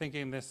there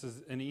thinking this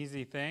is an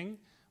easy thing.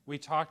 We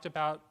talked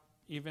about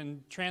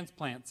even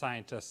transplant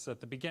scientists at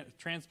the beginning,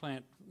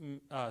 transplant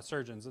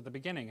surgeons at the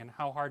beginning, and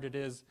how hard it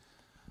is.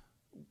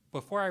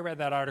 Before I read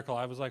that article,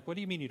 I was like, what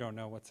do you mean you don't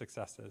know what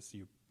success is?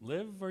 You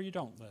live or you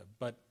don't live?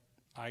 But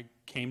I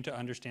came to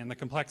understand the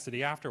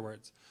complexity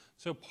afterwards.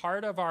 So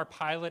part of our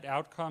pilot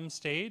outcome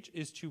stage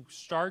is to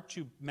start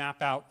to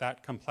map out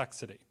that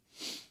complexity.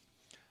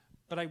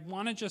 But I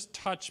want to just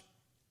touch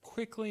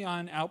quickly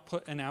on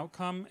output and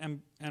outcome,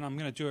 and I'm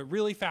going to do it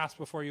really fast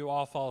before you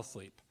all fall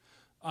asleep.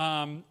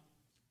 An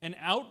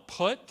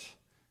output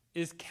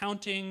is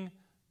counting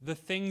the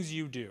things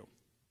you do.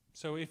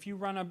 So if you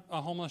run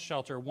a homeless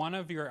shelter, one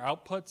of your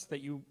outputs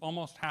that you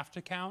almost have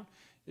to count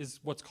is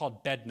what's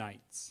called bed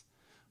nights,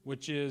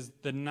 which is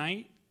the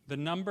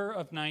number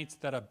of nights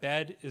that a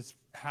bed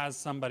has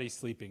somebody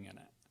sleeping in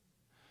it.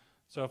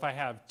 So if I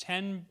have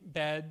 10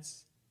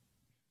 beds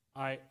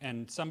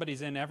and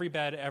somebody's in every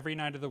bed every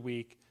night of the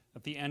week,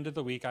 at the end of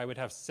the week I would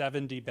have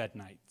 70 bed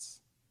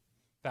nights.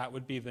 That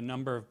would be the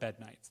number of bed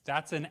nights.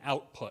 That's an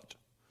output.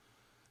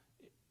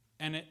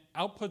 And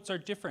outputs are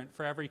different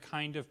for every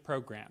kind of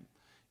program.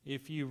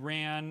 If you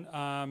ran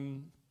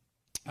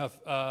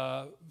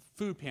a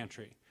food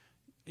pantry,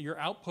 your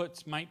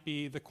outputs might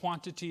be the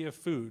quantity of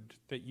food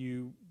that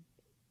you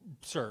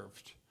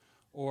served.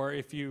 Or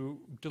if you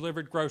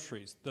delivered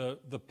groceries, the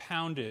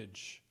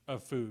poundage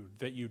of food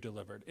that you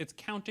delivered. It's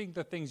counting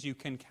the things you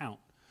can count.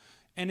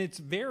 And it's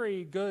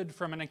very good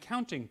from an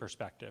accounting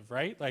perspective,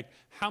 right? Like,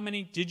 how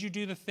many, did you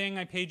do the thing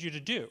I paid you to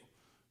do?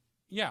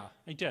 Yeah,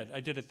 I did. I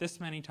did it this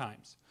many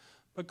times.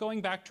 But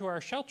going back to our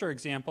shelter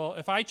example,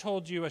 if I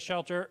told you a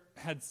shelter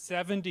had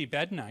 70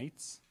 bed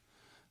nights,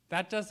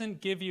 that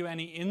doesn't give you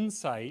any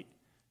insight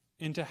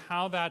into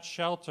how that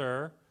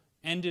shelter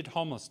ended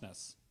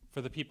homelessness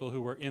for the people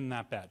who were in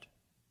that bed.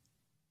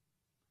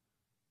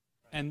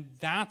 And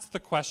that's the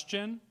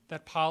question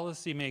that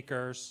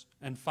policymakers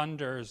and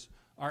funders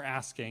are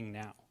asking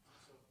now.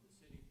 So if the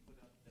city put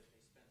up that they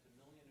spent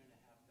 $1.5 million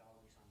on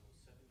those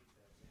 70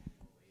 beds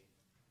annually,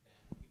 then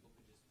people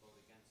could just vote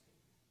against it.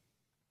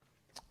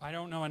 I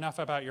don't know enough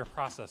about your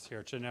process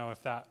here to know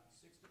if that.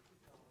 $62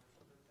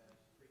 per bed,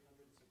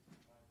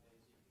 365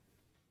 days a year,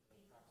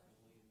 approximately $1.5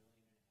 million.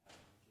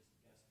 I'm just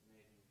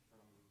guesstimating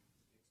from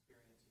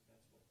experience if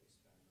that's what they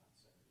spend on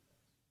 70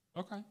 beds.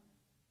 Okay.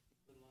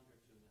 A little under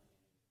 $2 million.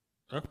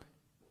 Okay.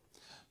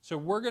 So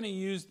we're going to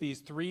use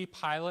these 3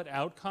 pilot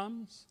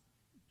outcomes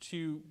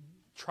to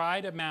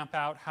try to map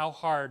out how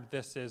hard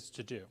this is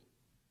to do.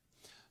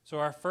 So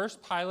our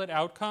first pilot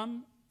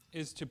outcome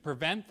is to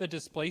prevent the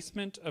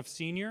displacement of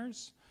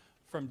seniors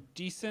from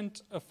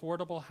decent,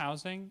 affordable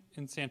housing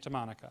in Santa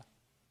Monica.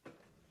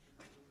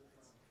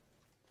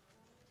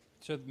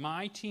 So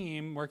my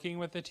team, working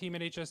with the team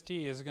at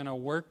HSD, is going to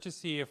work to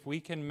see if we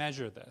can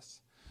measure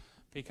this,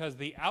 because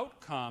the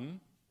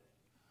outcome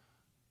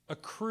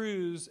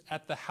accrues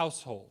at the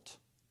household,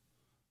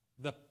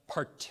 the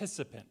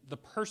participant, the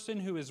person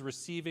who is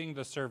receiving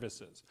the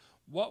services.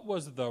 What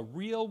was the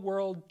real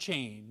world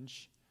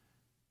change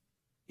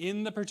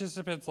in the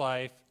participant's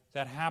life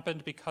that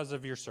happened because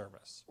of your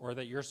service, or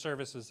that your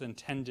service is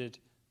intended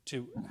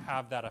to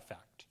have that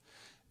effect?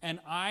 And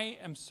I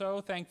am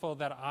so thankful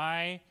that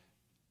I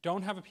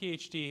don't have a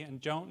PhD and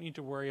don't need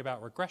to worry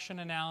about regression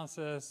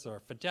analysis or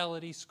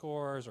fidelity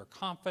scores or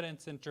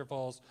confidence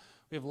intervals.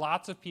 We have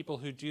lots of people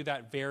who do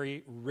that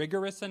very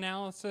rigorous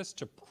analysis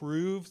to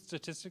prove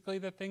statistically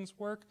that things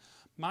work.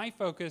 My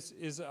focus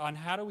is on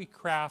how do we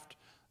craft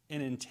an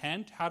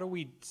intent, how do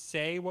we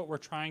say what we're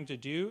trying to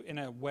do in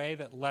a way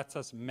that lets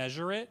us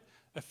measure it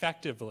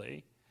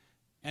effectively.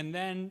 And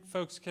then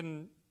folks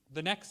can,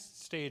 the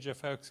next stage of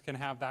folks can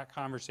have that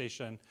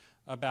conversation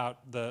about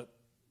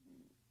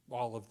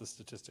all of the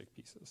statistic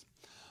pieces.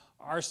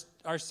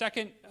 Our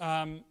second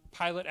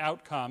pilot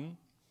outcome,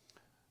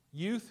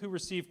 youth who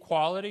receive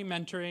quality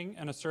mentoring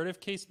and assertive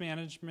case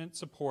management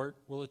support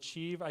will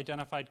achieve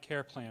identified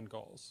care plan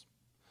goals.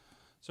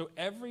 So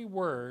every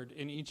word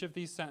in each of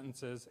these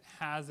sentences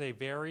has a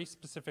very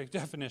specific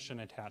definition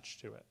attached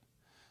to it,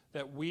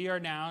 that we are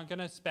now going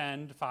to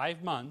spend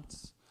 5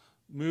 months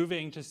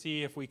moving to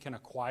see if we can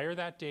acquire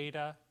that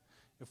data,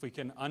 if we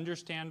can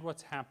understand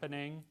what's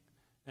happening,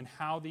 and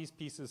how these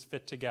pieces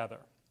fit together.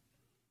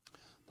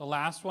 The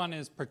last one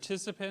is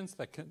participants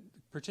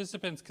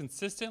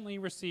consistently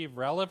receive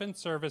relevant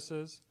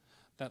services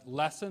that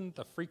lessen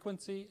the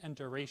frequency and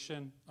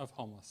duration of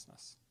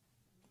homelessness.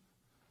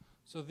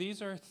 So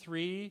these are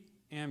 3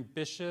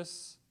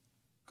 ambitious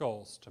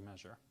goals to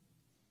measure.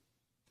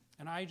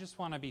 And I just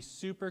want to be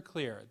super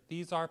clear.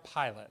 These are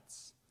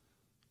pilots.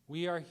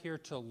 We are here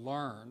to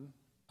learn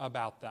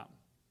about them.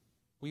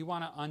 We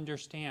want to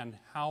understand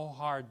how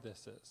hard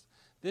this is.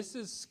 This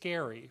is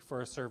scary for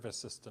a service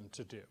system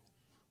to do,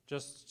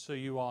 just so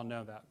you all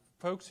know that.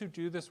 Folks who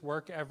do this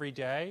work every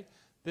day,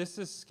 this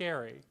is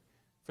scary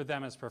for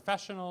them as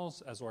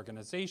professionals, as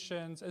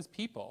organizations, as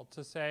people,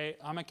 to say,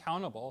 I'm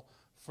accountable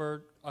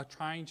for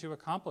trying to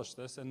accomplish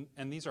this,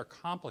 and these are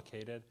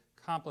complicated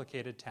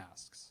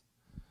tasks.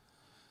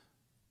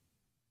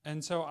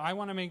 And so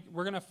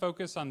we're going to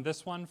focus on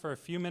this one for a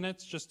few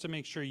minutes just to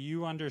make sure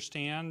you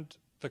understand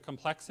the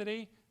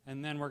complexity,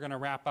 and then we're going to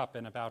wrap up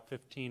in about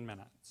 15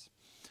 minutes.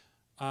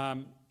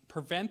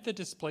 Prevent the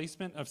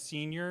displacement of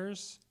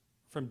seniors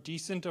from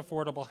decent,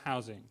 affordable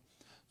housing.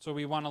 So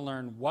we want to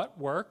learn what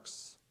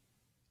works,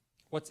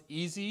 what's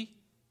easy,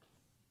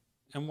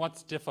 and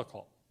what's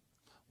difficult.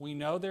 We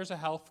know there's a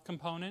health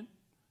component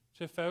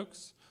to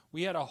folks.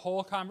 We had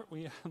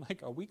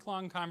like a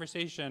week-long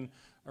conversation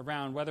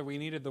around whether we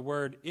needed the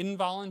word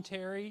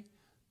involuntary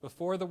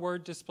before the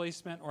word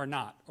displacement or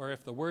not, or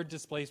if the word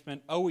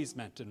displacement always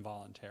meant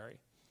involuntary.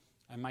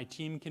 And my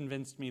team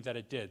convinced me that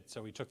it did,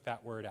 so we took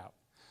that word out.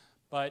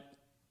 But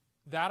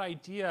that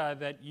idea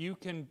that you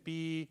can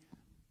be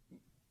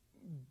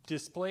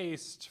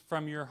displaced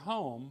from your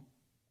home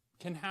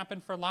can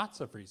happen for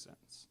lots of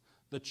reasons.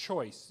 The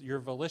choice, your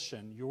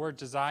volition, your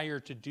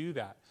desire to do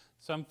that.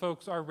 Some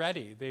folks are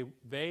ready.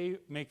 They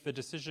make the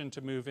decision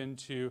to move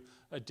into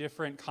a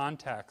different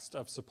context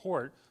of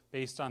support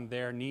based on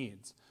their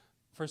needs.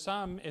 For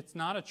some, it's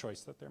not a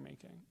choice that they're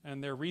making,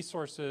 and their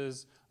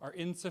resources are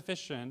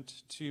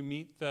insufficient to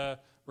meet the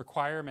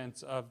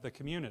requirements of the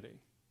community,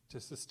 to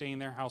sustain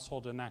their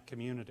household in that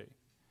community.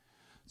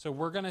 So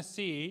we're going to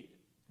see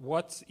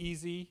what's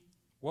easy,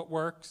 what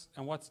works,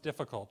 and what's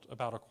difficult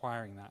about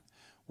acquiring that.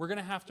 We're going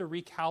to have to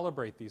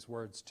recalibrate these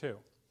words too.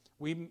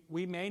 We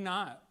may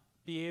not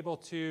be able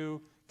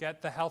to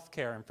get the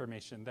healthcare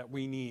information that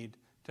we need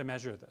to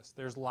measure this.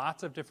 There's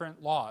lots of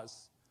different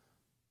laws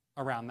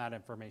around that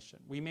information.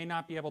 We may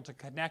not be able to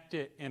connect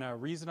it in a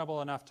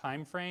reasonable enough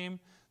time frame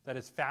that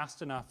is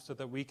fast enough so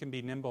that we can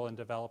be nimble in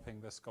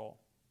developing this goal.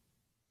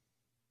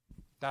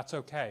 That's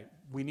okay.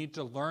 We need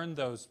to learn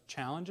those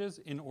challenges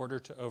in order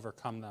to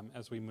overcome them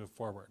as we move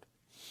forward.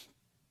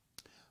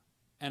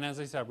 And as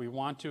I said, we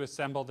want to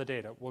assemble the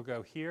data. We'll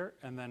go here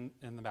and then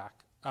in the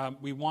back.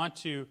 We want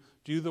to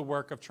do the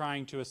work of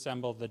trying to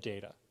assemble the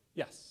data.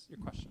 Yes, your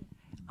question.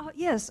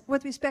 Yes,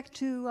 with respect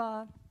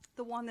to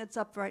the one that's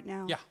up right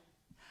now. Yeah.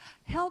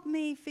 Help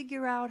me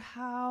figure out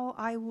how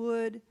I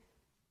would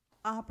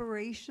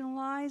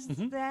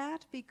operationalize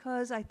that,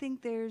 because I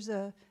think there's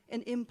an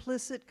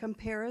implicit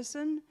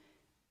comparison.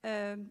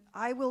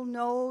 I will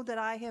know that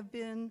I have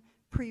been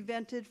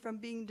prevented from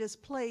being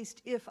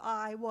displaced if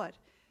I,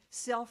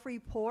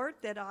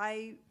 self-report that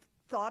I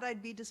thought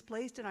I'd be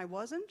displaced and I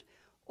wasn't?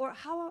 Or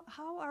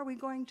how are we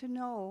going to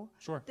know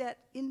that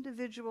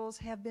individuals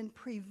have been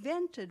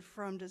prevented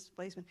from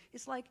displacement?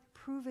 It's like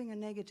proving a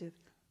negative.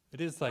 It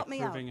is like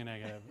proving a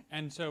negative.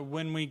 And so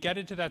when we get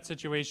into that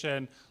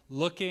situation,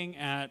 looking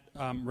at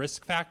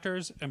risk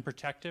factors and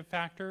protective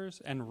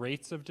factors and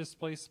rates of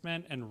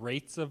displacement and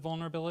rates of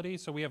vulnerability.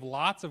 So we have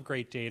lots of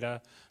great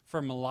data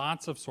from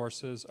lots of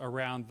sources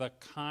around the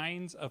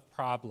kinds of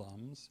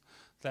problems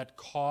that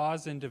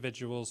cause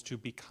individuals to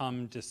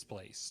become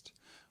displaced.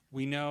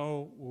 We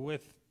know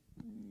with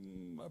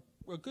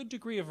a good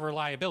degree of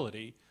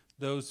reliability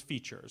those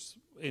features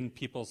in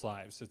people's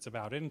lives. It's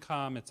about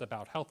income, it's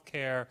about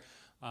healthcare.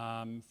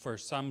 For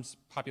some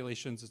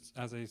populations, it's,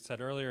 as I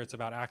said earlier, it's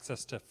about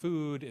access to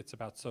food, it's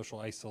about social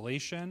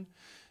isolation.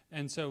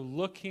 And so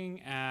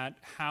looking at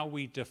how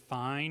we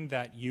define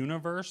that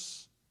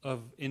universe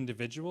of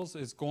individuals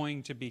is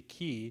going to be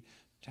key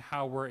to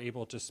how we're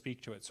able to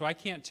speak to it. So I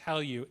can't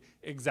tell you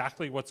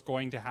exactly what's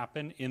going to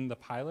happen in the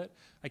pilot.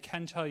 I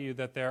can tell you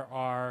that there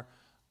are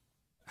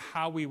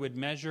how we would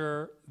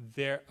measure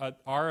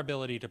our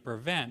ability to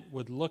prevent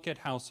would look at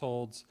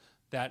households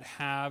that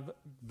have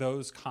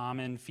those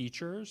common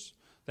features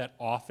that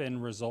often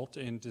result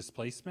in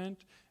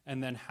displacement,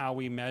 and then how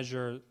we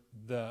measure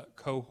the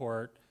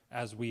cohort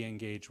as we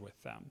engage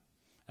with them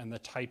and the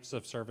types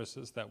of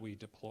services that we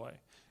deploy.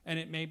 And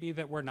it may be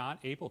that we're not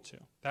able to.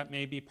 That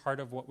may be part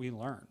of what we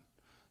learn,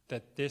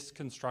 that this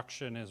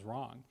construction is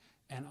wrong.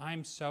 And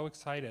I'm so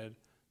excited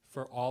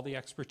for all the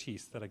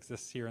expertise that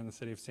exists here in the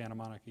city of Santa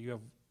Monica. You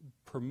have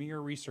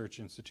premier research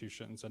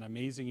institutions and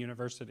amazing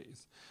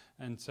universities.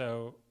 And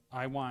so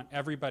I want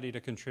everybody to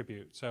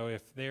contribute. So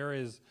if there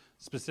is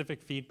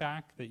specific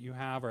feedback that you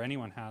have or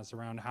anyone has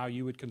around how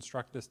you would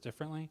construct this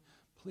differently,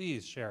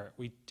 please share it.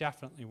 We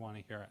definitely want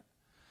to hear it.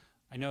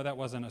 I know that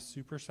wasn't a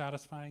super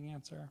satisfying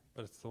answer,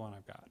 but it's the one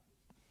I've got.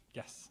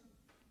 Yes?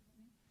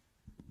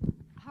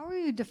 How are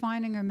you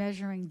defining or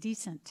measuring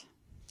decent?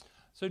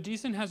 So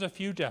decent has a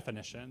few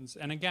definitions.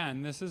 And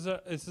again, this is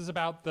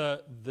about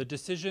the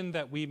decision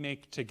that we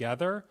make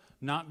together,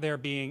 not there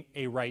being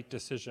a right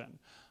decision.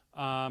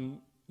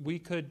 We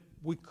could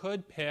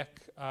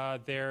pick,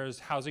 there's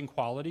housing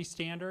quality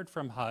standard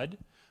from HUD,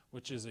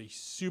 which is a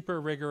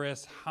super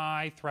rigorous,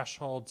 high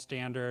threshold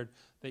standard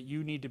that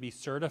you need to be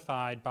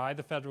certified by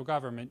the federal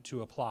government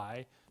to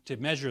apply to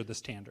measure the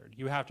standard.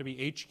 You have to be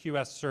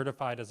HQS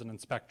certified as an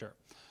inspector.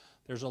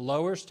 There's a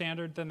lower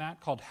standard than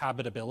that called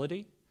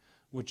habitability,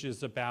 which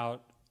is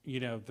about,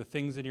 the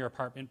things in your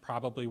apartment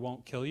probably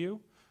won't kill you.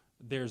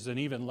 There's an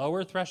even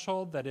lower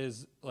threshold that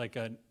is like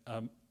a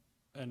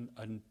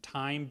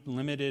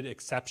time-limited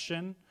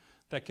exception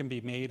that can be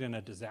made in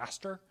a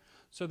disaster.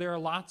 So there are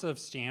lots of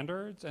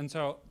standards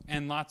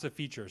and lots of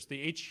features.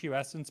 The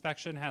HQS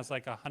inspection has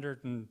like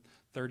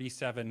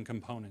 137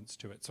 components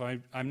to it. So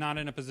I'm not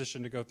in a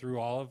position to go through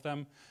all of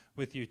them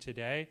with you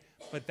today,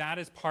 but that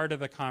is part of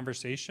the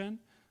conversation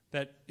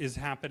that is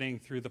happening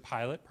through the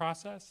pilot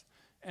process.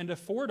 And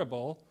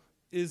affordable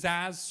is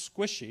as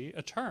squishy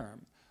a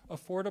term.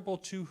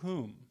 Affordable to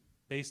whom?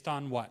 Based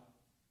on what?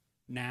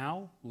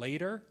 Now?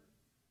 Later?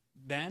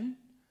 Then?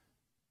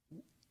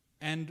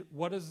 And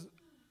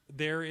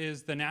there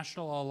is the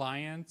National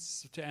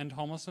Alliance to End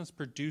Homelessness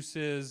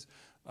produces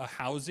a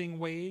housing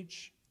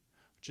wage,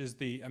 which is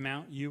the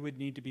amount you would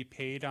need to be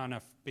paid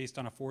based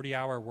on a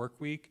 40-hour work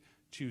week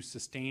to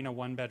sustain a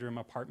one-bedroom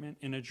apartment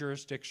in a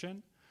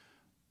jurisdiction,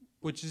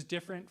 which is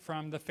different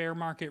from the fair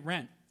market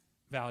rent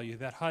value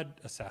that HUD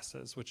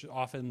assesses, which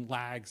often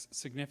lags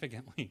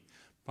significantly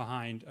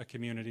behind a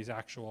community's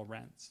actual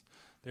rents.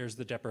 There's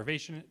the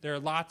deprivation. There are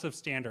lots of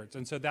standards.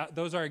 And so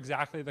those are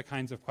exactly the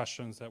kinds of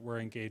questions that we're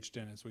engaged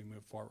in as we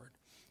move forward.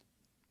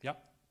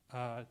 Yep.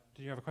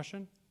 Do you have a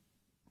question?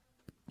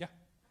 Yeah.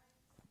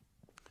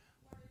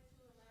 I wanted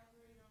to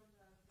elaborate on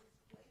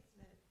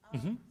the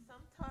displacement.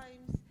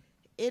 Sometimes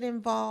it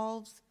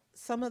involves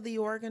some of the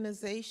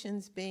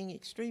organizations being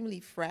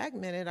extremely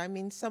fragmented. I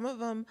mean, some of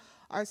them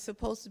are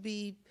supposed to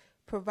be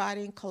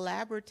providing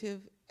collaborative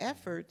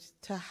efforts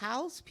to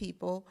house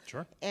people.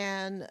 Sure.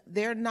 And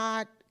they're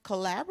not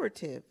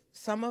collaborative.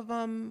 some of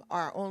them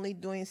are only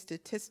doing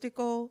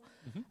statistical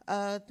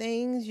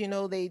things. You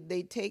know, they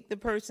take the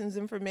person's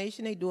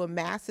information, they do a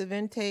massive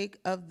intake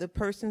of the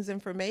person's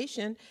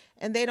information,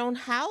 and they don't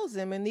house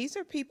them. And these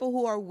are people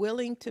who are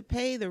willing to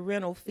pay the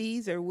rental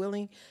fees, are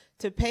willing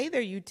to pay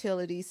their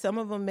utilities. Some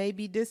of them may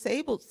be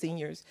disabled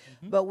seniors.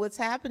 But what's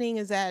happening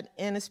is that,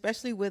 and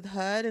especially with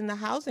HUD and the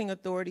housing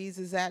authorities,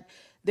 is that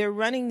they're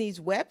running these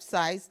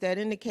websites that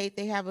indicate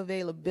they have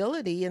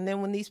availability, and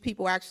then when these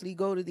people actually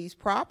go to these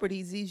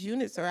properties, these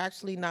units are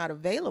actually not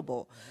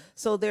available.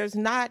 So there's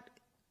not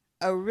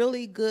a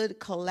really good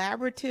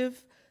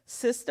collaborative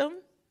system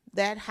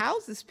that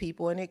houses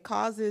people, and it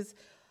causes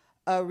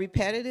a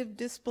repetitive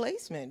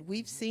displacement.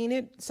 We've seen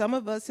it. Some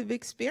of us have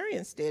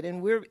experienced it,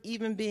 and we're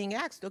even being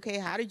asked, okay,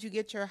 how did you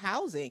get your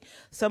housing?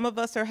 Some of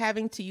us are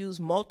having to use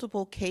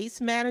multiple case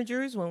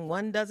managers. When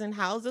one doesn't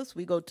house us,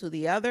 we go to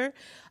the other.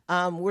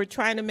 We're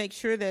trying to make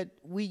sure that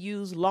we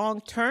use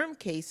long-term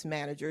case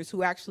managers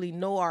who actually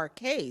know our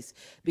case,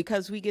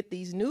 because we get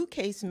these new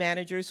case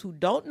managers who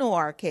don't know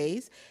our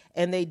case,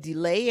 and they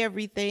delay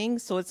everything,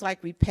 so it's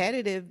like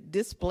repetitive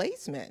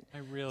displacement. I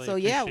really So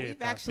yeah, appreciate we've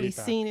that actually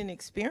feedback. seen and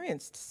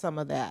experienced some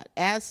of that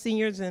as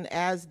seniors and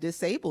as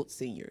disabled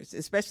seniors,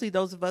 especially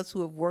those of us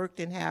who have worked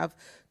and have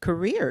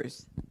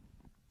careers.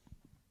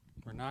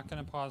 We're not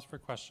going to pause for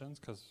questions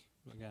because,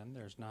 again,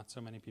 there's not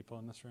so many people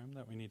in this room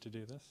that we need to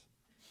do this.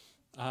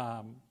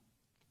 So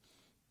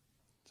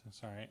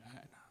sorry,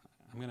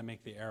 I'm going to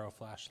make the arrow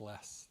flash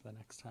less the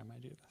next time I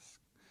do this.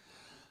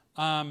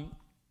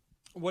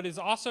 What is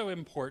also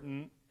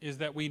important is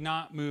that we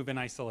not move in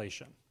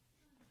isolation.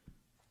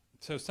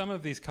 So some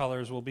of these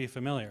colors will be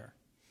familiar.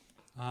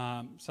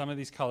 Some of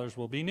these colors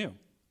will be new.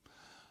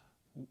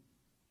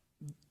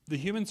 The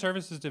Human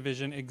Services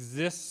Division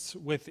exists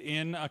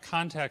within a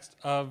context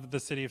of the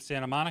City of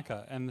Santa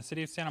Monica, and the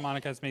City of Santa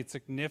Monica has made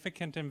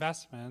significant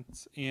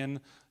investments in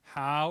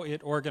how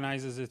it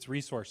organizes its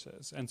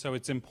resources. And so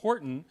it's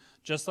important,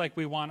 just like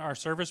we want our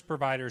service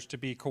providers to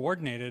be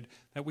coordinated,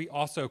 that we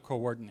also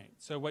coordinate.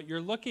 So what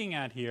you're looking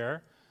at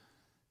here,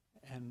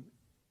 and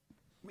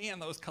man,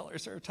 those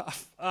colors are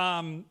tough.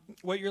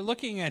 What you're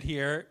looking at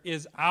here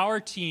is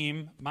our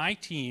team, my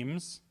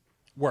team's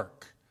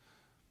work.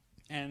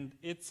 And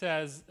it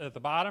says at the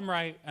bottom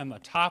right and the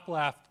top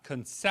left,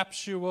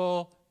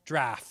 conceptual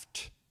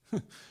draft.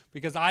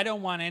 Because I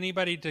don't want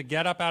anybody to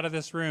get up out of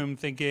this room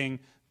thinking,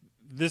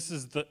 this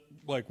is the,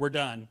 like, we're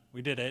done,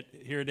 we did it,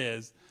 here it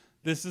is.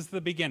 This is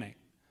the beginning.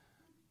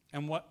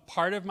 And what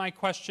part of my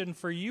question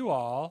for you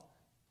all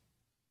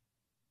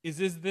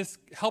is this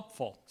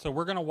helpful? So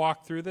we're gonna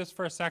walk through this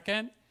for a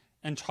second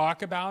and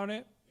talk about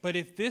it, but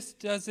if this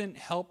doesn't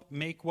help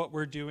make what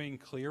we're doing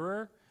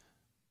clearer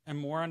and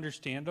more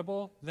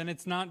understandable, then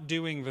it's not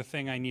doing the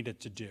thing I need it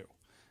to do.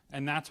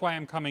 And that's why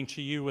I'm coming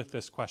to you with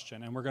this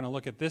question. And we're gonna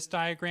look at this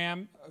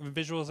diagram of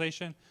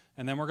visualization,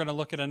 and then we're gonna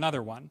look at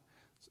another one.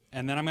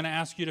 And then I'm gonna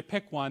ask you to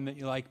pick one that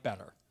you like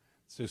better.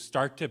 So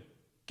start to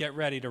get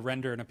ready to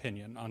render an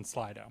opinion on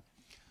Slido.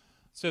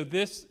 So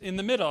this in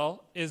the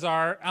middle is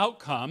our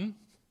outcome: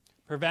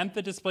 prevent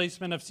the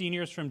displacement of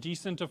seniors from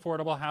decent,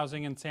 affordable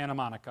housing in Santa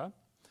Monica.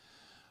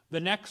 The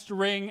next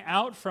ring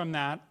out from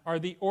that are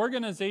the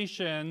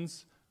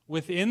organizations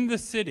within the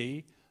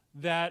city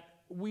that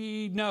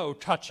we know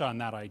touch on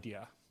that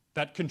idea,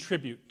 that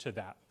contribute to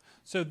that.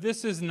 So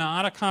this is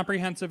not a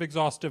comprehensive,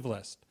 exhaustive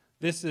list.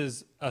 This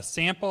is a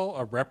sample,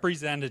 a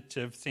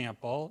representative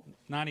sample,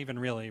 not even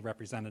really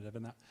representative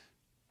in that.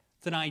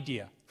 It's an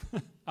idea.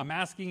 I'm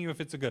asking you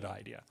if it's a good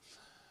idea.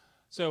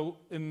 So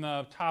in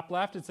the top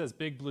left, it says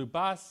Big Blue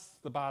Bus.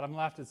 The bottom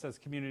left, it says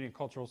Community and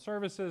Cultural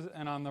Services.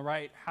 And on the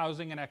right,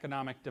 Housing and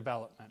Economic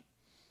Development.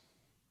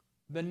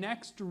 The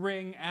next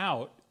ring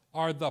out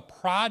are the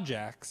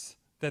projects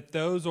that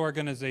those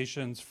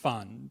organizations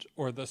fund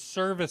or the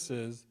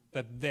services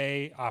that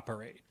they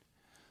operate.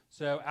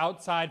 So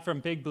outside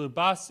from Big Blue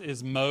Bus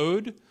is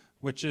MODE,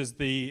 which is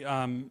the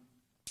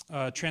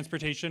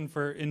transportation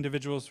for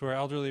individuals who are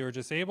elderly or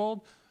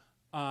disabled.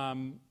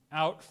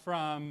 Out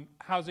from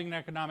Housing and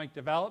Economic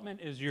Development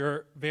is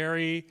your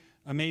very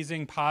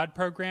amazing POD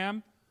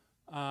program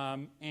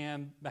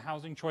and the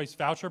Housing Choice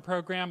Voucher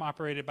Program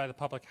operated by the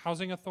Public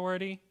Housing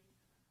Authority.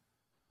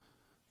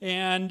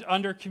 And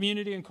under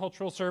Community and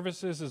Cultural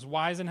Services is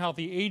Wise and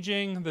Healthy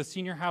Aging, the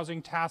Senior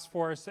Housing Task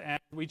Force, and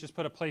we just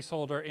put a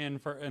placeholder in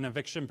for an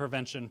eviction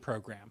prevention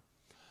program.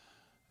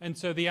 And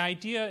so the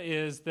idea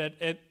is that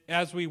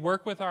as we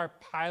work with our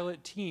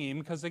pilot team,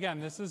 because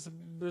again, this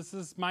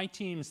is my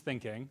team's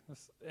thinking,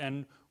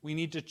 and we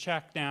need to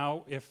check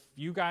now if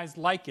you guys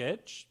like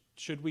it,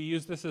 should we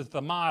use this as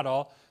the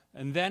model,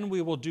 and then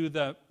we will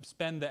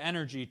spend the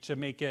energy to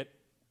make it,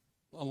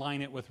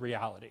 align it with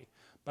reality.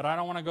 But I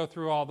don't want to go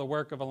through all the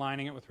work of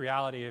aligning it with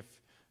reality if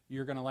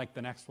you're going to like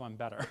the next one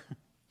better.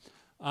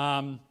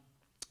 And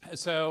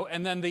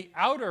then the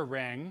outer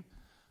ring,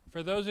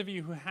 for those of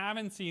you who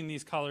haven't seen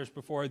these colors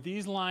before,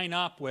 these line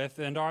up with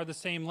and are the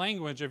same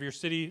language of your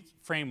city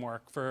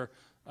framework for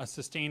a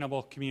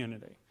sustainable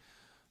community.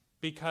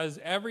 Because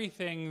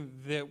everything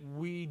that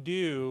we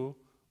do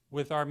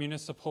with our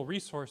municipal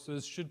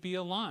resources should be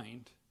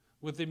aligned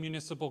with the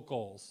municipal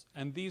goals.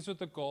 And these are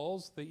the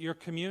goals that your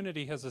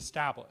community has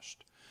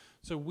established.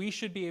 So we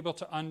should be able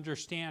to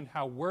understand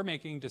how we're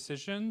making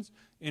decisions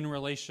in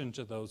relation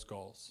to those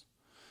goals.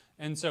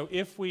 And so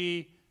if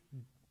we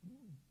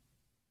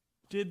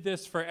did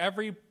this for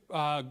every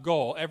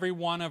goal, every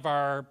one of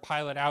our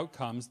pilot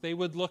outcomes, they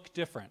would look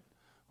different.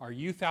 Our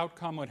youth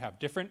outcome would have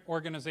different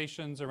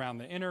organizations around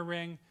the inner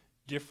ring,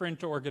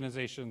 different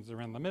organizations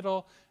around the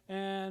middle,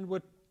 and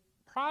would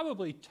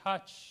probably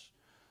touch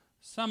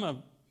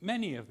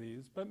many of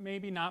these, but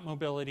maybe not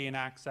mobility and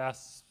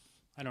access.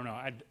 I don't know,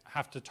 I'd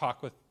have to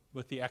talk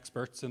with the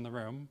experts in the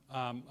room,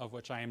 of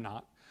which I am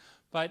not.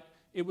 But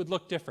it would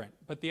look different.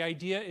 But the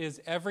idea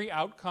is every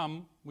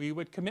outcome we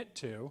would commit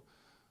to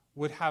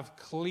would have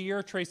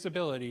clear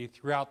traceability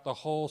throughout the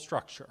whole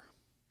structure.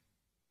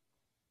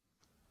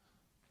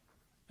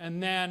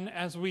 And then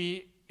as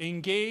we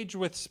engage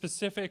with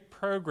specific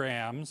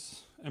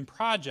programs and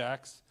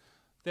projects,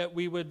 that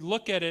we would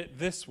look at it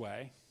this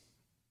way,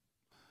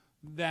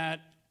 that,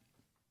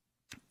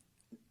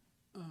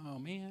 oh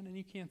man, and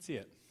you can't see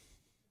it.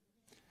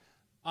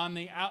 On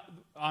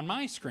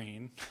my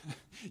screen,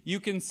 you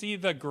can see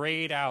the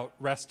grayed out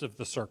rest of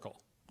the circle.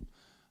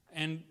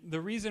 And the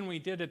reason we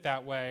did it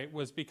that way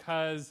was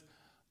because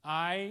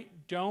I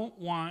don't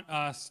want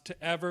us to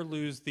ever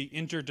lose the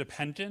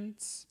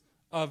interdependence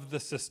of the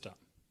system.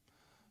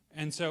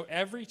 And so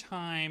every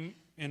time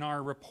in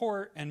our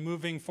report and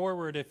moving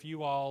forward, if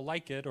you all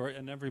like it,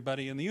 and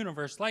everybody in the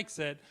universe likes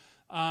it,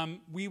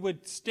 we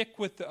would stick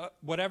with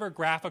whatever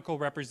graphical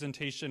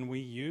representation we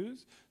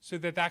use so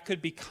that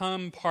could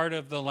become part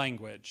of the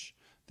language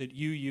that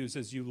you use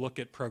as you look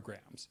at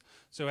programs.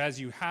 So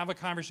as you have a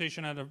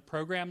conversation at a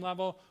program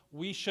level,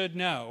 we should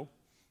know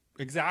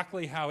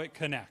exactly how it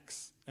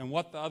connects and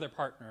what the other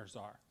partners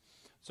are.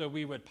 So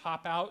we would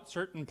pop out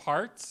certain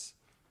parts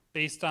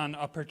based on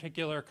a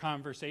particular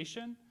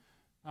conversation,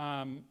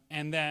 and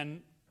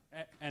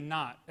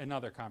not in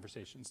other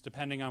conversations,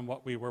 depending on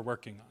what we were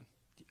working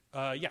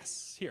on.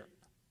 Yes, here.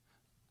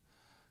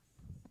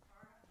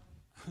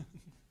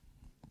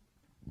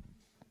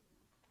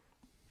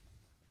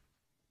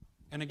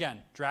 And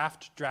again,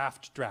 draft,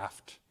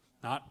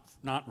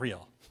 not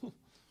real.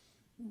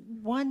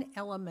 One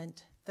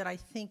element that I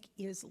think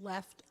is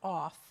left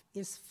off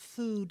is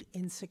food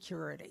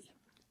insecurity.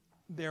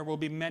 There will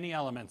be many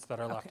elements that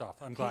are left off.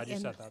 I'm glad you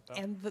said that, though.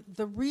 And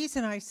the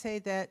reason I say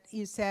that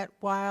is that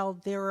while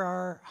there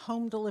are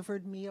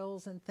home-delivered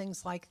meals and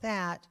things like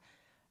that,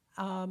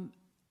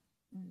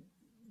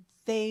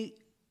 the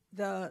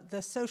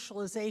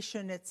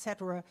socialization, et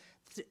cetera,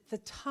 the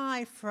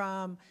tie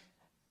from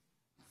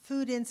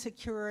food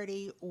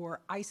insecurity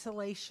or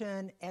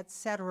isolation, et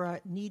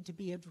cetera, need to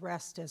be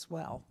addressed as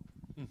well.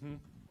 Mm-hmm.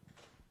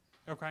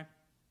 Okay,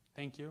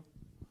 thank you.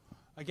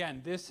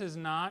 Again, this has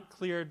not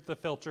cleared the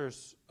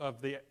filters of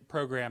the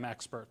program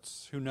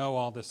experts who know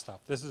all this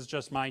stuff. This is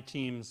just my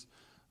team's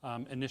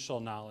initial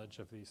knowledge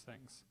of these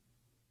things.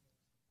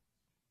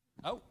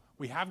 Oh,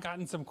 we have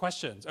gotten some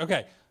questions.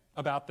 Okay,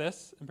 about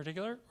this in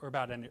particular or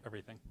about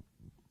everything?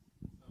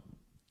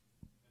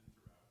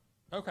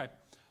 Okay,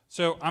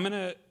 so I'm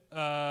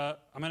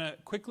gonna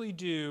quickly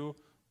do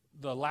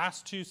the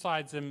last two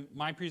slides in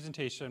my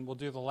presentation. We'll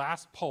do the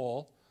last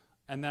poll,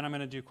 and then I'm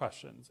gonna do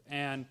questions.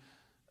 And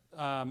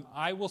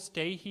I will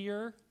stay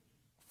here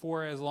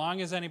for as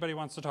long as anybody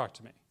wants to talk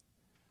to me.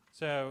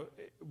 So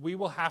we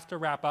will have to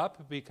wrap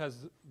up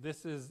because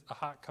this is a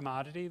hot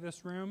commodity,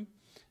 this room,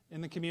 in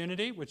the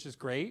community, which is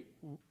great.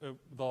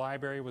 The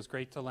library was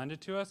great to lend it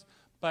to us.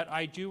 But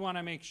I do want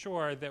to make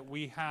sure that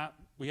we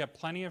have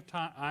plenty of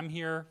time. I'm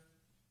here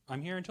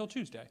until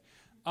Tuesday.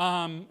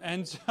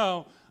 And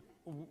so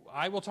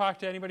I will talk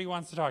to anybody who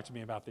wants to talk to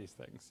me about these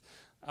things,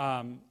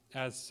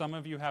 as some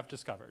of you have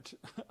discovered.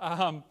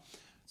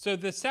 So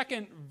the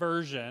second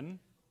version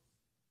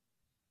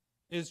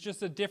is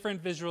just a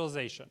different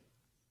visualization.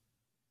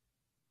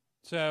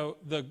 So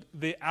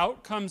the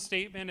outcome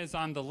statement is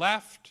on the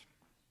left.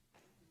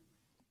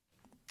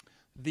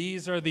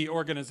 These are the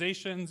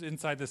organizations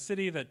inside the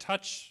city that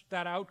touch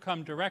that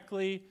outcome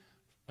directly.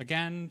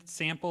 Again,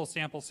 sample,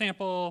 sample,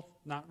 sample,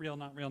 not real,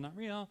 not real, not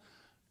real.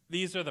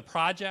 These are the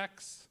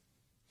projects,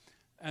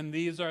 and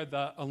these are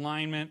the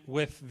alignment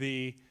with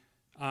the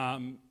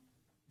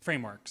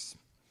frameworks.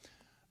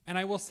 And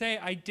I will say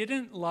I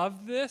didn't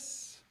love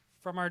this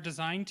from our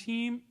design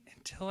team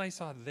until I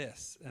saw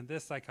this, and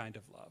this I kind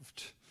of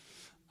loved,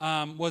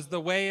 was the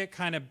way it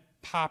kind of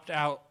popped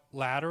out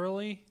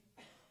laterally.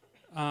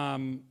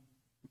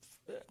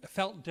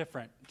 Felt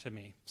different to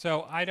me.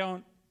 So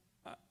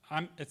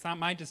it's not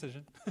my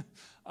decision.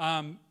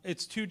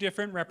 It's two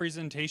different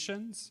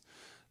representations.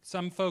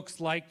 Some folks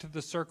liked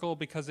the circle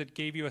because it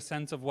gave you a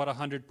sense of what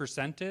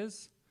 100%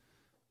 is,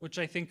 which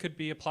I think could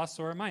be a plus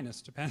or a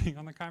minus, depending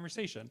on the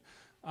conversation.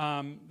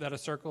 That a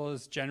circle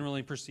is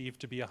generally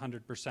perceived to be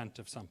 100%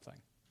 of something,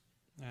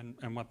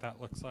 and what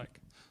that looks like.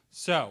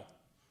 So,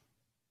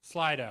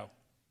 Slido,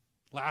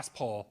 last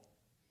poll.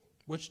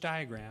 Which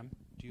diagram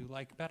do you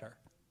like better?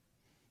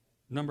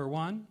 Number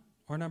 1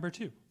 or number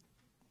 2?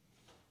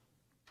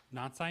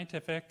 Not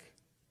scientific,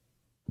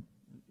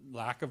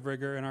 lack of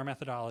rigor in our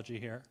methodology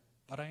here,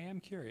 but I am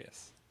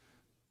curious.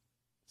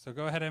 So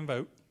go ahead and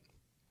vote.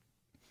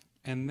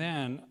 And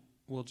then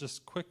we'll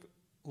just quick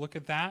look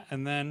at that,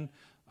 and then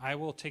I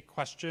will take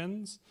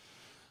questions.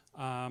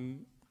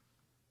 And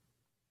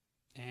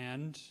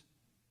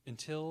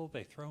until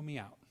they throw me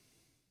out.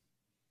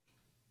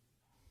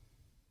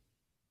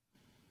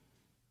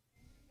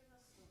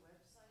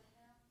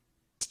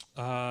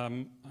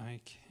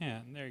 I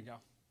can. There you go.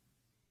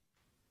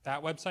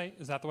 That website?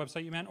 Is that the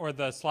website you meant? Or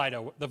the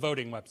Slido, the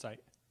voting website?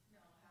 No,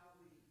 how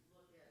we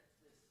look at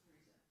this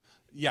present.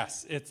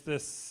 Yes, it's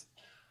this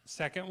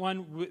second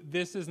one.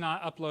 This is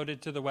not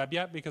uploaded to the web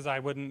yet because I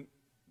wouldn't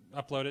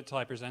upload it till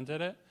I presented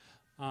it.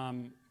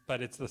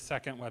 But it's the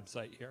second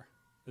website here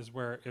is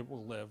where it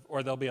will live.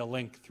 Or there'll be a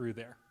link through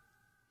there.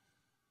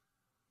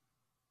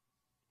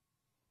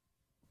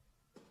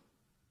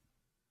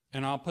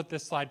 And I'll put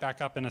this slide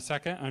back up in a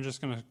second. I'm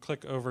just going to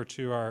click over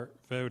to our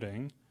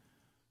voting.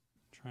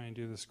 Try and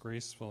do this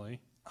gracefully.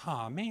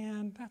 Aw,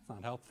 man, that's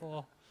not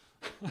helpful.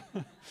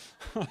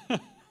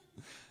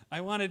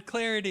 I wanted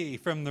clarity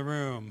from the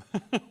room.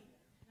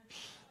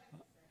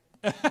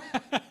 All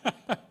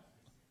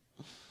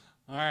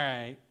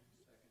right.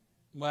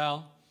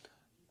 Well,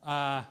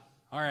 all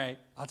right,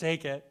 I'll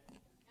take it.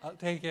 I'll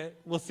take it.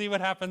 We'll see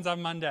what happens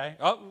on Monday.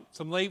 Oh,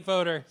 some late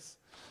voters.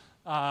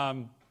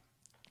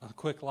 A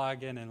quick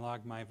log in and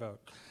log my vote.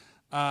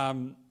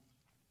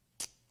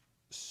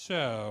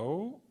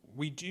 So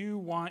we do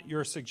want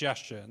your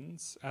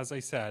suggestions, as I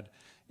said,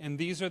 and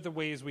these are the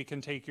ways we can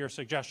take your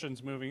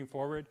suggestions moving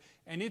forward.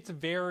 And it's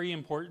very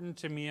important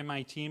to me and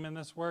my team in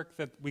this work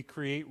that we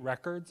create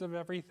records of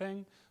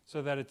everything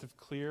so that it's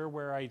clear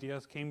where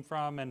ideas came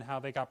from and how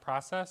they got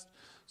processed.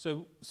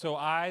 So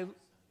I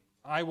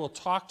will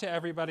talk to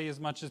everybody as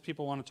much as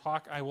people want to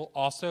talk. I will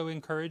also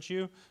encourage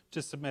you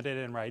to submit it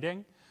in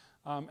writing.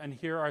 And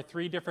here are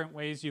 3 different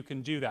ways you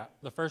can do that.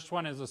 The first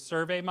one is a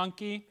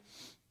SurveyMonkey.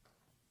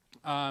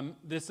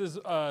 This is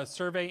a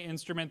survey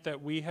instrument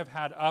that we have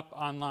had up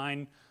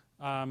online,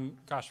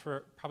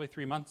 for probably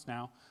 3 months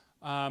now,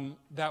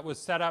 that was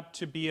set up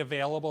to be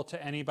available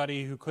to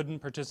anybody who couldn't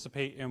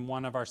participate in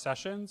one of our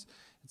sessions.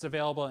 It's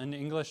available in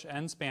English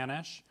and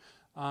Spanish.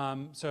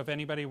 So if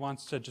anybody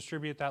wants to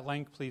distribute that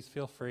link, please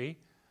feel free.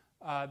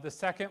 The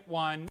second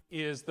one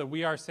is the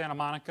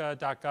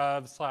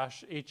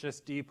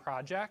wearesantamonica.gov/HSD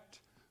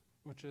project,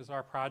 which is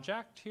our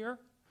project here.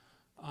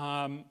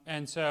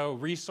 And so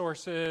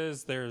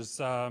resources, there's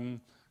a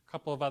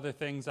couple of other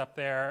things up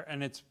there,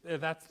 and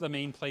that's the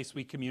main place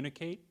we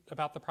communicate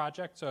about the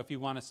project. So if you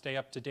want to stay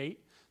up to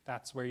date,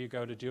 that's where you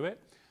go to do it.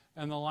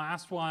 And the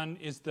last one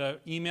is the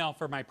email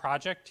for my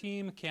project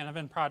team,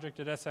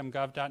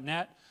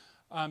 canavanproject@smgov.net.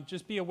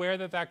 Just be aware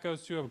that that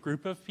goes to a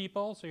group of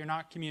people, so you're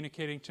not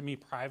communicating to me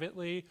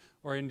privately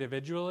or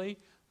individually.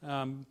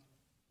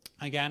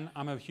 Again,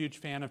 I'm a huge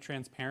fan of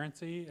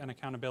transparency and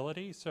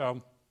accountability,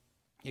 so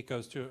it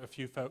goes to a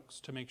few folks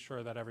to make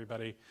sure that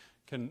everybody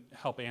can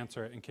help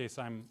answer it in case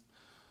I'm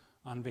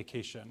on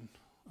vacation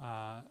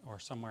or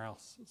somewhere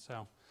else.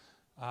 So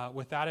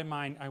with that in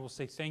mind, I will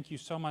say thank you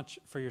so much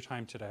for your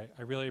time today.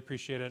 I really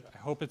appreciate it. I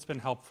hope it's been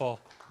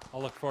helpful.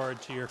 I'll look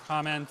forward to your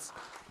comments.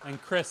 And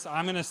Chris,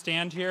 I'm going to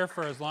stand here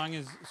for as long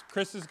as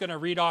Chris is going to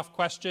read off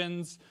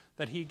questions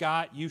that he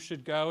got. You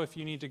should go if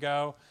you need to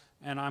go.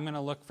 And I'm going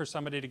to look for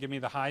somebody to give me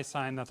the high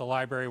sign that the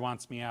library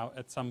wants me out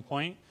at some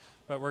point.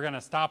 But we're going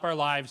to stop our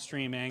live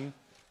streaming.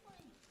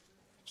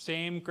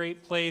 Same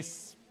great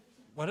place.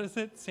 What is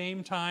it?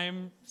 Same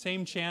time,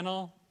 same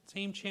channel?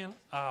 Same channel?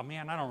 Oh,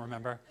 man, I don't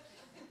remember.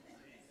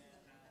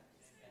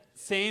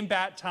 Same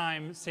bat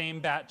time, same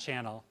bat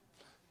channel.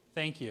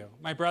 Thank you.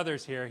 My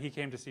brother's here. He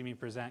came to see me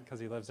present because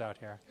he lives out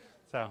here.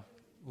 So,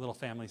 a little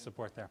family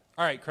support there.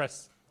 All right,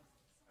 Chris.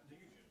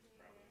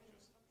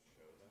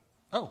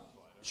 Oh,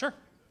 sure.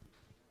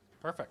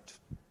 Perfect.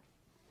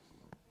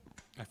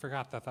 I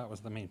forgot that was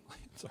the main plan.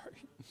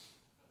 Sorry.